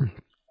or,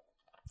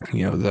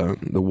 the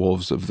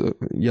wolves of the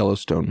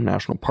Yellowstone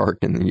National Park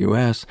in the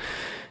U.S.,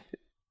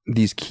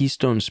 these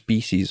keystone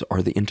species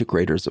are the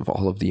integrators of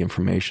all of the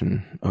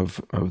information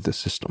of the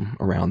system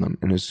around them.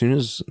 And as soon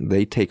as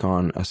they take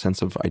on a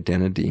sense of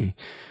identity,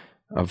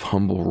 of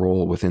humble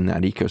role within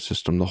that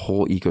ecosystem, the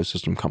whole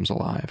ecosystem comes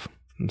alive.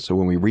 And so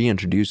when we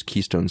reintroduce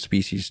keystone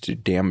species to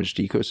damaged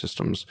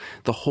ecosystems,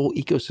 the whole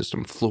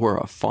ecosystem,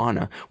 flora,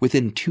 fauna,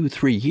 within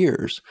 2-3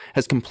 years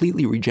has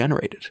completely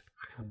regenerated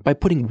by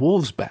putting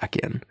wolves back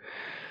in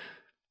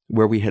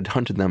where we had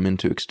hunted them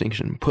into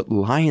extinction, put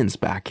lions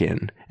back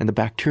in, and the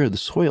bacteria of the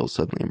soil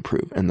suddenly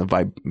improve, and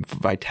the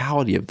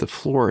vitality of the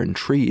flora and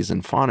trees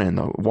and fauna and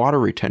the water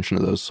retention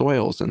of those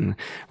soils and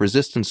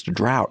resistance to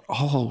drought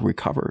all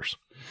recovers.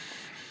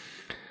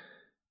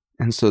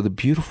 And so the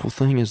beautiful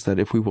thing is that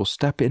if we will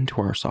step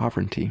into our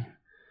sovereignty,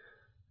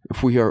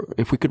 if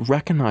we could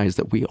recognize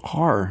that we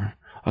are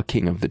a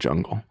king of the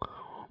jungle,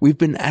 we've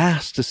been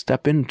asked to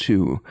step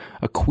into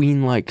a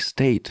queen-like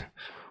state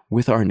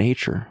with our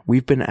nature.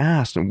 We've been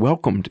asked and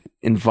welcomed,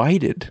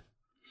 invited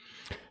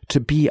to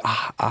be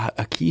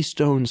a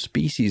keystone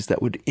species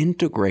that would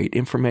integrate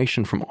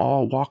information from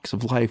all walks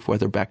of life,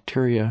 whether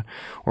bacteria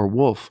or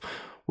wolf.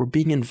 We're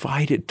being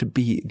invited to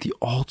be the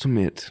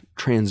ultimate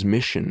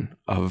transmission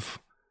of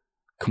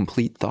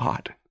complete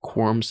thought,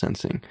 quorum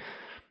sensing,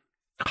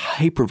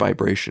 hyper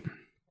vibration,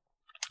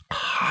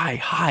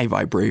 high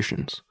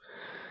vibrations.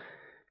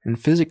 And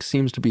physics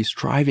seems to be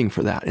striving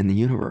for that in the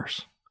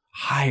universe.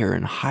 Higher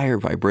and higher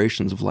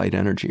vibrations of light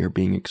energy are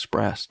being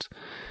expressed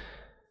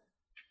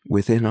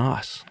within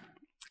us.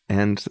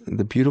 And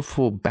the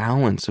beautiful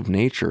balance of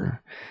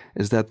nature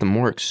is that the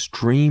more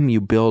extreme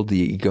you build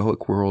the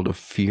egoic world of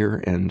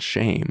fear and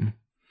shame,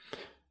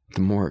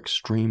 the more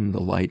extreme the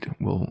light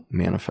will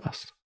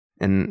manifest.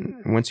 And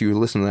once you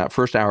listen to that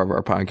first hour of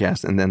our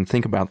podcast and then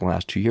think about the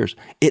last 2 years,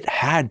 it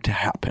had to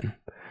happen.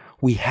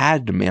 We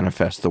had to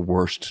manifest the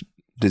worst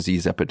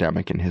disease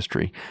epidemic in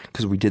history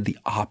because we did the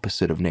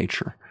opposite of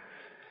nature.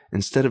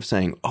 Instead of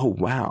saying, oh,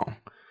 wow,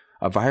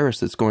 a virus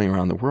that's going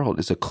around the world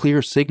is a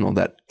clear signal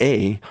that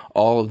A,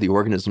 all of the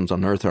organisms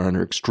on Earth are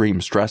under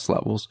extreme stress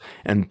levels,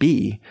 and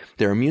B,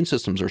 their immune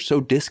systems are so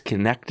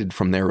disconnected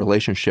from their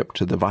relationship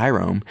to the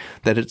virome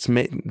that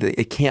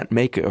it can't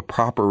make a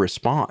proper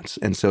response.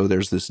 And so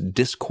there's this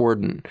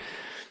discordant,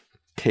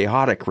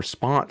 chaotic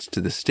response to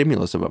the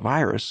stimulus of a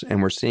virus,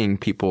 and we're seeing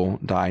people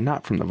die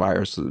not from the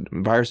virus.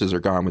 Viruses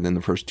are gone within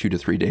the first 2 to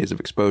 3 days of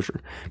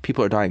exposure.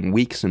 People are dying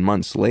weeks and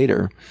months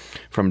later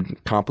from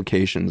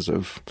complications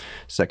of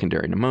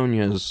secondary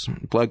pneumonias,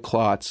 blood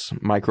clots,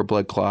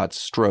 microblood clots,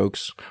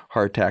 strokes,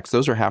 heart attacks.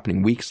 Those are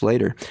happening weeks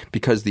later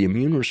because the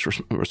immune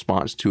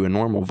response to a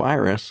normal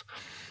virus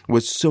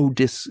was so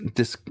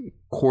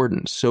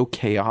discordant, so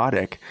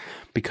chaotic,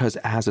 because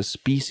as a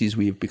species,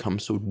 we have become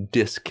so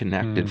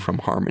disconnected from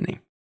harmony.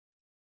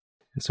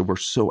 And so we're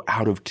so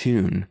out of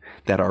tune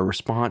that our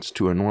response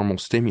to a normal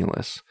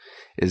stimulus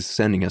is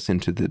sending us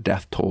into the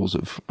death tolls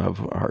of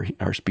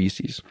our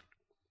species.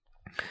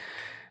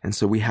 And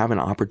so we have an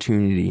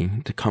opportunity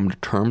to come to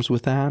terms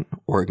with that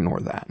or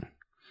ignore that.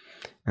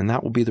 And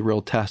that will be the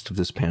real test of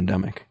this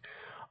pandemic.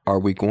 Are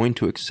we going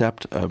to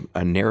accept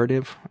a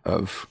narrative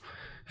of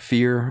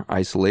fear,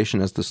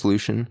 isolation as the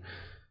solution,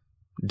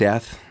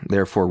 death,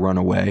 therefore run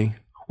away?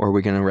 Or are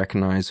we going to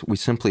recognize we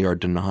simply are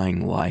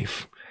denying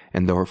life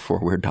and therefore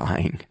we're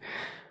dying?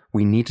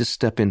 We need to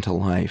step into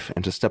life,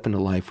 and to step into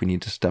life, we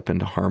need to step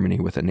into harmony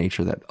with a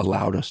nature that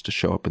allowed us to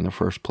show up in the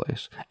first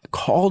place,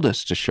 called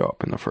us to show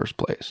up in the first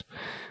place.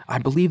 I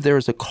believe there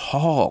is a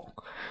call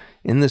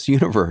in this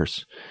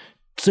universe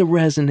to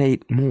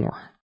resonate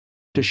more,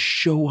 to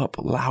show up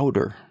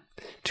louder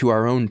to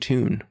our own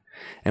tune.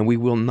 And we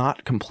will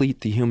not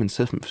complete the human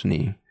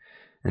symphony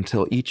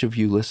until each of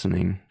you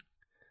listening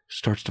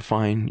starts to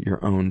find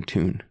your own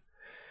tune.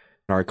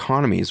 Our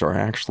economies are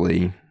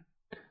actually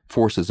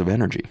forces of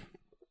energy.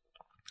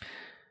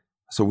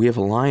 So we have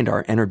aligned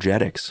our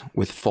energetics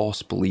with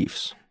false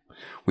beliefs.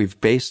 We've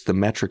based the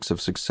metrics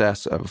of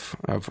success of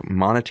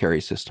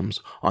monetary systems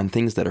on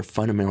things that are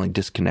fundamentally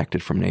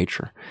disconnected from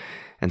nature.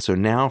 And so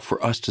now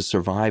for us to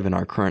survive in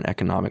our current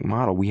economic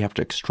model, we have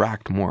to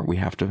extract more. We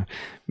have to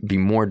be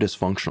more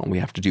dysfunctional. We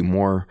have to do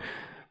more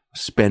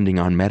spending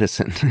on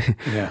medicine.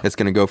 Yeah. It's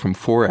going to go from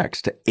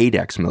 4x to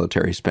 8x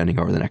military spending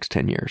over the next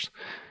 10 years.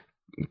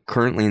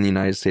 Currently in the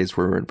United States,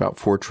 we're at about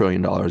 $4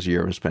 trillion a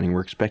year of spending.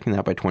 We're expecting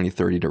that by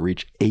 2030 to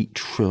reach $8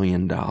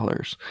 trillion,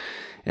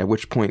 at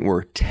which point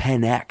we're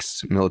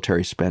 10x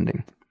military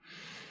spending.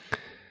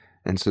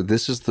 And so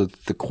this is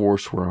the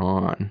course we're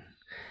on.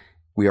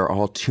 We are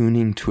all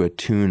tuning to a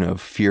tune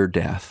of fear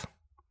death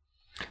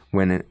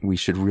when we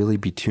should really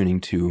be tuning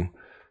to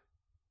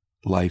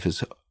life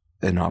as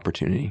an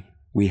opportunity.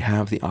 We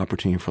have the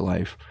opportunity for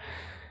life.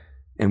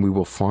 And we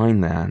will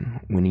find that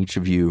when each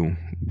of you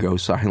go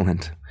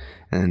silent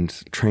and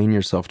train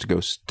yourself to go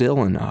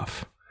still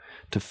enough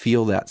to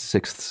feel that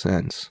sixth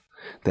sense,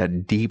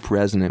 that deep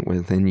resonant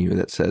within you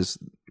that says,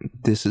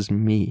 this is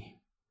me.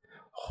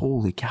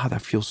 Holy cow,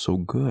 that feels so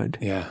good.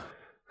 Yeah.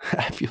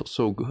 That feels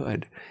so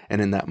good. And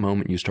in that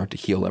moment, you start to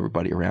heal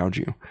everybody around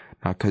you,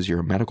 not because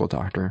you're a medical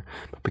doctor,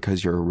 but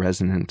because you're a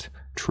resonant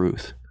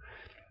truth.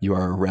 You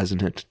are a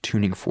resonant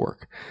tuning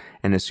fork.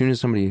 And as soon as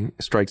somebody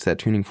strikes that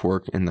tuning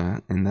fork in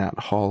that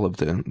hall of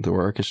the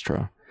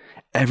orchestra,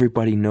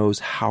 everybody knows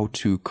how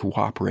to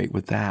cooperate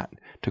with that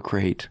to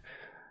create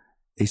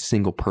a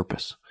single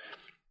purpose.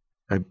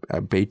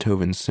 A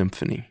Beethoven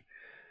symphony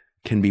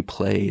can be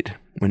played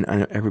when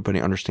everybody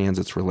understands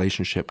its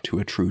relationship to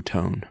a true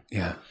tone.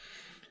 Yeah.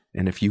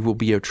 And if you will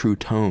be a true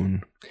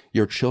tone,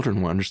 your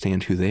children will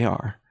understand who they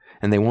are.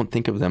 And they won't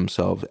think of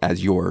themselves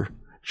as your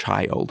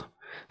child.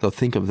 They'll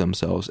think of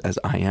themselves as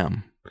I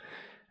am.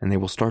 And they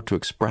will start to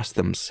express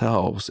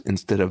themselves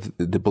instead of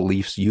the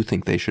beliefs you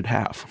think they should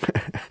have.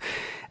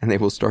 And they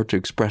will start to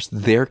express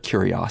their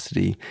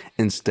curiosity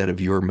instead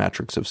of your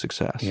metrics of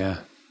success. Yeah.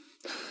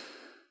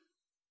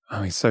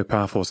 I mean, so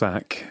powerful,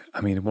 Zach.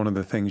 I mean, one of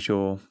the things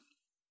for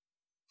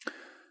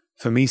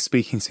me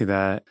speaking to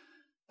there,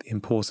 the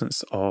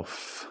importance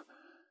of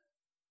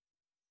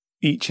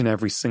each and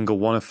every single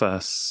one of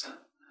us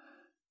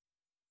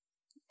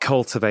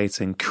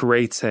cultivating,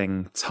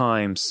 creating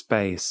time,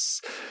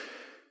 space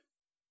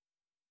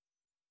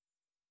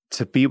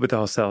to be with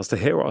ourselves, to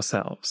hear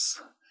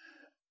ourselves.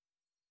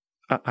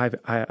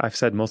 I've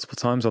said multiple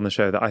times on the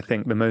show that I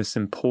think the most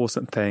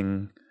important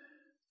thing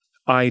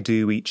I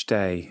do each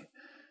day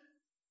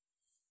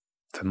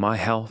for my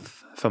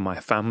health, for my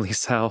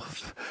family's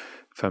health,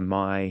 for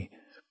my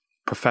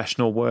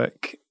professional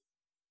work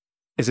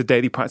is a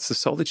daily practice of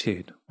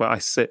solitude where I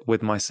sit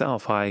with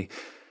myself. I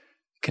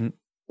can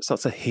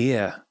start to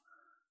hear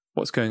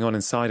what's going on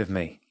inside of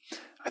me.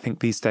 I think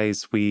these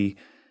days we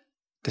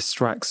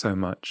distract so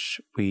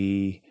much,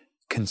 we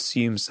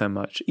consume so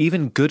much,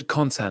 even good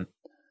content,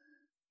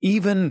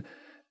 even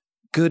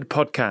good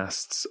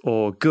podcasts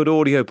or good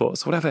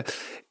audiobooks, whatever.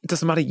 It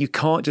doesn't matter. You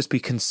can't just be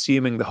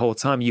consuming the whole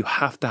time. You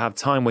have to have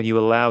time when you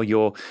allow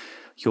your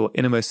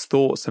innermost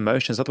thoughts,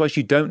 emotions. Otherwise,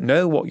 you don't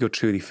know what you're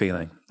truly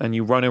feeling. And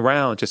you run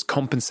around just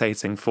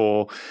compensating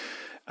for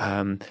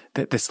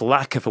this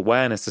lack of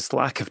awareness, this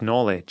lack of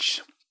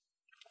knowledge.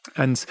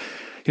 And,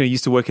 I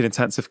used to work in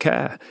intensive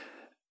care.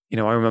 I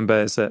remember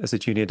as a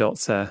junior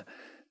doctor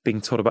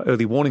being taught about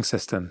early warning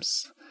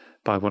systems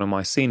by one of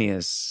my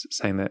seniors,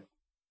 saying that,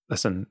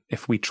 listen,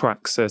 if we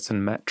track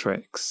certain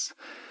metrics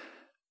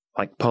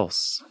like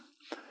pulse,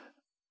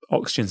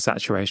 oxygen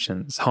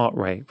saturations, heart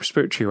rate,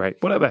 respiratory rate,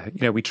 whatever,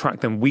 we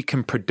track them, we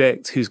can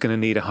predict who's going to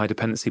need a high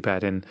dependency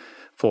bed in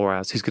 4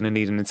 hours, who's going to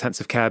need an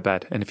intensive care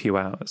bed in a few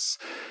hours.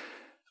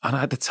 And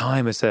at the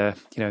time, as a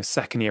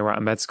second year out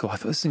of med school, I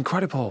thought, this is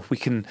incredible. We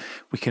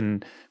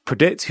can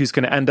predict who's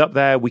going to end up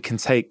there. We can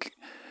take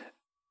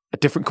a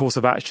different course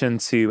of action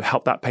to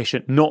help that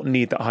patient not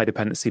need that high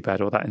dependency bed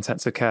or that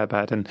intensive care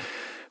bed. And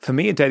for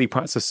me, a daily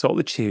practice of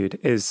solitude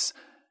is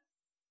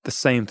the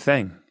same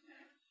thing.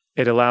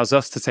 It allows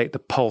us to take the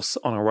pulse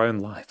on our own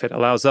life. It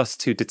allows us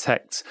to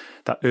detect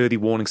that early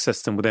warning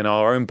system within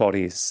our own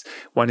bodies.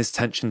 When is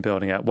tension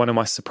building up? When am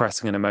I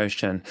suppressing an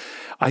emotion?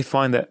 I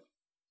find that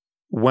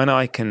when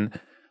I can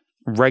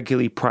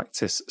regularly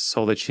practice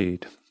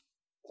solitude,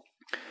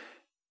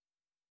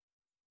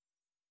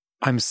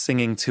 I'm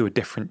singing to a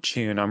different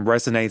tune. I'm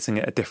resonating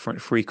at a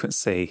different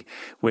frequency,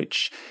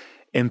 which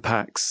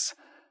impacts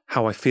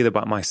how I feel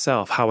about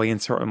myself, how I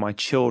interact with my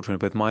children,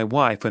 with my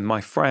wife, with my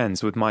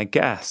friends, with my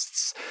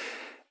guests.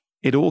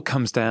 It all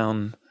comes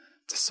down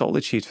to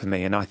solitude for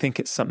me. And I think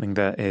it's something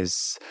that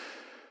is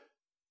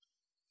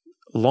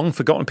long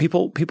forgotten.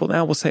 People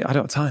now will say, I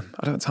don't have time.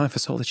 I don't have time for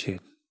solitude.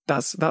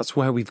 That's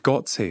where we've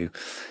got to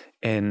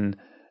in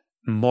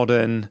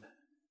modern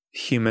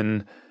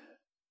human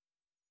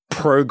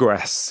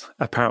progress,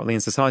 apparently, in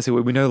society,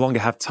 where we no longer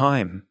have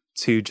time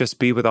to just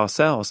be with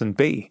ourselves and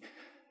be.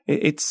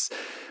 It's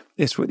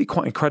really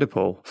quite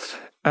incredible.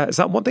 Is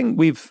that one thing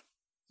we've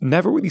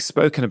never really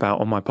spoken about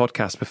on my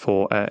podcast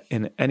before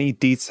in any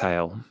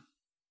detail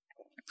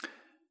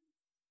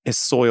is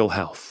soil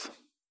health.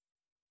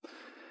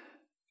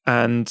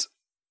 And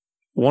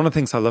one of the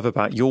things I love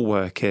about your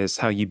work is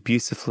how you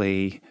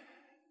beautifully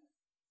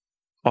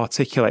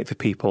articulate for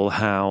people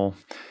how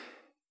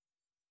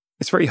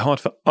it's very hard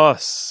for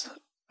us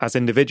as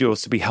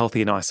individuals to be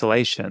healthy in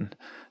isolation,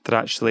 that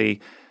actually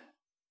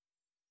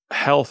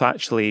health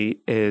actually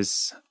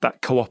is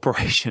that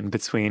cooperation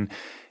between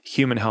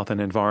human health and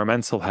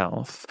environmental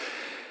health.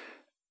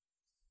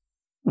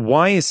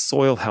 Why is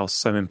soil health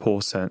so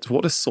important?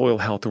 What does soil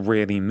health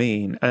really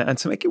mean? And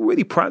to make it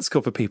really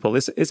practical for people,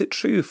 is it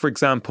true, for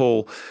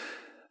example,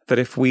 that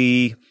if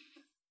we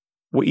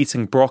were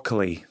eating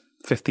broccoli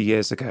 50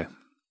 years ago,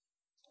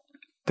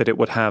 that it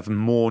would have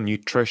more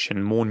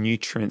nutrition, more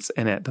nutrients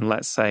in it than,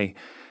 let's say,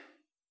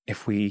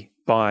 if we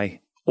buy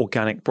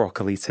organic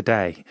broccoli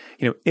today?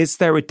 Is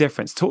there a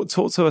difference? Talk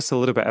to us a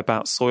little bit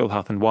about soil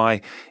health and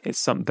why it's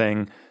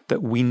something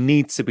that we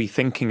need to be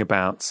thinking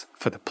about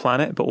for the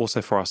planet, but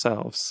also for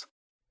ourselves.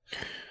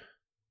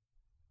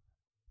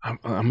 I'm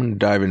going to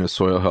dive into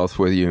soil health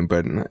with you,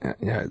 but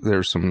yeah,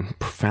 there's some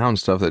profound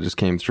stuff that just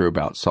came through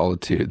about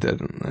solitude that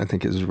I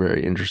think is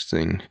very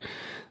interesting.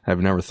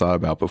 I've never thought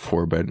about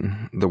before, but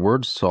the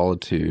word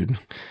solitude,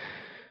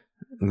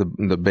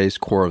 the base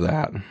core of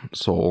that,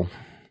 soul,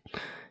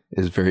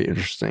 is very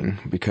interesting,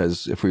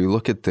 because if we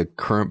look at the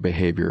current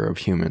behavior of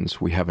humans,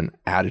 we have an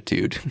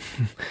attitude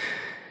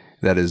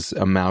that is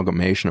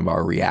amalgamation of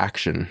our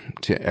reaction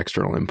to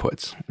external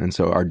inputs. And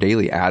so our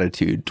daily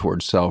attitude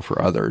towards self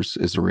or others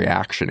is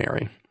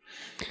reactionary.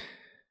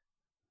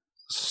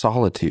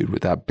 Solitude,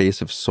 with that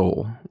base of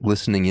soul,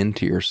 listening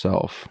into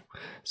yourself,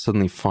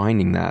 suddenly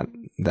finding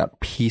that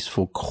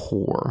peaceful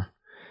core,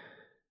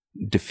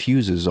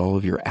 diffuses all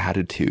of your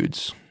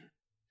attitudes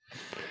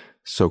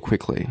so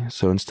quickly.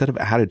 So instead of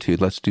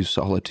attitude, let's do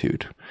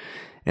solitude.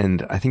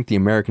 And I think the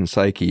American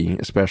psyche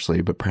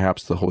especially, but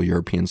perhaps the whole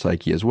European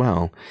psyche as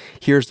well,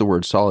 hears the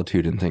word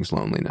solitude and thinks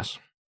loneliness.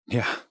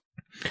 Yeah.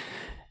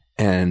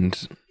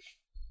 And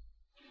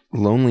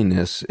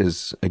loneliness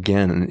is,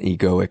 again, an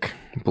egoic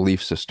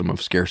belief system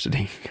of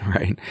scarcity,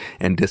 right?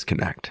 And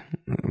disconnect.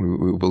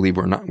 We believe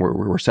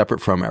we're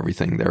separate from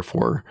everything.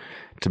 Therefore,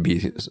 to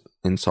be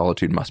in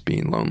solitude must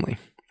be lonely.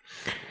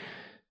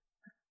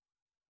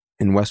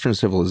 In Western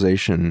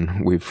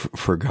civilization, we've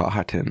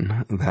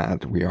forgotten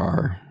that we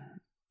are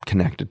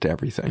connected to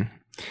everything.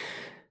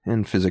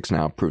 And physics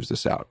now proves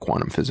this out.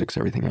 Quantum physics,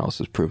 everything else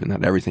has proven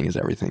that everything is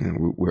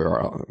everything. We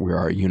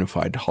are a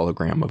unified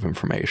hologram of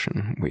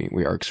information.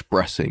 We are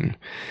expressing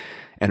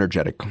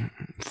energetic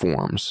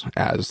forms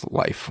as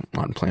life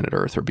on planet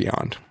Earth or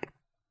beyond.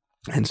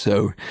 And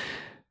so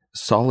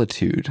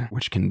solitude,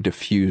 which can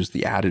diffuse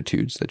the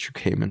attitudes that you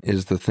came in,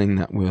 is the thing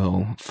that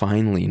will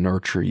finally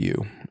nurture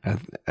you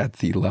at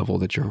the level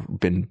that you've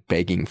been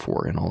begging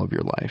for in all of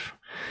your life.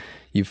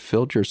 You've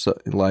filled your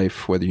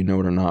life, whether you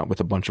know it or not, with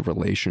a bunch of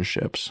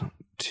relationships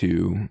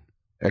to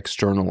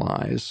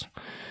externalize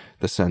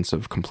the sense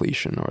of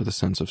completion or the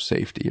sense of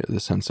safety or the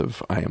sense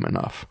of I am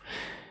enough.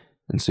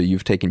 And so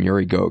you've taken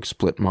your egoic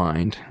split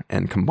mind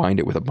and combined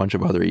it with a bunch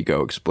of other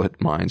egoic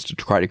split minds to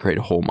try to create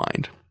a whole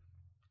mind.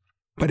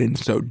 But in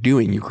so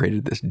doing, you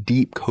created this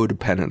deep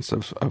codependence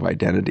of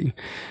identity,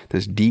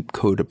 this deep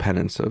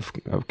codependence of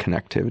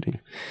connectivity.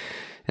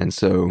 And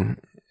so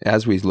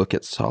as we look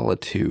at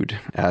solitude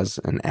as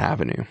an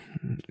avenue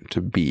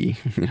to be,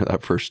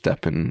 that first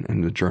step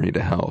in the journey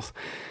to health,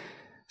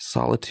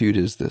 solitude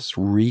is this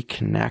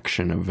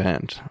reconnection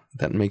event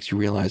that makes you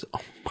realize,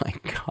 oh my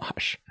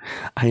gosh,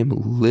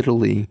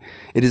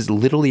 it is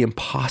literally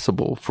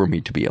impossible for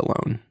me to be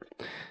alone,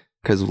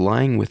 because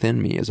lying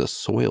within me is a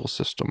soil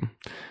system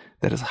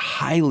that is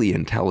highly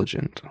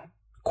intelligent,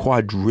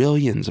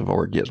 quadrillions of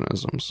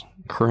organisms,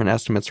 current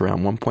estimates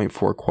around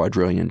 1.4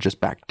 quadrillion just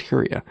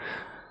bacteria,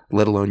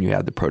 let alone you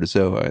add the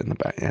protozoa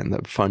and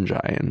the fungi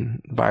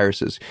and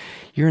viruses.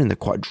 You're in the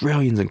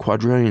quadrillions and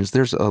quadrillions.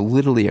 There's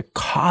literally a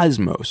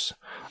cosmos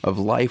of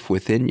life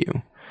within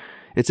you.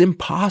 It's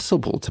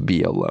impossible to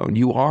be alone.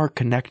 You are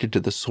connected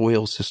to the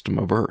soil system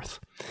of Earth.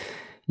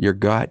 Your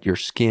gut, your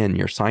skin,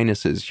 your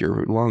sinuses,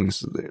 your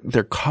lungs,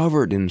 they're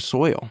covered in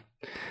soil.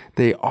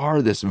 They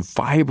are this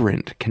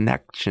vibrant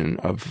connection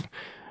of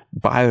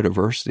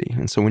biodiversity.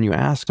 And so when you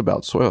ask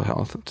about soil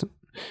health,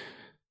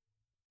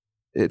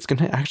 it's going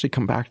to actually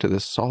come back to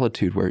this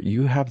solitude where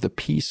you have the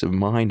peace of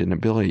mind and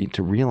ability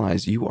to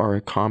realize you are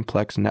a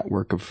complex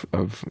network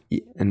of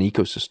an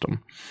ecosystem.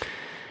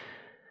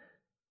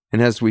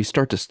 And as we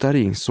start to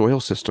study soil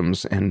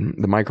systems and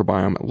the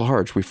microbiome at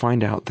large, we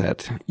find out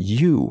that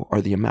you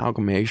are the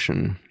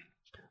amalgamation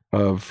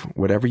of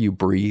whatever you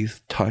breathe,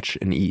 touch,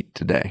 and eat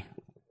today.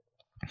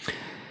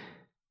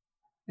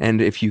 And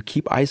if you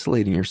keep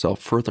isolating yourself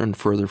further and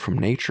further from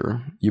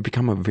nature, you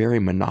become a very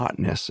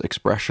monotonous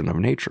expression of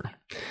nature.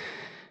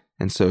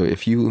 And so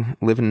if you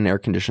live in an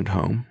air-conditioned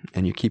home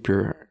and you keep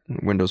your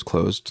windows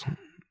closed,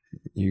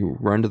 you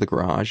run to the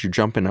garage, you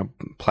jump in a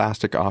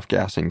plastic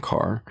off-gassing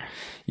car,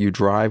 you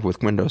drive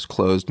with windows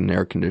closed and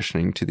air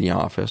conditioning to the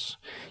office,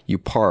 you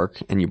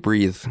park and you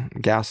breathe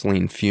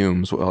gasoline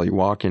fumes while you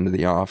walk into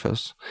the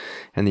office,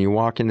 and then you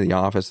walk into the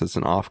office, it's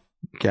an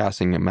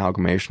off-gassing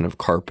amalgamation of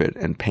carpet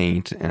and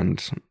paint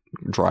and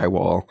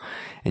drywall,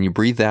 and you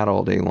breathe that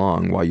all day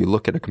long while you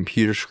look at a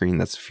computer screen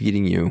that's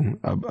feeding you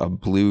a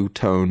blue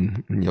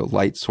tone,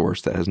 light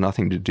source that has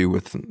nothing to do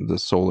with the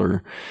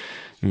solar,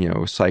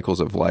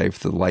 cycles of life,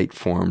 the light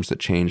forms that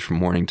change from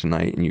morning to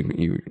night, and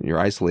you're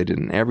isolated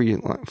in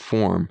every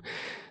form.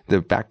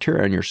 The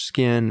bacteria in your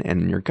skin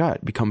and in your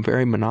gut become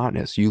very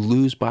monotonous. You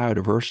lose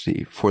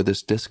biodiversity for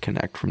this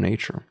disconnect from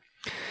nature.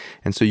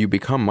 And so you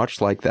become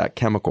much like that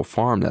chemical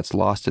farm that's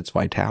lost its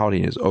vitality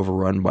and is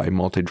overrun by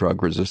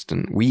multi-drug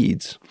resistant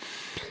weeds.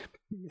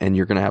 And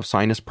you're going to have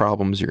sinus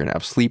problems, you're going to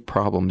have sleep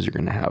problems, you're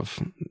going to have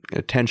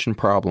attention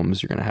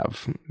problems, you're going to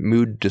have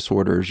mood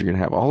disorders, you're going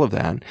to have all of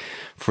that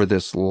for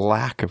this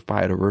lack of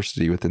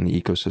biodiversity within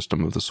the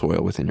ecosystem of the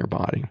soil within your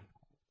body.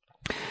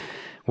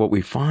 What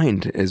we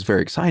find is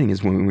very exciting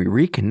is when we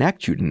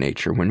reconnect you to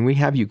nature, when we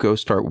have you go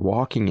start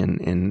walking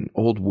in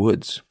old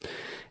woods,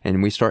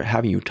 and we start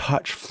having you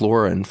touch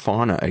flora and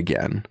fauna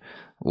again,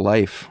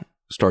 life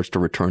starts to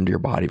return to your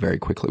body very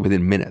quickly,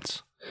 within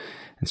minutes.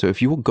 And so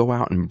if you will go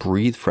out and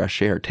breathe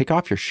fresh air, take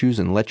off your shoes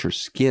and let your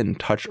skin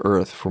touch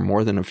earth for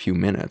more than a few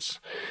minutes,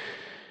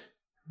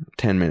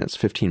 10 minutes,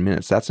 15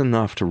 minutes, that's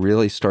enough to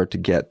really start to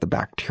get the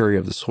bacteria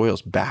of the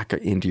soils back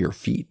into your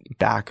feet,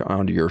 back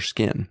onto your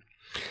skin.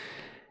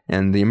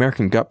 And the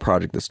American Gut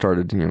Project that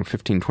started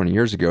 15, 20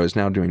 years ago is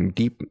now doing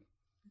deep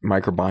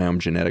microbiome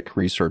genetic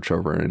research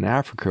over in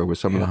Africa with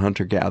some of the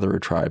hunter-gatherer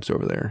tribes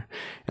over there.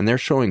 And they're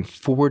showing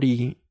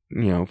 4x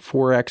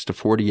to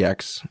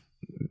 40x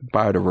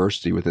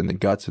biodiversity within the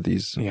guts of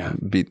these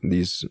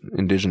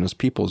indigenous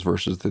peoples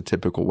versus the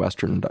typical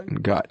Western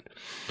gut.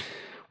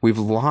 We've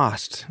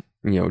lost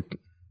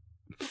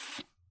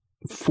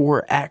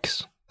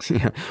 4x.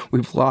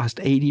 We've lost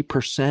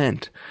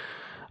 80%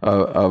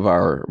 of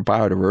our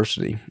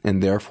biodiversity,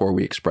 and therefore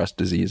we express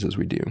disease as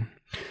we do.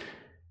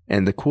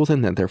 And the cool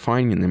thing that they're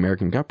finding in the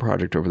American Gut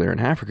Project over there in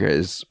Africa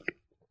is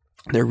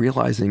they're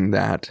realizing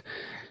that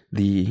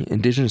the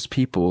indigenous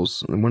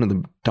peoples, one of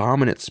the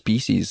dominant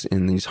species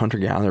in these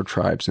hunter-gatherer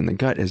tribes in the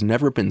gut, has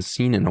never been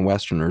seen in a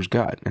Westerner's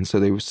gut. And so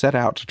they set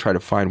out to try to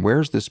find,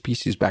 where's this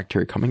species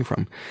bacteria coming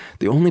from?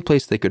 The only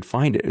place they could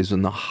find it is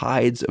in the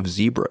hides of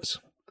zebras.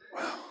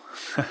 Wow.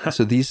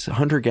 So these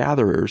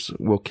hunter-gatherers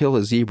will kill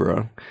a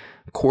zebra,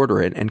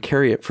 quarter it, and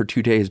carry it for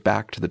 2 days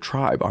back to the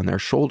tribe on their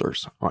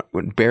shoulders,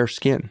 on bare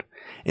skin.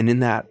 And in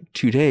that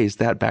 2 days,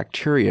 that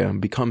bacteria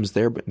becomes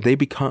their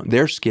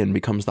skin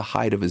becomes the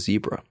hide of a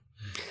zebra.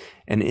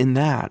 And in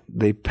that,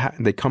 they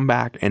come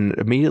back, and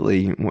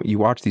immediately when you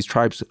watch these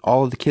tribes,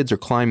 all of the kids are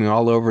climbing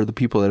all over the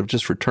people that have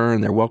just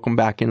returned. They're welcomed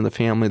back into the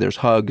family. There's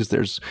hugs.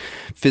 There's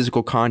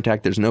physical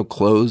contact. There's no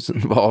clothes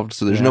involved.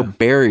 So there's no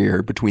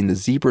barrier between the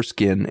zebra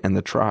skin and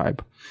the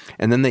tribe.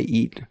 And then they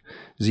eat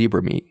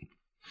zebra meat.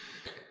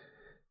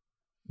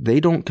 They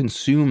don't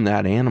consume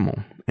that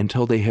animal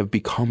until they have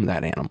become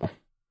that animal.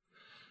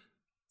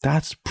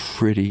 That's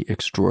pretty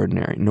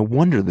extraordinary. No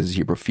wonder the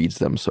zebra feeds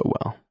them so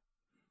well.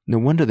 No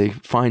wonder they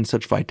find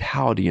such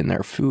vitality in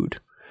their food.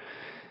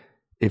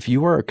 If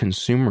you are a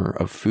consumer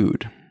of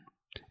food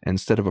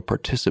instead of a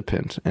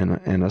participant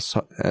and a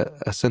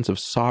sense of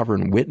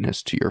sovereign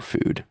witness to your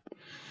food,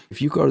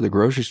 if you go to the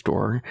grocery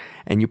store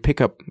and you pick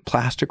up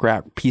plastic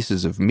wrapped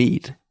pieces of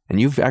meat,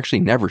 and you've actually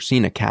never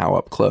seen a cow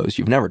up close,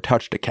 you've never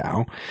touched a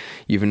cow,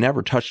 you've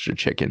never touched a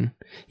chicken,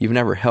 you've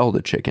never held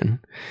a chicken,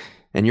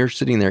 and you're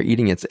sitting there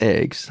eating its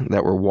eggs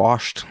that were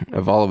washed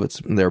of all of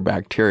their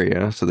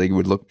bacteria so they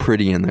would look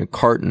pretty in the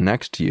carton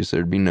next to you so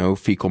there'd be no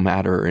fecal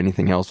matter or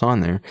anything else on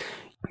there,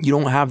 you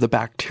don't have the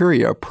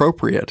bacteria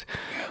appropriate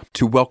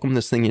to welcome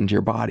this thing into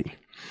your body.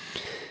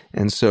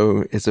 And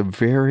so it's a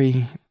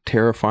very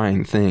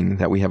terrifying thing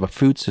that we have a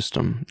food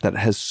system that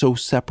has so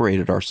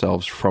separated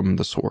ourselves from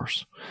the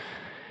source.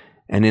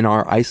 And in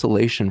our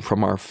isolation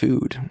from our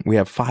food, we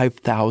have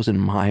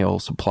 5,000-mile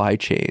supply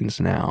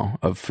chains now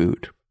of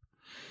food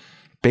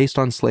based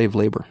on slave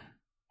labor.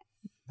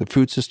 The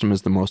food system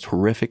is the most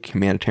horrific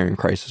humanitarian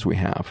crisis we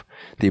have.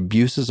 The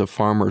abuses of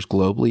farmers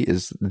globally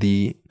is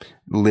the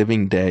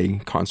living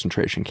day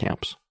concentration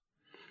camps.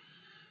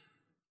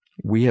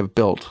 We have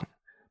built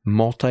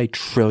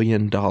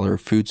multi-trillion-dollar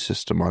food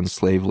system on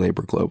slave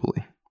labor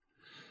globally.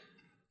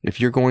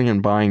 If you're going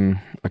and buying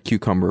a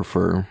cucumber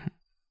for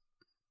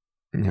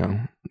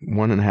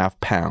 1.5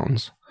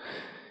 pounds,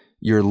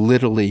 you're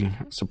literally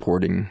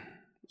supporting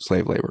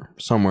slave labor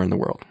somewhere in the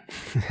world.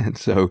 And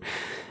so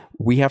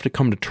we have to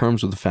come to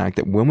terms with the fact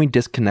that when we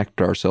disconnect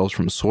ourselves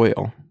from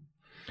soil,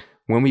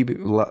 when we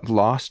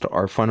lost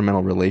our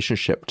fundamental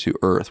relationship to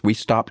earth, we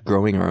stopped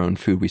growing our own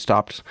food, we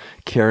stopped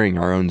carrying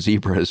our own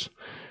zebras,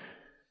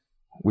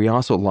 we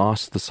also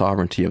lost the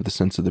sovereignty of the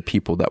sense of the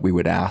people that we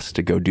would ask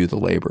to go do the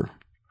labor.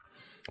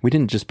 We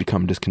didn't just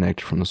become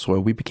disconnected from the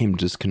soil, we became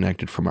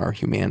disconnected from our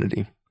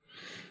humanity.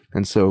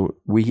 And so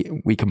we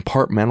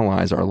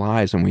compartmentalize our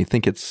lives and we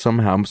think it's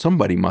somehow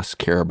somebody must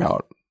care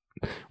about.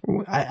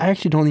 I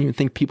actually don't even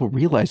think people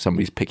realize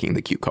somebody's picking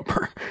the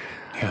cucumber.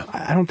 Yeah.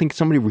 I don't think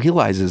somebody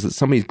realizes that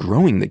somebody's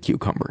growing the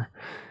cucumber.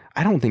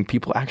 I don't think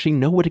people actually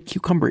know what a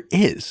cucumber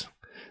is.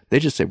 They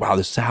just say, wow,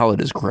 this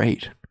salad is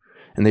great.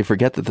 And they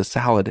forget that the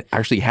salad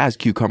actually has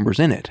cucumbers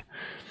in it.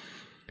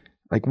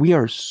 Like, we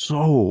are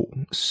so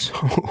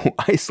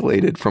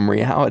isolated from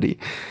reality.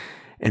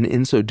 And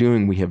in so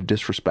doing, we have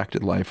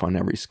disrespected life on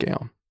every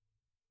scale.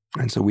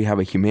 And so we have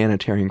a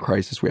humanitarian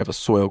crisis. We have a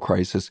soil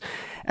crisis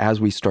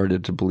as we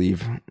started to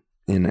believe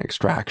in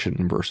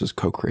extraction versus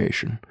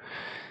co-creation.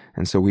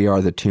 And so we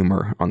are the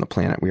tumor on the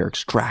planet. We are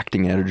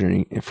extracting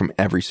energy from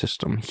every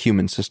system,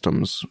 human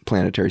systems,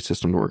 planetary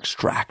systems. We're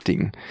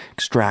extracting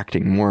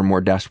more and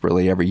more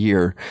desperately every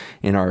year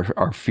in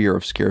our fear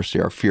of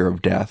scarcity, our fear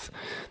of death.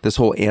 This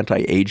whole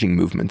anti-aging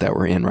movement that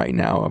we're in right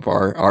now of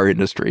our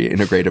industry,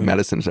 integrative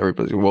medicine,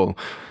 everybody, well,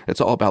 it's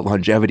all about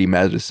longevity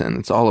medicine.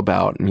 It's all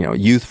about,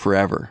 youth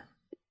forever.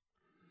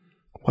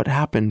 What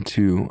happened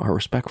to our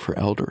respect for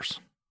elders?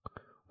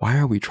 Why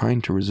are we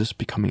trying to resist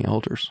becoming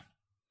elders?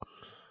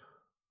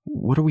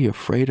 What are we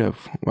afraid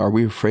of? Are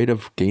we afraid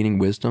of gaining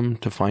wisdom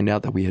to find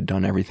out that we had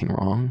done everything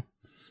wrong?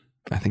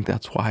 I think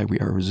that's why we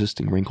are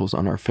resisting wrinkles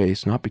on our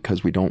face, not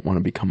because we don't want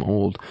to become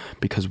old,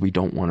 because we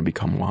don't want to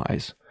become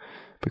wise.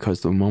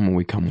 Because the moment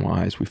we become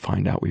wise, we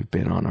find out we've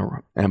been on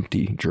an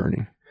empty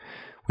journey.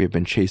 We have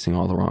been chasing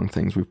all the wrong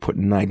things. We've put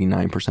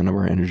 99% of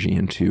our energy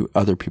into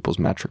other people's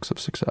metrics of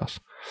success.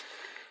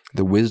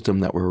 The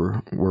wisdom that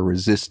we're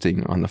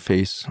resisting on the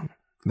face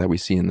that we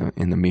see in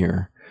the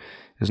mirror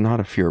is not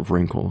a fear of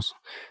wrinkles.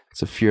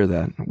 It's a fear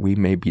that we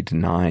may be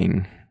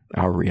denying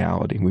our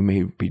reality. We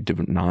may be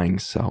denying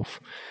self.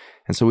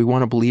 And so we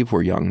want to believe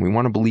we're young. We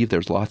want to believe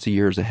there's lots of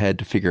years ahead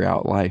to figure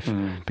out life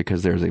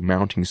because there's a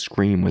mounting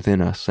scream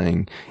within us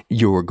saying,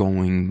 you're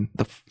going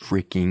the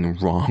freaking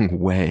wrong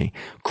way.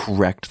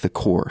 Correct the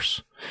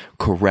course.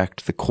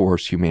 Correct the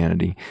course,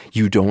 humanity.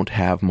 You don't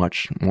have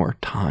much more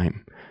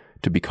time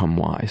to become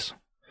wise.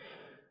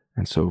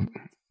 And so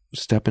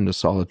step into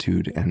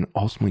solitude, and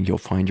ultimately you'll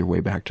find your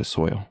way back to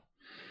soil.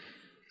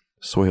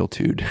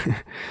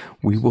 Soiltude.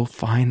 We will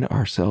find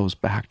ourselves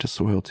back to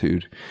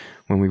soiltude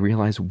when we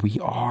realize we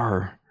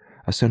are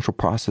a central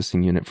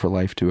processing unit for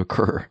life to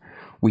occur.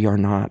 We are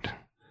not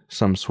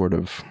some sort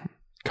of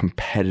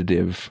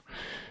competitive,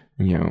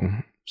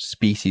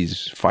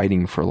 species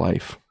fighting for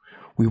life.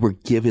 We were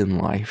given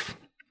life.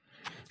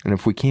 And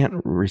if we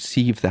can't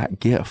receive that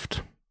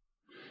gift,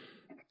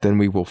 then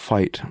we will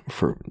fight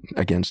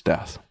against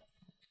death.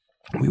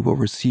 We will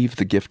receive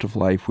the gift of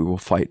life. We will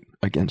fight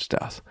against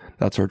death.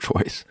 That's our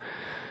choice.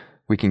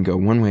 We can go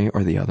one way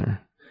or the other.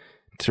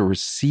 To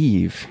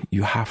receive,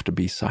 you have to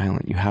be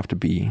silent. You have to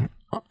be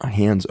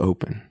hands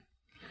open.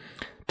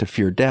 To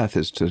fear death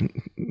is to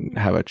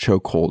have a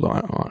chokehold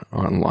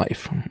on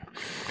life.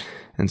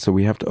 And so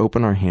we have to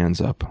open our hands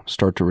up,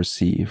 start to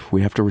receive.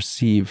 We have to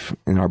receive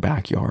in our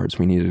backyards.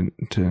 We need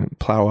to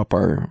plow up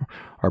our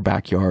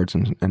backyards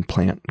and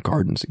plant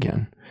gardens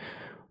again.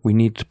 We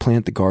need to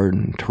plant the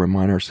garden to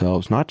remind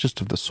ourselves not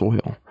just of the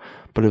soil,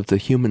 but of the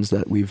humans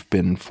that we've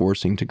been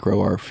forcing to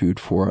grow our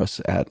food for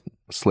us at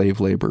slave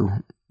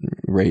labor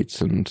rates.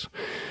 And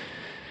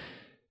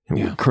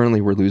currently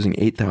we're losing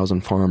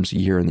 8,000 farms a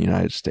year in the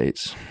United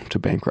States to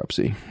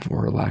bankruptcy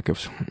or a lack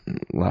of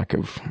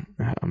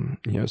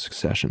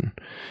succession.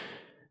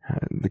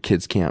 The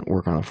kids can't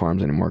work on the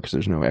farms anymore because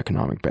there's no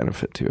economic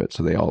benefit to it.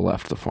 So they all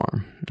left the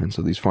farm. And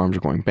so these farms are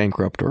going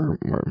bankrupt, or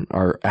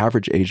our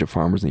average age of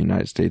farmers in the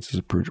United States is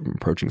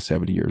approaching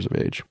 70 years of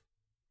age.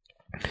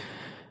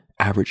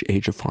 Average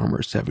age of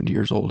farmers, 70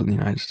 years old in the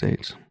United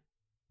States.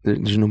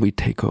 There's nobody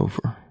to take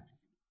over.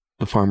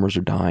 The farmers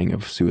are dying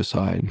of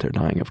suicide. They're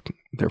dying of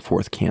their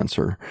fourth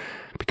cancer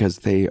because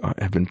they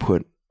have been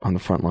put on the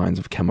front lines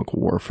of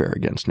chemical warfare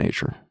against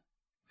nature.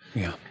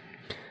 Yeah.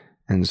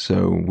 And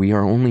so we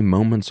are only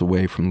moments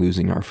away from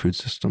losing our food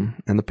system.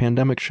 And the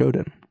pandemic showed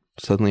it.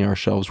 Suddenly our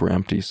shelves were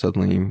empty.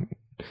 Suddenly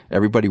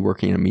everybody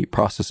working in a meat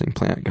processing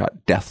plant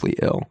got deathly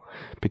ill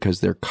because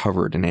they're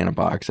covered in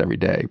antibiotics every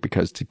day.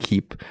 Because to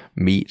keep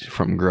meat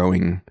from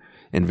growing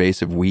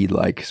invasive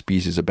weed-like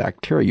species of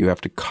bacteria, you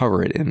have to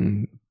cover it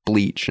in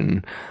bleach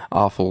and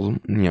awful,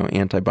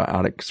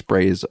 antibiotic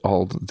sprays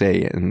all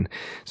day. And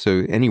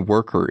so any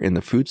worker in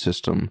the food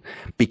system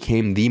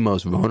became the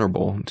most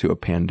vulnerable to a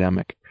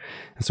pandemic.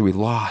 And so we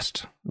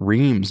lost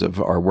reams of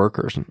our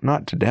workers,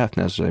 not to death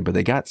necessarily, but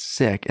they got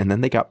sick and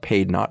then they got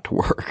paid not to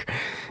work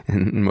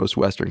in most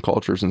Western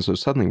cultures. And so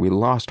suddenly we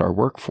lost our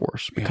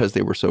workforce because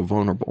they were so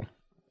vulnerable.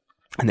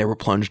 And they were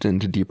plunged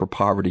into deeper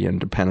poverty and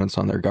dependence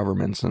on their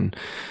governments and,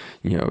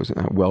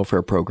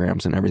 welfare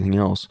programs and everything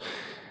else.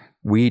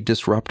 We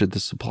disrupted the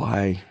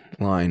supply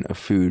line of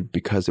food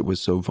because it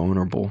was so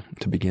vulnerable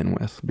to begin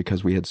with,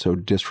 because we had so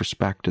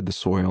disrespected the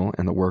soil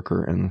and the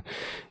worker and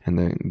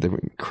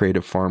the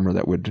creative farmer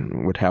that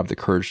would have the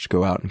courage to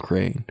go out and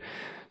create.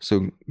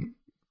 So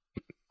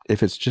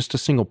if it's just a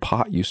single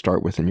pot you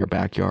start with in your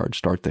backyard,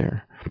 start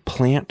there.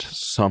 Plant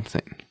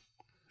something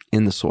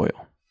in the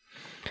soil.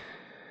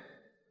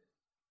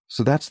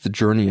 So that's the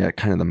journey at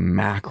kind of the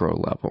macro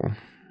level.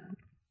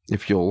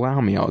 If you'll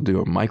allow me, I'll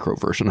do a micro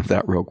version of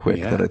that real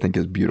quick that I think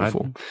is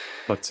beautiful.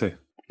 Let's see.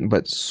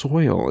 But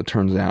soil, it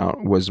turns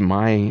out, was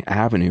my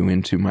avenue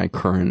into my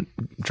current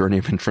journey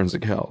of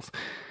intrinsic health.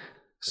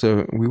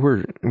 So we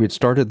had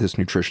started this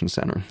nutrition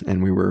center,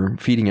 and we were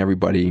feeding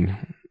everybody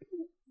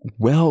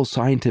well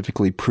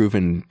scientifically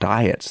proven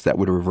diets that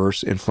would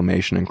reverse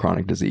inflammation and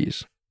chronic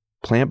disease.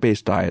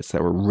 Plant-based diets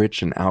that were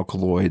rich in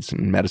alkaloids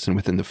and medicine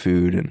within the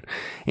food and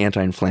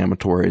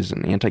anti-inflammatories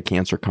and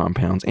anti-cancer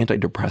compounds,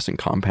 antidepressant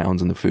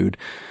compounds in the food.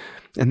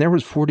 And there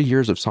was 40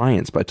 years of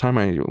science. By the time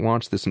I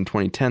launched this in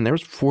 2010, there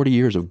was 40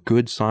 years of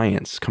good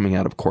science coming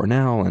out of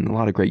Cornell and a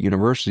lot of great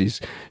universities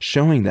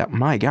showing that,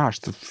 my gosh,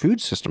 the food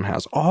system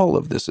has all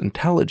of this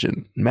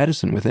intelligent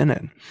medicine within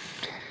it.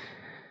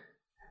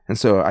 And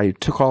so I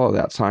took all of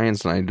that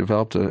science and I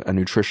developed a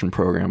nutrition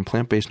program,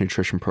 plant-based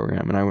nutrition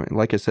program. And I,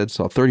 like I said,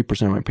 saw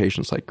 30% of my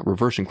patients like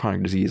reversing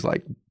chronic disease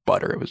like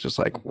butter. It was just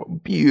like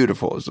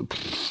beautiful. It was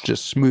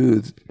just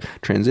smooth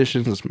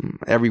transitions.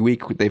 Every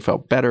week they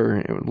felt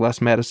better,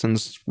 less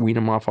medicines, wean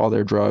them off all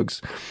their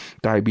drugs.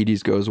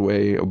 Diabetes goes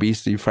away.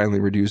 Obesity finally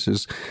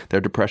reduces.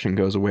 Their depression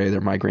goes away.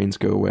 Their migraines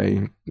go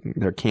away.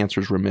 Their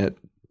cancers remit.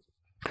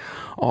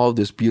 All of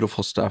this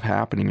beautiful stuff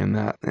happening in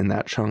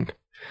that chunk.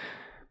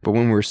 But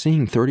when we're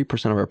seeing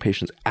 30% of our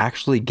patients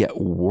actually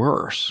get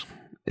worse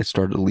it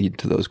started to lead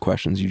to those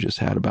questions you just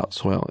had about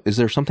soil. Is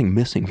there something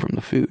missing from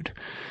the food?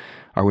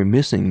 Are we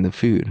missing the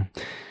food,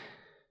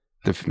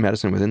 the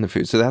medicine within the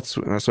food?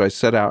 So I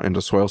set out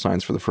into soil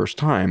science for the first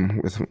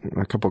time with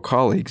a couple of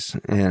colleagues,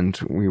 and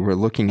we were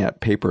looking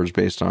at papers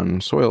based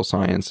on soil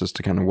science as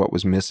to kind of what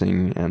was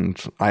missing,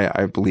 and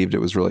I believed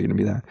it was really going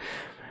to be that.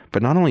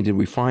 But not only did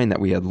we find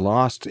that we had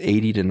lost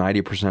 80 to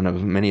 90%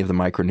 of many of the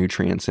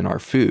micronutrients in our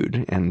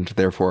food, and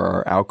therefore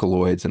our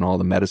alkaloids and all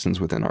the medicines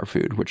within our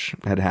food, which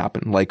had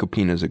happened.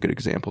 Lycopene is a good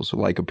example. So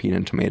lycopene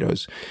in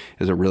tomatoes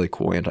is a really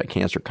cool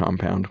anti-cancer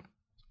compound.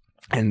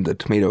 And the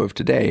tomato of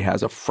today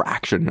has a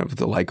fraction of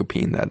the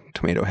lycopene that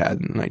tomato had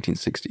in the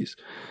 1960s.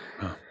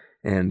 Huh.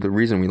 And the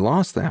reason we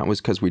lost that was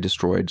because we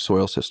destroyed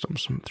soil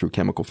systems through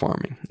chemical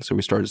farming. So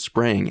we started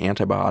spraying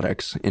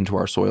antibiotics into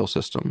our soil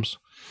systems.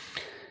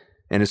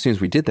 And as soon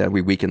as we did that,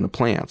 we weakened the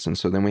plants. And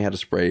so then we had to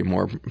spray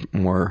more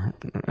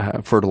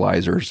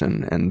fertilizers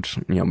and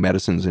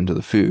medicines into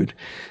the food.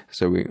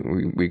 So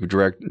we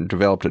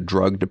developed a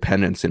drug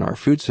dependence in our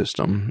food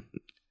system,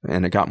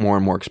 and it got more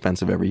and more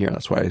expensive every year.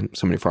 That's why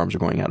so many farms are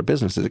going out of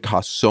business. Is it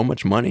costs so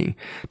much money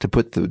to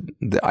put the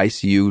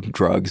ICU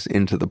drugs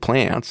into the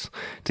plants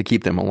to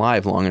keep them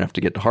alive long enough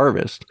to get to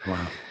harvest.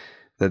 Wow.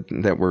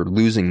 That we're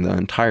losing the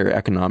entire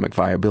economic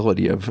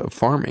viability of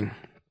farming.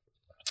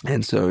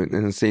 And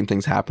the same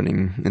thing's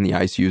happening in the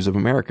ICUs of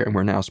America.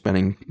 We're now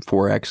spending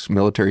 4x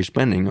military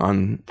spending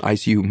on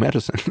ICU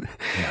medicine.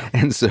 Yeah.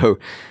 And so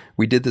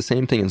we did the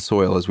same thing in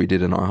soil as we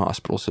did in our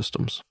hospital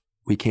systems.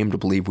 We came to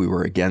believe we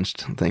were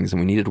against things, and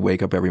we needed to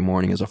wake up every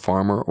morning as a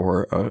farmer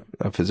or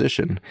a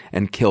physician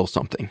and kill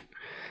something.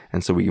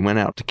 And so we went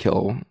out to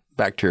kill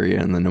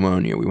bacteria and the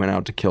pneumonia. We went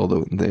out to kill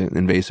the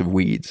invasive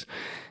weeds.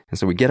 And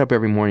so we get up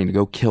every morning to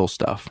go kill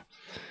stuff,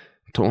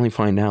 to only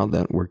find out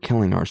that we're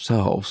killing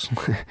ourselves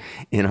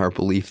in our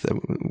belief that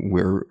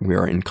we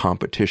are in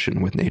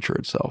competition with nature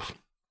itself.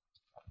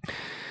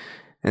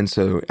 And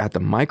so at the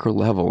micro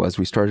level, as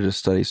we started to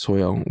study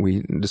soil,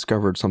 we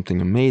discovered something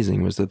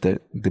amazing, was that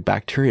the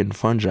bacteria and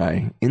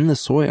fungi in the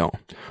soil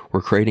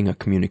were creating a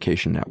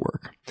communication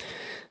network.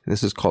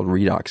 This is called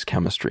redox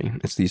chemistry.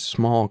 It's these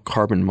small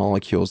carbon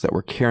molecules that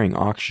were carrying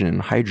oxygen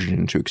and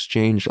hydrogen to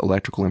exchange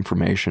electrical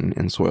information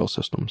in soil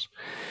systems.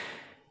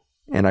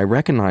 And I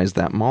recognized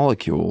that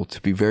molecule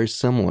to be very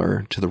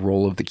similar to the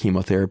role of the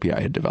chemotherapy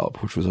I had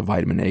developed, which was a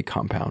vitamin A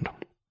compound.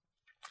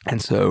 And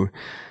so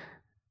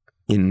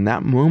in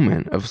that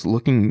moment of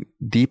looking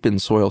deep in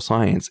soil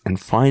science and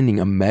finding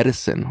a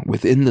medicine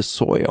within the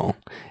soil,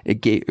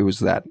 it was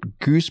that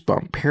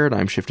goosebump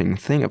paradigm shifting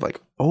thing of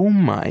like, oh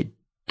my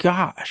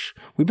gosh,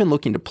 we've been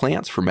looking to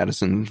plants for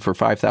medicine for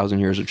 5,000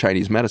 years of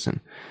Chinese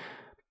medicine.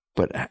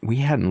 But we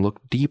hadn't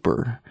looked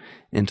deeper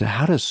into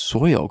how does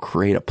soil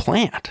create a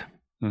plant?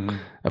 Mm-hmm.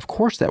 Of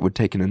course, that would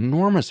take an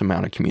enormous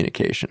amount of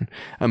communication,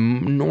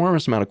 an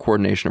enormous amount of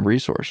coordination of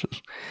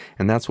resources.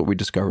 And that's what we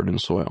discovered in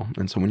soil.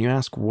 And so when you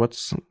ask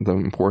what's the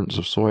importance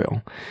of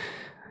soil,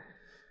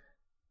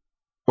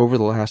 over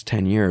the last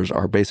 10 years,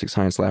 our basic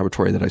science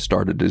laboratory that I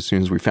started as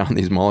soon as we found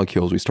these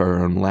molecules, we started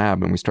our own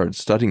lab and we started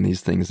studying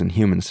these things in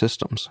human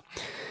systems.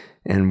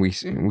 And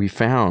we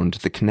found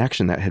the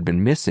connection that had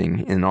been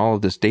missing in all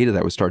of this data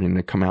that was starting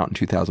to come out in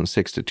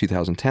 2006 to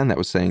 2010 that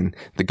was saying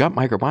the gut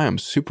microbiome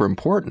is super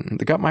important.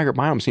 The gut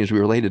microbiome seems to be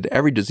related to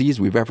every disease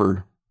we've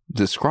ever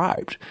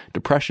described.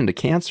 Depression to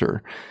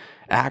cancer,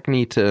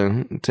 acne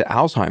to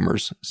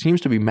Alzheimer's seems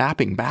to be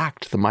mapping back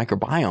to the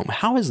microbiome.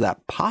 How is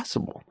that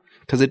possible?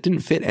 Because it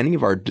didn't fit any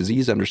of our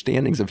disease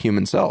understandings of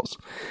human cells.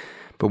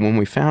 But when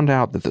we found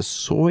out that the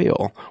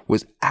soil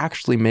was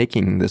actually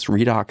making this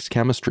redox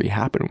chemistry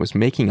happen, was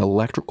making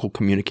electrical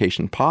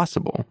communication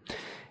possible,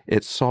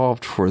 it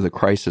solved for the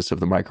crisis of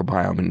the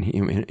microbiome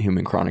in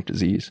human chronic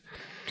disease.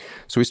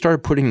 So we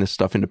started putting this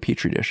stuff into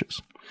petri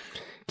dishes.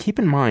 Keep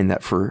in mind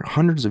that for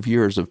hundreds of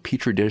years of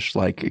petri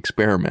dish-like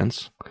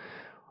experiments,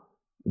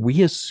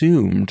 we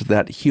assumed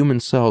that human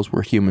cells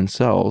were human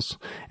cells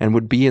and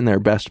would be in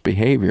their best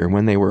behavior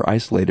when they were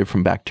isolated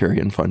from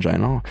bacteria and fungi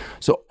and all.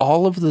 So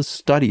all of the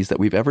studies that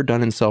we've ever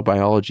done in cell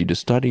biology to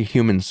study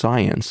human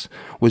science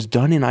was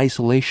done in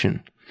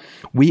isolation.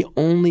 We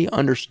only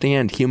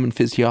understand human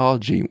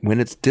physiology when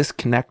it's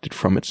disconnected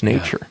from its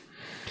nature. Yeah.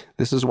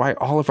 This is why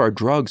all of our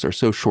drugs are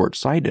so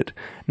short-sighted,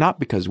 not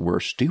because we're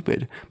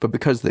stupid, but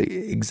because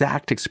the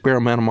exact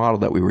experimental model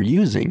that we were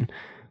using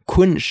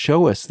couldn't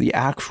show us the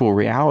actual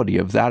reality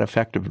of that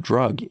effective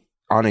drug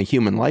on a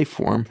human life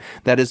form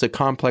that is a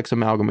complex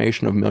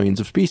amalgamation of millions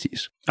of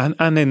species. And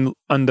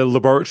under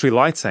laboratory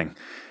lighting.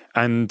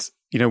 And,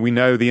 we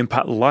know the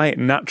impact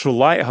natural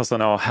light has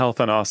on our health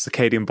and our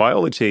circadian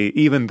biology.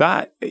 Even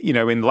that,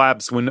 in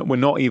labs,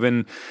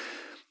 we're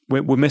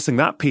missing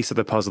that piece of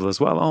the puzzle as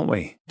well, aren't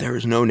we? There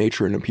is no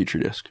nature in a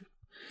petri dish.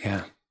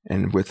 Yeah.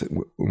 And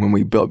when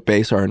we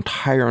base our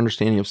entire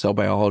understanding of cell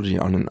biology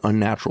on an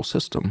unnatural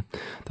system,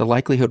 the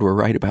likelihood we're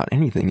right about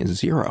anything is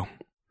zero.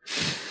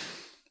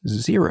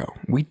 Zero.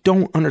 We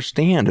don't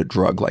understand a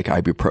drug like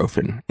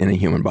ibuprofen in a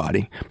human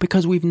body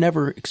because we've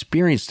never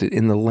experienced it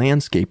in the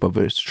landscape of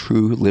a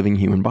true living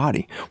human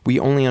body. We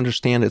only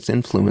understand its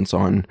influence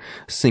on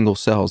single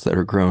cells that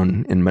are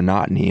grown in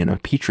monotony in a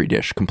petri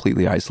dish,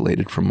 completely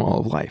isolated from all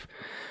of life.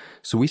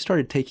 So we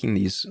started taking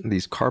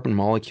these carbon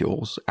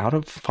molecules out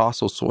of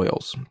fossil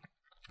soils.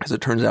 As it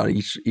turns out,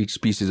 each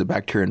species of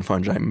bacteria and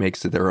fungi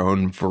makes their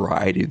own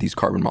variety of these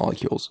carbon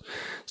molecules.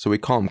 So we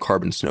call them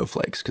carbon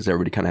snowflakes because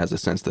everybody kind of has a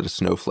sense that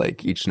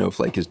each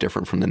snowflake is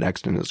different from the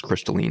next in its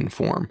crystalline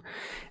form.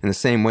 In the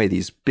same way,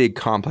 these big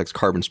complex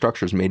carbon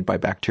structures made by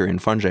bacteria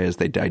and fungi as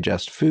they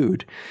digest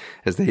food,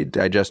 as they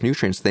digest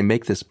nutrients, they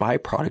make this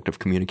byproduct of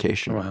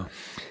communication. Wow.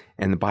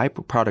 And the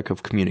byproduct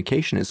of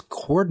communication is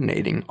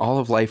coordinating all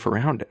of life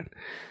around it.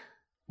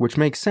 Which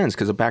makes sense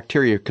because a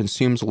bacteria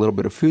consumes a little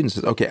bit of food and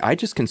says, okay, I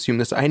just consume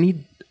this. I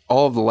need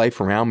all of the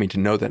life around me to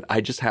know that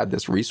I just had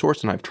this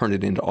resource and I've turned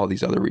it into all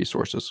these other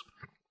resources.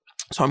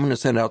 So I'm going to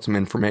send out some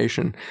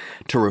information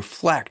to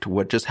reflect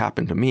what just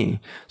happened to me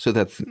so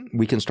that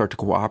we can start to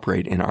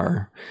cooperate in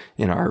our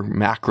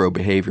macro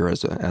behavior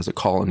as a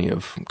colony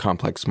of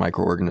complex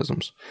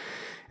microorganisms.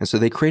 And so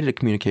they created a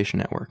communication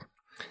network.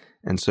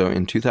 And so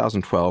in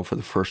 2012, for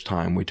the first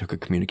time, we took a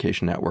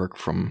communication network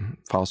from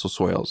fossil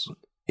soils.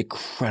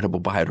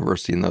 Incredible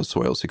biodiversity in those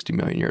soils 60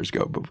 million years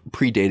ago, but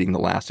predating the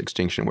last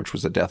extinction, which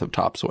was the death of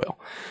topsoil.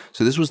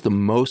 So this was the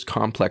most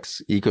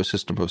complex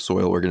ecosystem of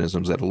soil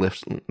organisms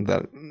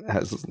that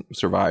has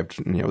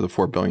survived, the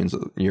 4 billion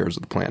years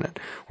of the planet,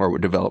 or were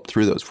developed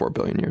through those 4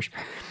 billion years.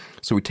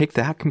 So we take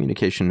that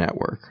communication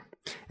network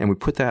and we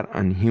put that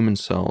on human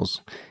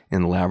cells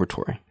in the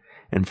laboratory.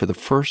 And for the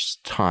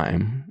first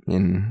time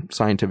in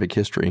scientific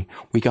history,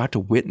 we got to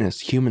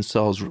witness human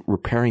cells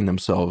repairing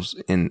themselves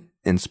in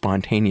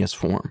spontaneous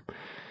form.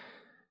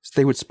 So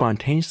they would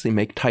spontaneously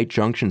make tight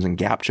junctions and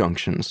gap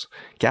junctions.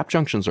 Gap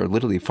junctions are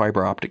literally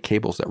fiber optic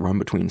cables that run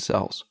between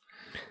cells.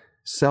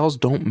 Cells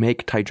don't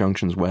make tight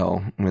junctions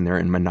well when they're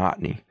in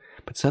monotony.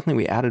 But suddenly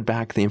we added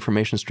back the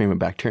information stream of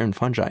bacteria and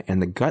fungi,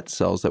 and the gut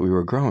cells that we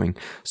were growing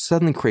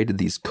suddenly created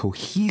these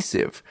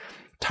cohesive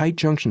tight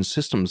junction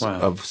systems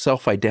of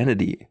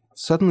self-identity.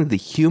 Suddenly the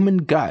human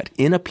gut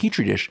in a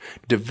petri dish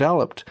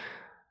developed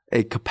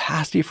a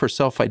capacity for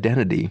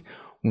self-identity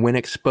when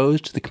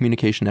exposed to the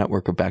communication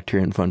network of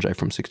bacteria and fungi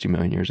from 60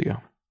 million years ago.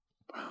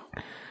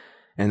 Wow.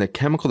 And the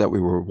chemical that we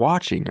were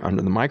watching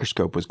under the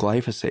microscope was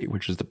glyphosate,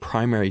 which is the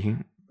primary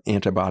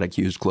antibiotic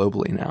used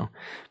globally now.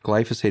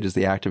 Glyphosate is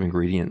the active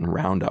ingredient in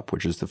Roundup,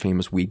 which is the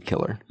famous weed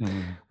killer.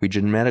 We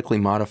genetically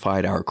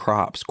modified our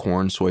crops,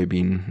 corn,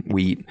 soybean,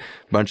 wheat,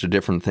 a bunch of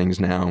different things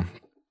now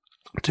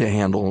to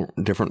handle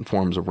different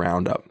forms of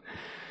Roundup.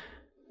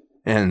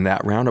 And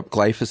that Roundup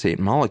glyphosate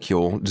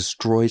molecule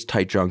destroys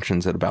tight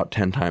junctions at about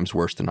 10 times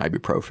worse than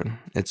ibuprofen.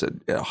 It's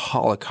a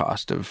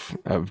holocaust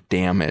of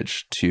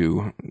damage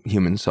to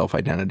human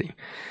self-identity.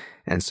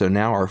 And so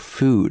now our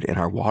food and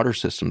our water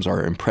systems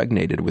are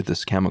impregnated with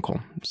this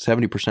chemical.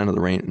 70% of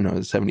the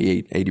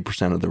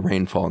 80% of the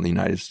rainfall in the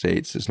United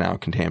States is now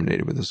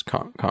contaminated with this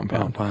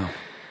compound. Oh, wow.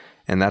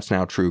 And that's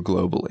now true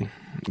globally.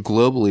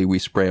 Globally, we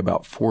spray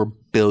about 4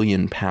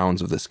 billion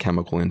pounds of this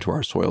chemical into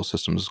our soil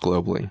systems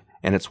globally.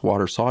 And it's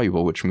water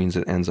soluble, which means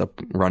it ends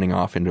up running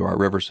off into our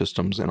river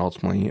systems and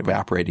ultimately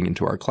evaporating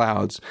into our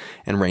clouds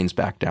and rains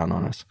back down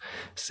on us.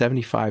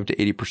 75 to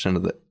 80%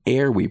 of the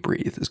air we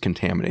breathe is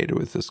contaminated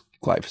with this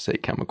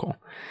glyphosate chemical.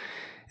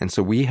 And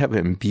so we have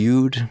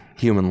imbued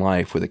human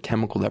life with a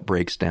chemical that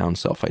breaks down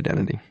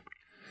self-identity.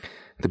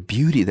 The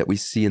beauty that we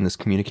see in this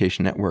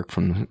communication network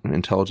from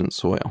intelligent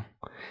soil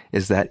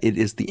is that it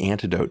is the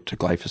antidote to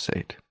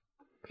glyphosate.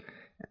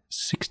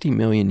 60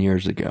 million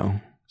years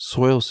ago,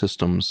 soil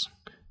systems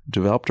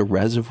developed a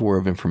reservoir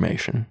of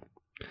information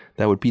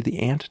that would be the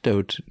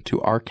antidote to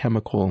our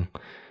chemical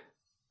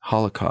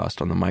holocaust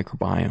on the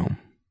microbiome.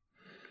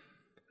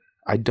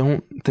 I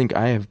don't think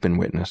I have been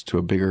witness to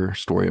a bigger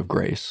story of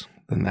grace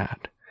than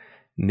that.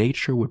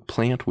 Nature would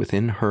plant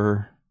within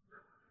her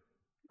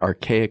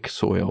archaic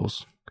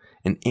soils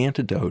an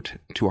antidote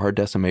to our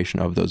decimation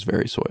of those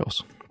very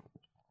soils.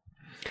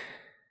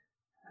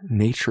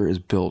 Nature is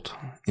built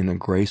in a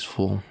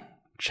graceful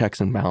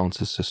checks and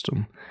balances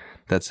system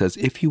that says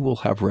if you will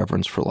have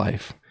reverence for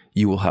life,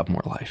 you will have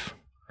more life.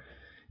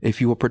 If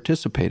you will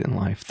participate in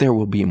life, there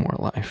will be more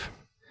life.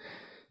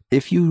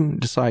 If you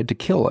decide to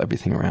kill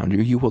everything around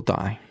you, you will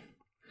die.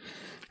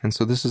 And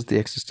so this is the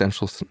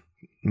existential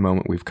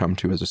moment we've come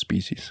to as a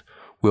species.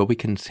 Will we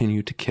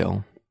continue to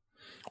kill,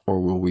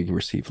 or will we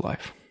receive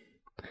life?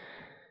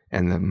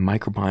 And the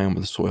microbiome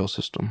of the soil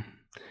system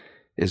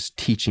is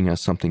teaching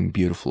us something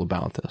beautiful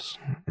about this.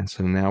 And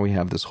so now we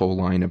have this whole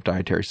line of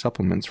dietary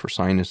supplements for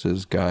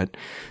sinuses, gut,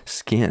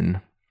 skin,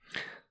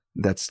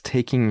 that's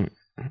taking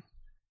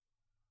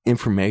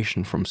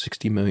information from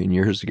 60 million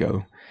years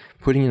ago,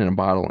 putting it in a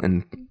bottle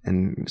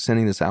and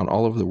sending this out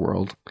all over the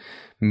world.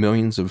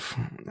 Millions of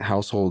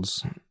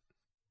households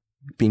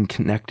being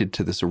connected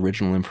to this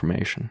original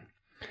information.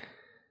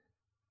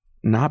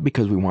 not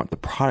because we want the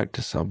product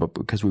to sell, but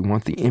because we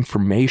want the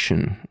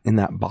information in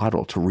that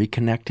bottle to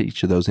reconnect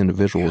each of those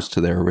individuals to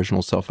their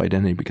original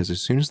self-identity. Because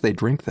as soon as they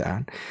drink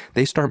that,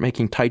 they start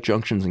making tight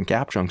junctions and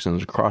gap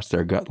junctions across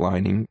their gut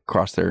lining,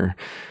 across their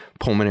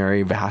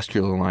pulmonary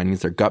vascular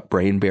linings, their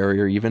gut-brain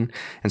barrier even.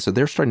 And so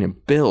they're starting to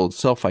build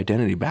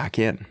self-identity back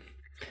in.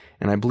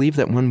 And I believe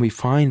that when we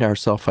find our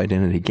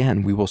self-identity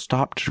again, we will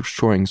stop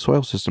destroying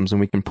soil systems and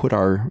we can put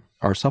our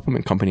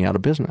supplement company out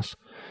of business.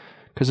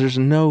 Because there's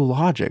no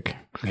logic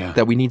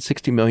that we need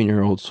 60 million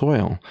year old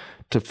soil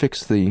to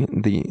fix be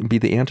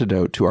the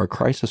antidote to our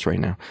crisis right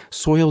now.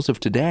 Soils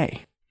of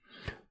today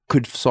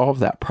could solve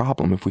that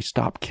problem if we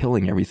stop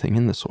killing everything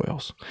in the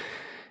soils.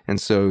 And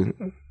so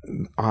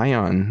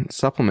Ion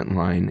supplement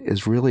line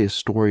is really a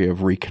story of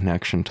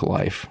reconnection to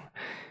life.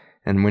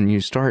 And when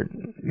you start,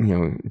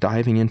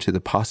 diving into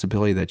the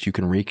possibility that you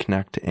can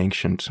reconnect to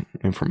ancient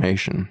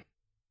information,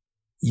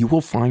 you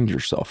will find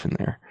yourself in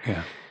there.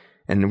 Yeah.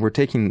 And we're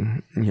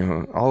taking,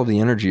 all of the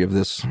energy of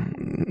this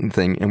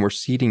thing and we're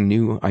seeding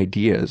new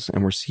ideas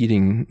and we're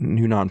seeding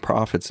new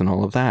nonprofits and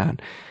all of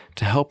that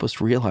to help us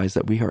realize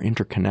that we are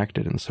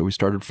interconnected. And so we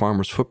started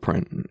Farmers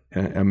Footprint,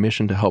 a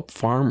mission to help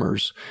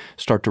farmers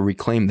start to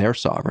reclaim their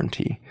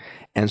sovereignty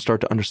and start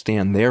to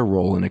understand their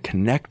role in a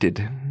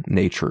connected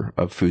nature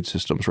of food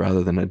systems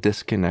rather than a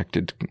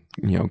disconnected,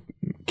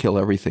 kill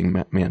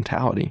everything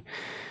mentality.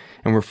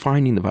 And we're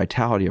finding the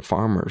vitality of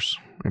farmers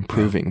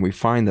improving. Yeah. We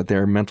find that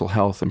their mental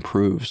health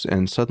improves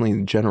and suddenly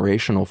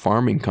generational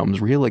farming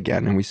comes real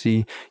again. And we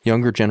see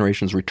younger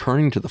generations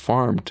returning to the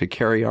farm to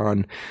carry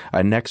on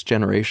a next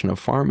generation of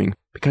farming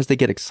because they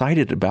get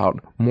excited about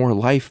more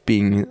life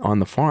being on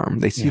the farm.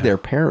 They see their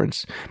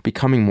parents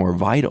becoming more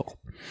vital.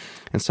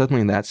 And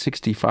suddenly that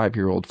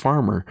 65-year-old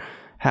farmer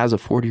has a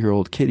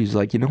 40-year-old kid who's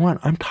like, you know what?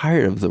 I'm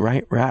tired of the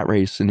rat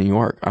race in New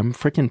York. I'm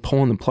freaking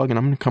pulling the plug and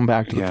I'm going to come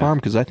back to the farm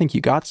because I think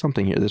you got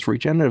something here. This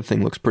regenerative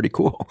thing looks pretty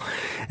cool.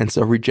 And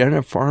so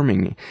regenerative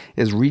farming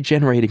is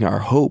regenerating our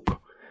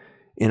hope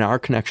in our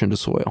connection to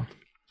soil,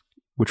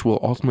 which will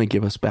ultimately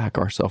give us back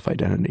our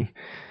self-identity.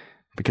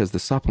 Because the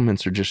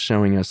supplements are just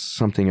showing us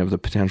something of the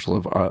potential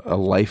of a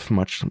life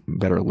much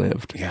better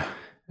lived. Yeah.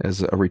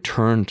 As a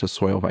return to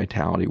soil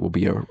vitality will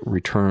be a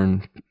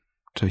return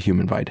to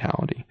human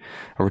vitality.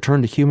 A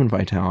return to human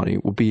vitality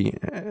will be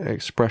an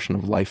expression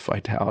of life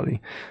vitality,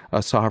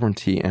 a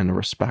sovereignty and a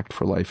respect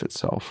for life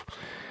itself.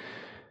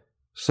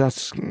 So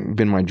that's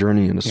been my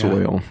journey into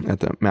soil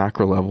at the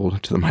macro level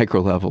to the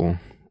micro level.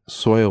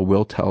 Soil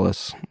will tell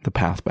us the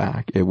path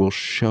back. It will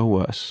show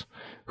us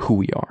who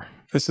we are.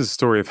 This is a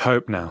story of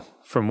hope now.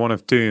 From one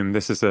of doom,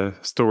 this is a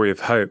story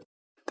of hope.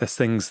 There's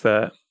things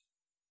that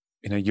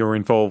you're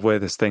involved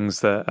with. There's things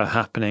that are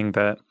happening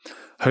that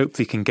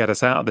hopefully can get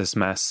us out of this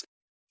mess.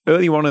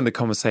 Early on in the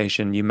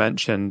conversation, you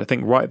mentioned, I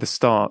think right at the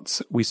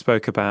start, we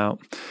spoke about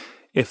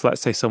if,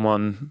 let's say,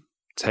 someone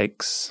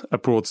takes a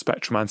broad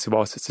spectrum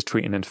antibiotic to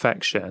treat an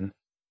infection,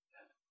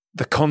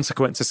 the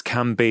consequences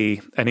can be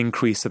an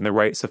increase in the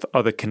rates of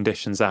other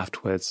conditions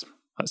afterwards.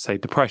 Let's say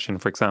depression,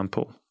 for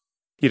example.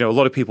 A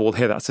lot of people will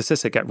hear that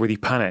statistic, get really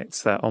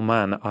panicked that, oh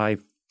man,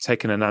 I've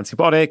taken an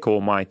antibiotic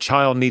or my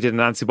child needed an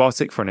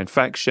antibiotic for an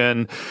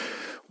infection.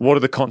 What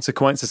are the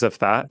consequences of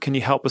that? Can you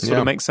help us sort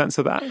of make sense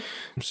of that?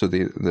 So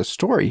the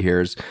story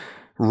here is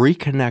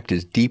reconnect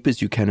as deep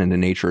as you can into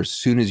nature as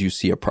soon as you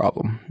see a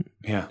problem.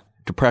 Yeah.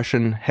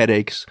 Depression,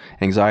 headaches,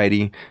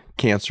 anxiety,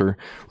 cancer,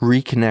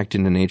 reconnect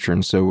into nature.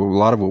 And so a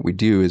lot of what we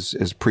do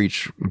is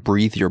preach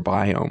breathe your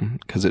biome,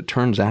 because it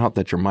turns out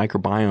that your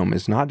microbiome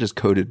is not just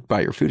coded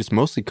by your food. It's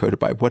mostly coded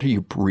by what are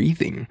you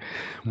breathing?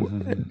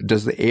 Mm-hmm.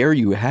 Does the air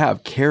you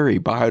have carry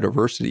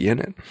biodiversity in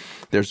it?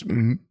 There's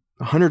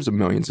hundreds of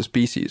millions of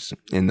species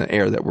in the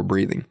air that we're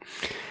breathing.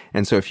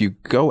 And so if you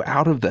go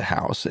out of the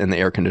house and the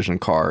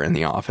air-conditioned car in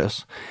the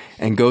office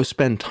and go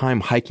spend time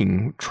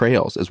hiking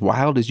trails as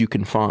wild as you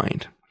can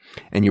find,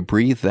 and you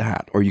breathe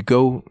that, or you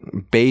go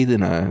bathe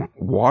in a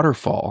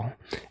waterfall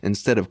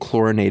instead of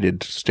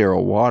chlorinated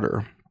sterile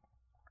water,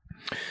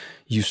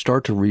 you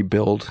start to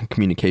rebuild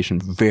communication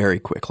very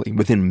quickly,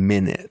 within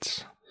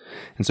minutes.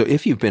 And so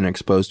if you've been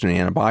exposed to an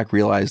antibiotic,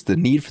 realize the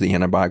need for the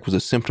antibiotic was a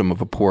symptom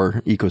of a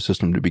poor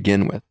ecosystem to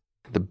begin with.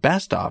 The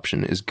best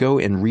option is go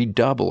and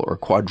redouble or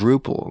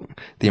quadruple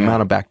the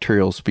amount of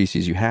bacterial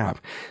species you have.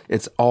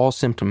 It's all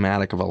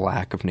symptomatic of a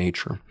lack of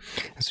nature.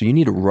 So you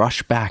need to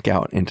rush back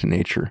out into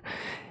nature.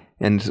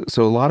 And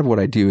so a lot of what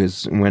I do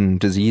is when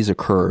disease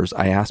occurs,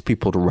 I ask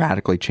people to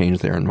radically change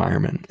their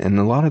environment. And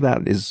a lot of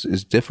that is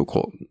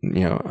difficult,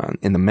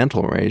 in the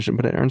mental range,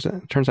 but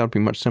it turns out to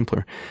be much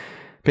simpler.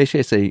 Basically,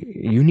 I say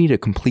you need a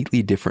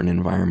completely different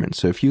environment.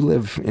 So if you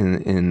live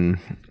in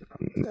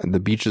the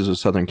beaches of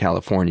Southern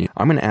California,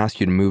 I'm going to ask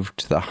you to move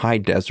to the high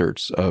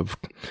deserts of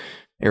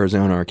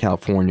Arizona or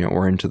California,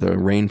 or into the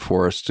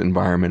rainforest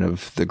environment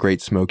of the Great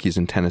Smokies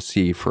in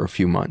Tennessee for a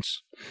few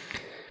months.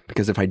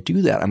 Because if I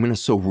do that, I'm going to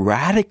so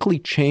radically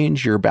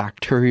change your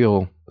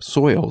bacterial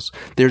soils,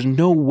 there's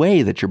no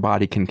way that your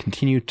body can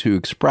continue to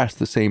express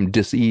the same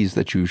disease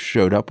that you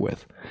showed up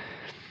with.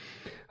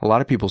 A lot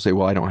of people say,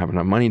 well, I don't have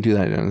enough money to do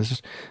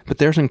that. But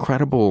there's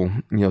incredible,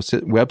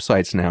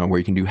 websites now where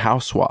you can do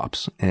house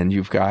swaps, and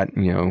you've got,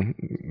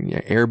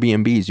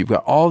 Airbnbs. You've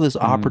got all this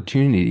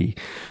opportunity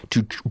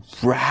to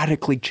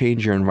radically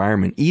change your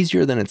environment,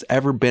 easier than it's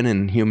ever been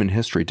in human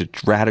history to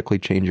radically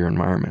change your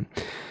environment.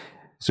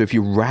 So if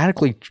you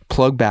radically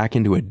plug back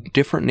into a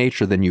different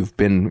nature than you've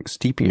been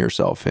steeping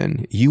yourself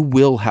in, you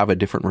will have a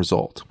different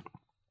result.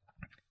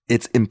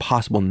 It's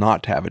impossible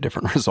not to have a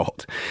different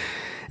result.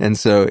 And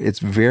so it's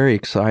very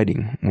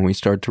exciting when we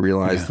start to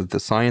realize that the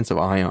science of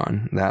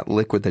ion, that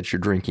liquid that you're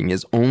drinking,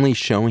 is only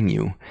showing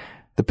you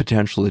the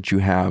potential that you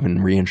have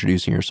in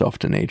reintroducing yourself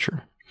to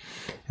nature.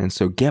 And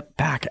so get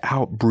back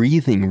out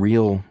breathing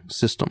real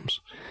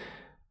systems.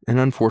 And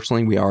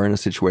unfortunately, we are in a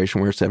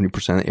situation where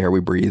 70% of the air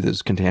we breathe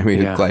is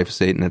contaminated with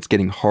glyphosate, and it's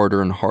getting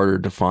harder and harder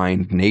to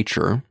find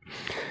nature.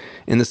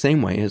 In the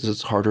same way as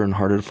it's harder and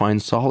harder to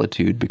find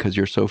solitude because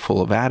you're so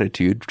full of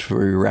attitude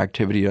for your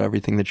activity of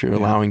everything that you're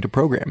allowing to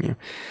program you.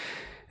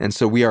 And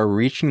so we are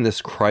reaching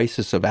this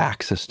crisis of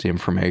access to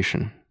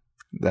information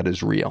that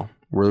is real.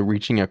 We're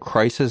reaching a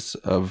crisis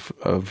of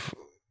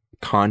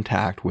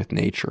contact with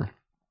nature.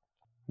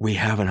 We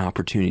have an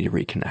opportunity to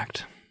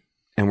reconnect.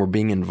 And we're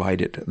being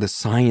invited. The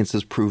science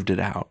has proved it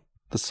out.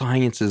 The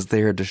science is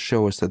there to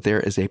show us that there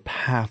is a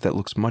path that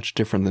looks much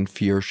different than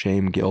fear,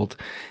 shame, guilt,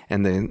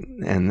 and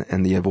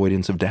the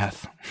avoidance of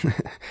death.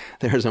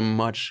 There's a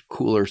much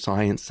cooler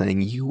science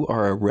saying you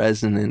are a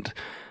resonant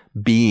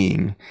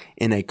being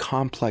in a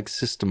complex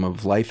system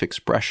of life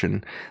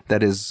expression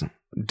that is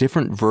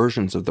different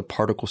versions of the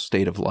particle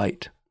state of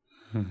light.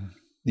 Mm-hmm.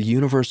 The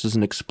universe is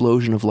an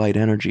explosion of light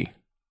energy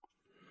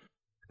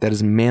that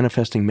is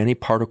manifesting many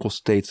particle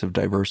states of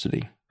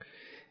diversity.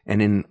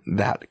 And in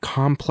that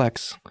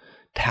complex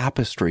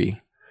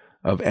tapestry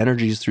of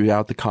energies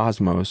throughout the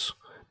cosmos,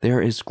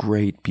 there is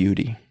great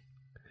beauty.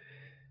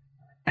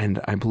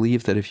 And I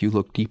believe that if you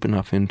look deep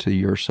enough into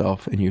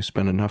yourself and you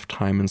spend enough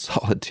time in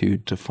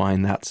solitude to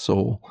find that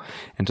soul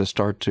and to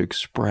start to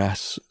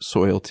express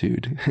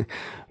soilitude,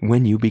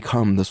 when you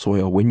become the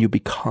soil, when you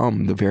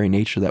become the very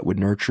nature that would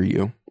nurture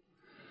you,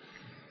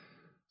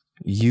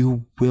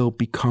 you will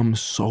become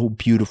so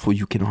beautiful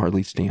you can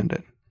hardly stand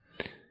it.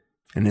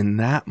 And in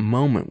that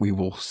moment, we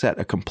will set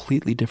a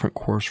completely different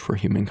course for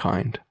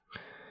humankind.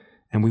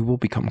 And we will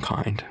become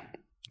kind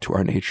to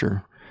our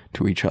nature,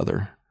 to each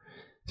other,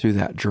 through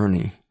that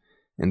journey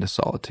into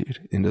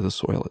solitude, into the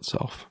soil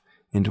itself,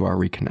 into our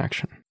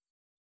reconnection.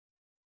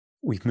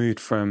 We've moved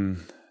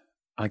from,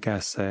 I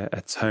guess,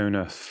 a tone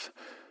of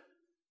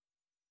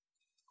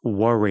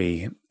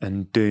worry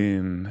and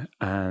doom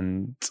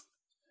and,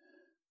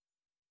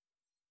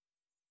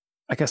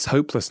 I guess,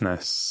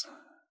 hopelessness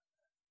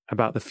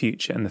about the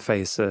future in the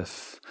face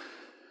of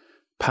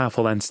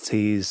powerful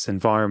entities,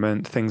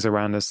 environment, things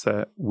around us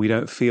that we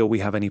don't feel we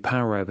have any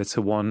power over,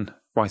 to one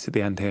right at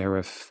the end here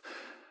of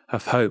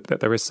hope that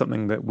there is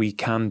something that we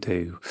can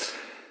do.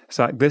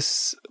 So like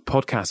this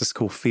podcast is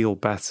called Feel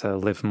Better,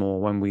 Live More.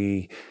 When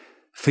we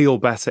feel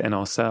better in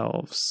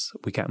ourselves,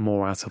 we get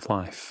more out of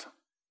life.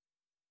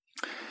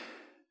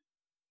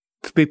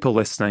 For people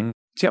listening,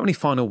 do you have any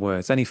final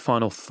words, any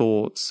final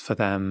thoughts for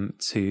them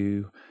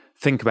to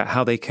think about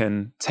how they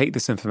can take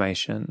this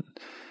information,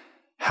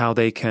 how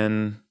they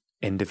can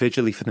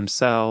individually for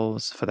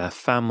themselves, for their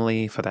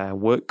family, for their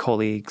work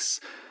colleagues,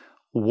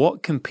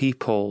 what can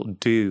people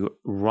do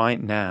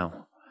right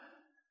now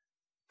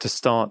to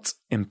start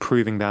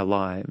improving their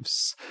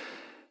lives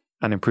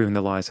and improving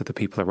the lives of the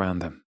people around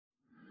them?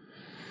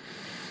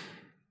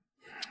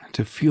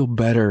 To feel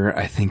better,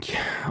 I think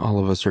all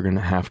of us are going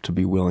to have to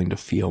be willing to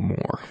feel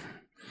more.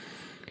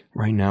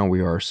 Right now,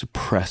 we are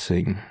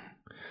suppressing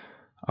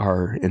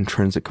our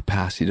intrinsic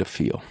capacity to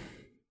feel.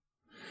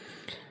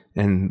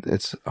 And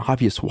it's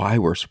obvious why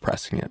we're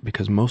suppressing it,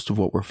 because most of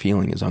what we're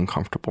feeling is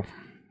uncomfortable.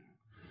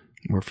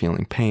 We're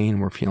feeling pain,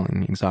 we're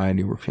feeling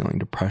anxiety, we're feeling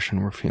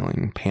depression, we're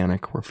feeling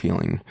panic, we're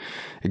feeling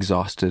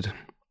exhausted.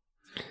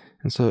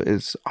 And so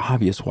it's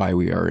obvious why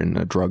we are in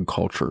a drug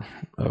culture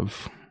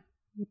of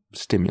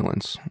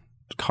stimulants,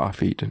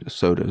 coffee to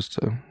sodas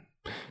to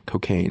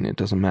cocaine. It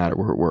doesn't matter.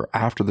 We're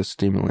after the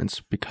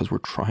stimulants because we're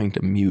trying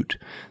to mute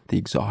the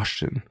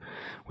exhaustion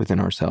within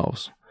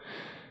ourselves.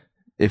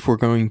 If we're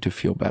going to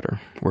feel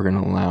better, we're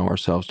going to allow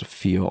ourselves to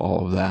feel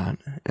all of that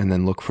and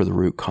then look for the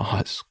root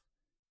cause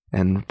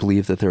and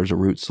believe that there's a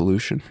root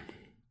solution.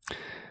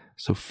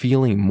 So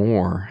feeling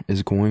more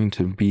is going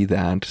to be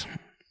that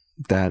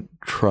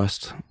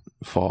trust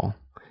fall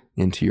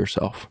into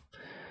yourself.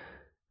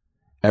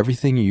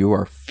 Everything you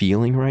are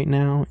feeling right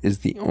now is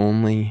the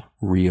only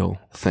real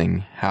thing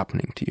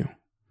happening to you.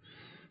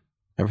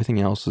 Everything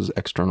else is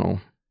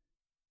external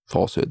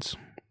falsehoods.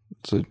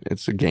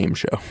 It's a game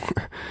show.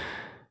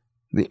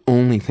 The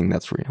only thing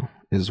that's real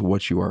is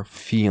what you are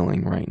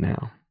feeling right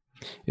now.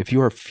 If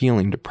you are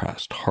feeling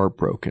depressed,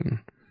 heartbroken,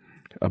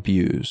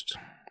 abused,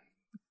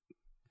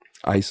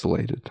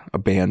 isolated,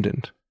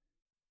 abandoned,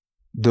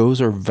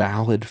 those are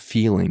valid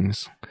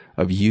feelings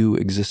of you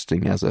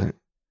existing as an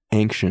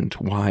ancient,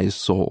 wise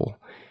soul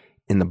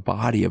in the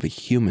body of a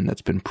human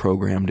that's been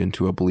programmed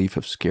into a belief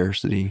of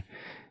scarcity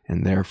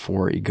and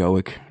therefore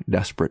egoic,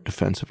 desperate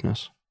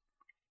defensiveness.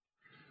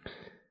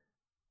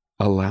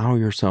 Allow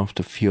yourself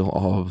to feel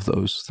all of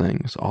those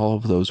things, all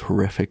of those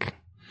horrific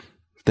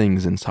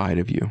things inside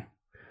of you.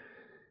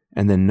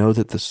 And then know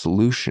that the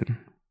solution,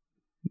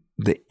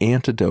 the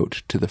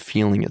antidote to the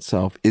feeling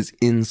itself, is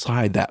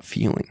inside that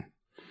feeling.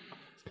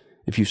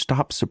 If you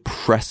stop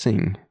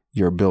suppressing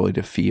your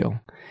ability to feel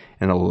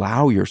and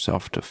allow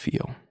yourself to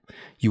feel,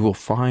 you will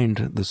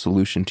find the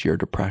solution to your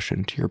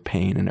depression, to your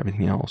pain, and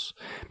everything else.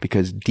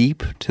 Because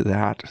deep to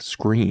that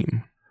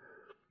scream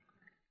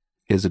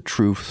is a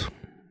truth,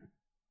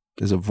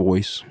 is a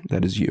voice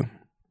that is you.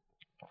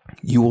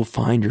 You will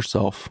find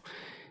yourself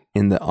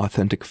in the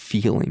authentic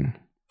feeling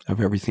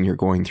of everything you're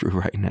going through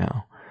right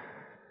now.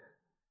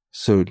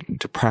 So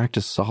to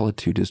practice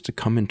solitude is to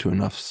come into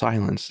enough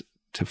silence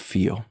to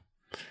feel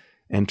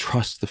and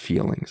trust the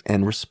feelings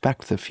and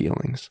respect the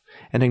feelings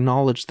and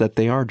acknowledge that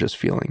they are just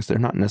feelings. They're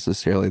not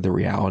necessarily the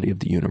reality of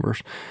the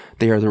universe.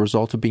 They are the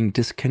result of being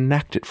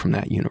disconnected from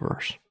that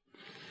universe.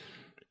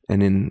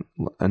 And in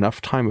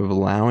enough time of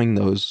allowing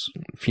those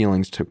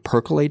feelings to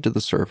percolate to the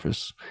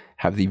surface,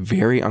 have the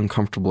very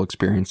uncomfortable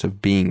experience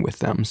of being with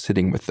them,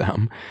 sitting with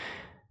them,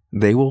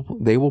 they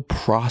will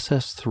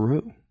process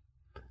through.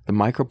 The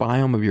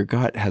microbiome of your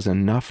gut has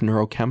enough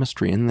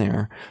neurochemistry in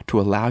there to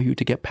allow you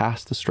to get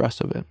past the stress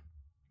of it.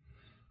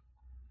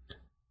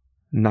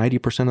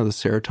 90% of the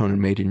serotonin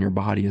made in your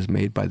body is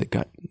made by the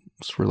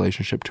gut's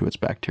relationship to its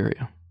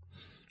bacteria.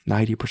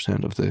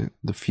 90% of the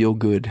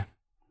feel-good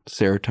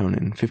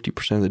serotonin,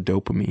 50% of the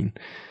dopamine,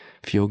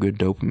 feel-good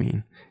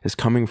dopamine, is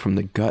coming from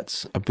the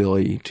gut's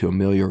ability to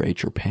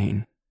ameliorate your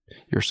pain,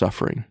 your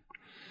suffering.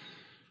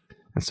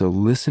 And so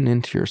listen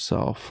into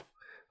yourself.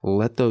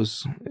 Let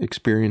those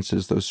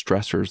experiences, those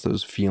stressors,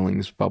 those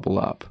feelings bubble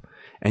up,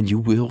 and you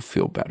will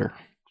feel better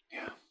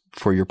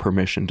for your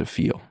permission to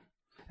feel.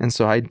 And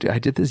so I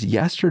did this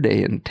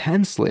yesterday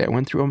intensely. I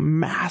went through a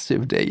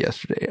massive day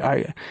yesterday.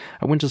 I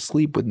went to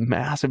sleep with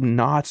massive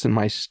knots in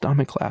my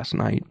stomach last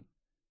night,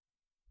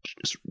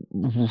 just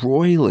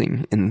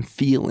roiling and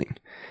feeling.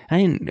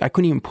 I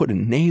couldn't even put a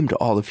name to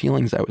all the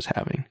feelings I was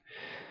having.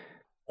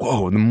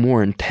 Whoa, the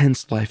more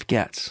intense life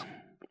gets.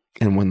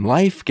 And when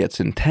life gets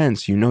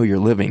intense, you know you're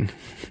living.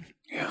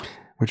 Yeah.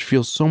 Which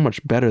feels so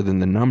much better than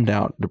the numbed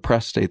out,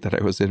 depressed state that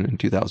I was in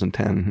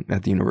 2010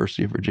 at the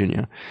University of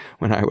Virginia,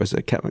 when I was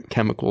a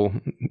chemical,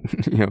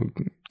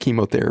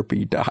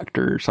 chemotherapy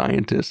doctor,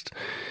 scientist,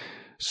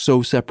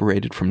 so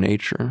separated from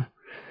nature.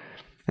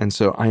 And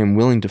so I am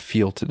willing to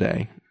feel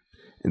today.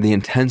 The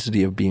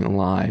intensity of being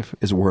alive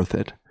is worth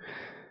it.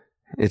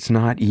 It's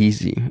not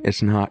easy.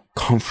 It's not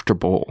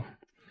comfortable,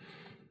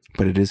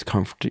 but it is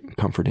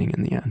comforting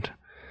in the end,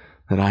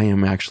 that I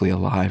am actually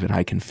alive and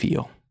I can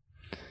feel.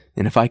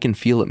 And if I can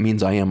feel, it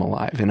means I am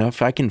alive. And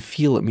if I can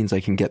feel, it means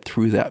I can get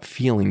through that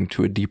feeling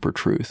to a deeper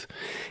truth.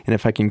 And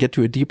if I can get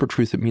to a deeper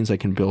truth, it means I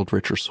can build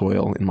richer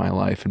soil in my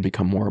life and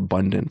become more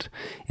abundant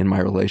in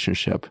my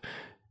relationship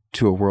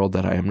to a world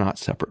that I am not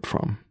separate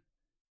from.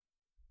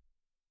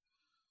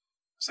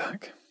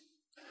 Zach,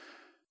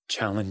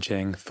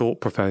 challenging,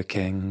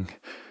 thought-provoking.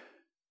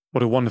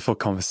 What a wonderful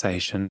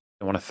conversation.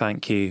 I want to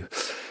thank you.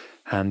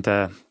 And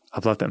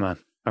I've loved it, man.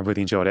 I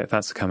really enjoyed it.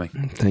 Thanks for coming.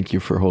 Thank you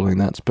for holding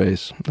that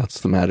space. That's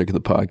the magic of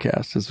the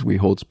podcast, is we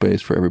hold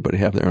space for everybody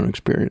to have their own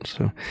experience.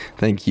 So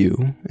thank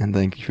you, and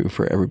thank you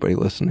for everybody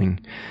listening.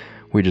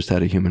 We just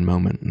had a human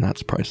moment, and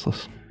that's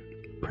priceless.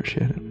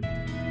 Appreciate it.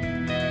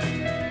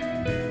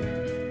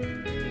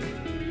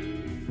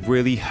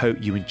 Really hope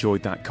you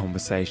enjoyed that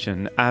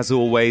conversation. As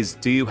always,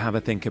 do have a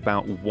think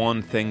about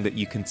one thing that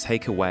you can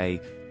take away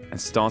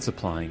and start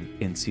applying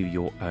into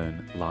your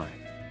own life.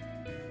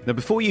 Now,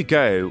 before you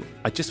go,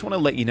 I just want to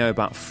let you know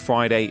about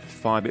Friday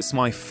 5. It's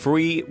my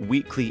free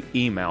weekly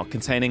email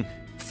containing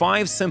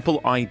 5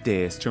 simple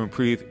ideas to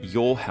improve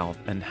your health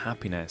and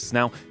happiness.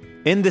 Now,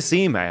 in this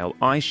email,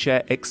 I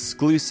share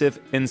exclusive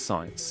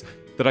insights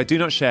that I do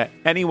not share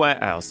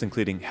anywhere else,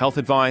 including health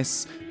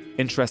advice,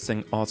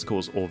 interesting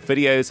articles or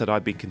videos that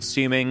I've been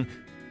consuming,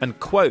 and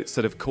quotes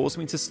that have caused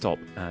me to stop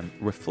and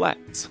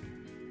reflect.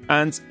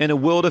 And in a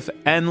world of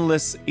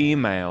endless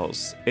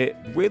emails, it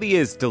really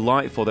is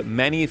delightful that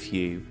many of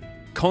you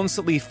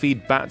constantly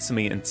feed back to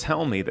me and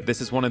tell me that this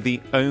is one of the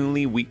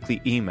only weekly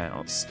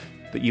emails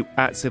that you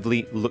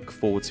actively look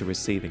forward to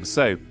receiving.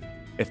 So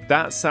if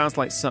that sounds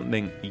like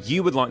something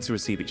you would like to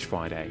receive each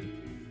Friday,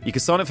 you can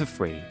sign up for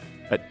free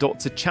at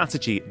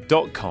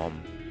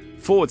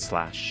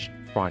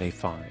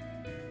drchatterjee.com/Friday5.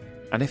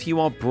 And if you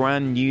are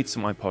brand new to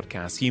my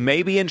podcast, you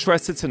may be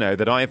interested to know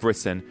that I have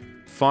written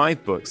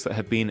 5 books that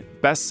have been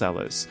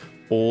bestsellers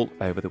all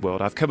over the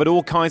world. I've covered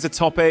all kinds of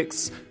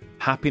topics: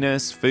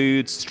 happiness,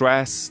 food,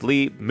 stress,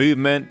 sleep,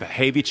 movement,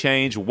 behavior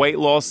change, weight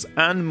loss,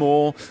 and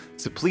more.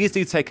 So please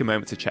do take a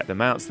moment to check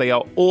them out. They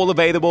are all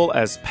available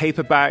as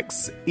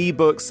paperbacks,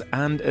 ebooks,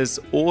 and as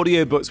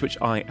audiobooks, which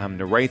I am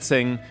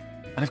narrating.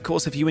 And of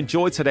course, if you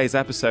enjoyed today's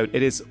episode,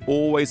 it is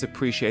always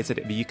appreciated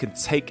if you can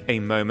take a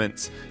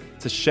moment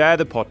to share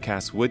the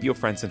podcast with your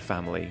friends and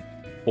family.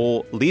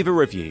 or leave a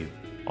review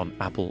on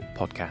Apple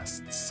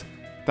Podcasts.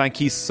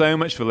 Thank you so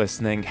much for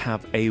listening.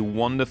 Have a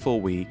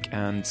wonderful week.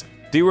 And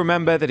do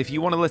remember that if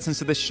you want to listen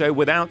to this show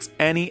without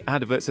any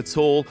adverts at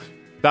all,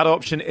 that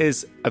option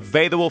is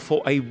available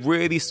for a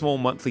really small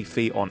monthly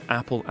fee on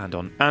Apple and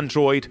on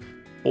Android.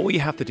 All you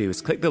have to do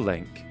is click the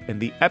link in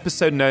the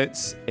episode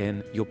notes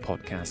in your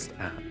podcast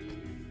app.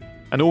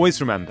 And always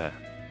remember,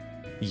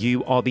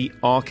 you are the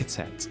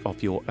architect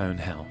of your own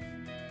health.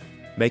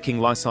 Making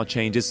lifestyle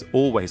change is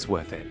always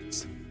worth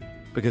it,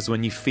 because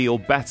when you feel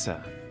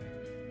better,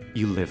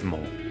 you live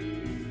more.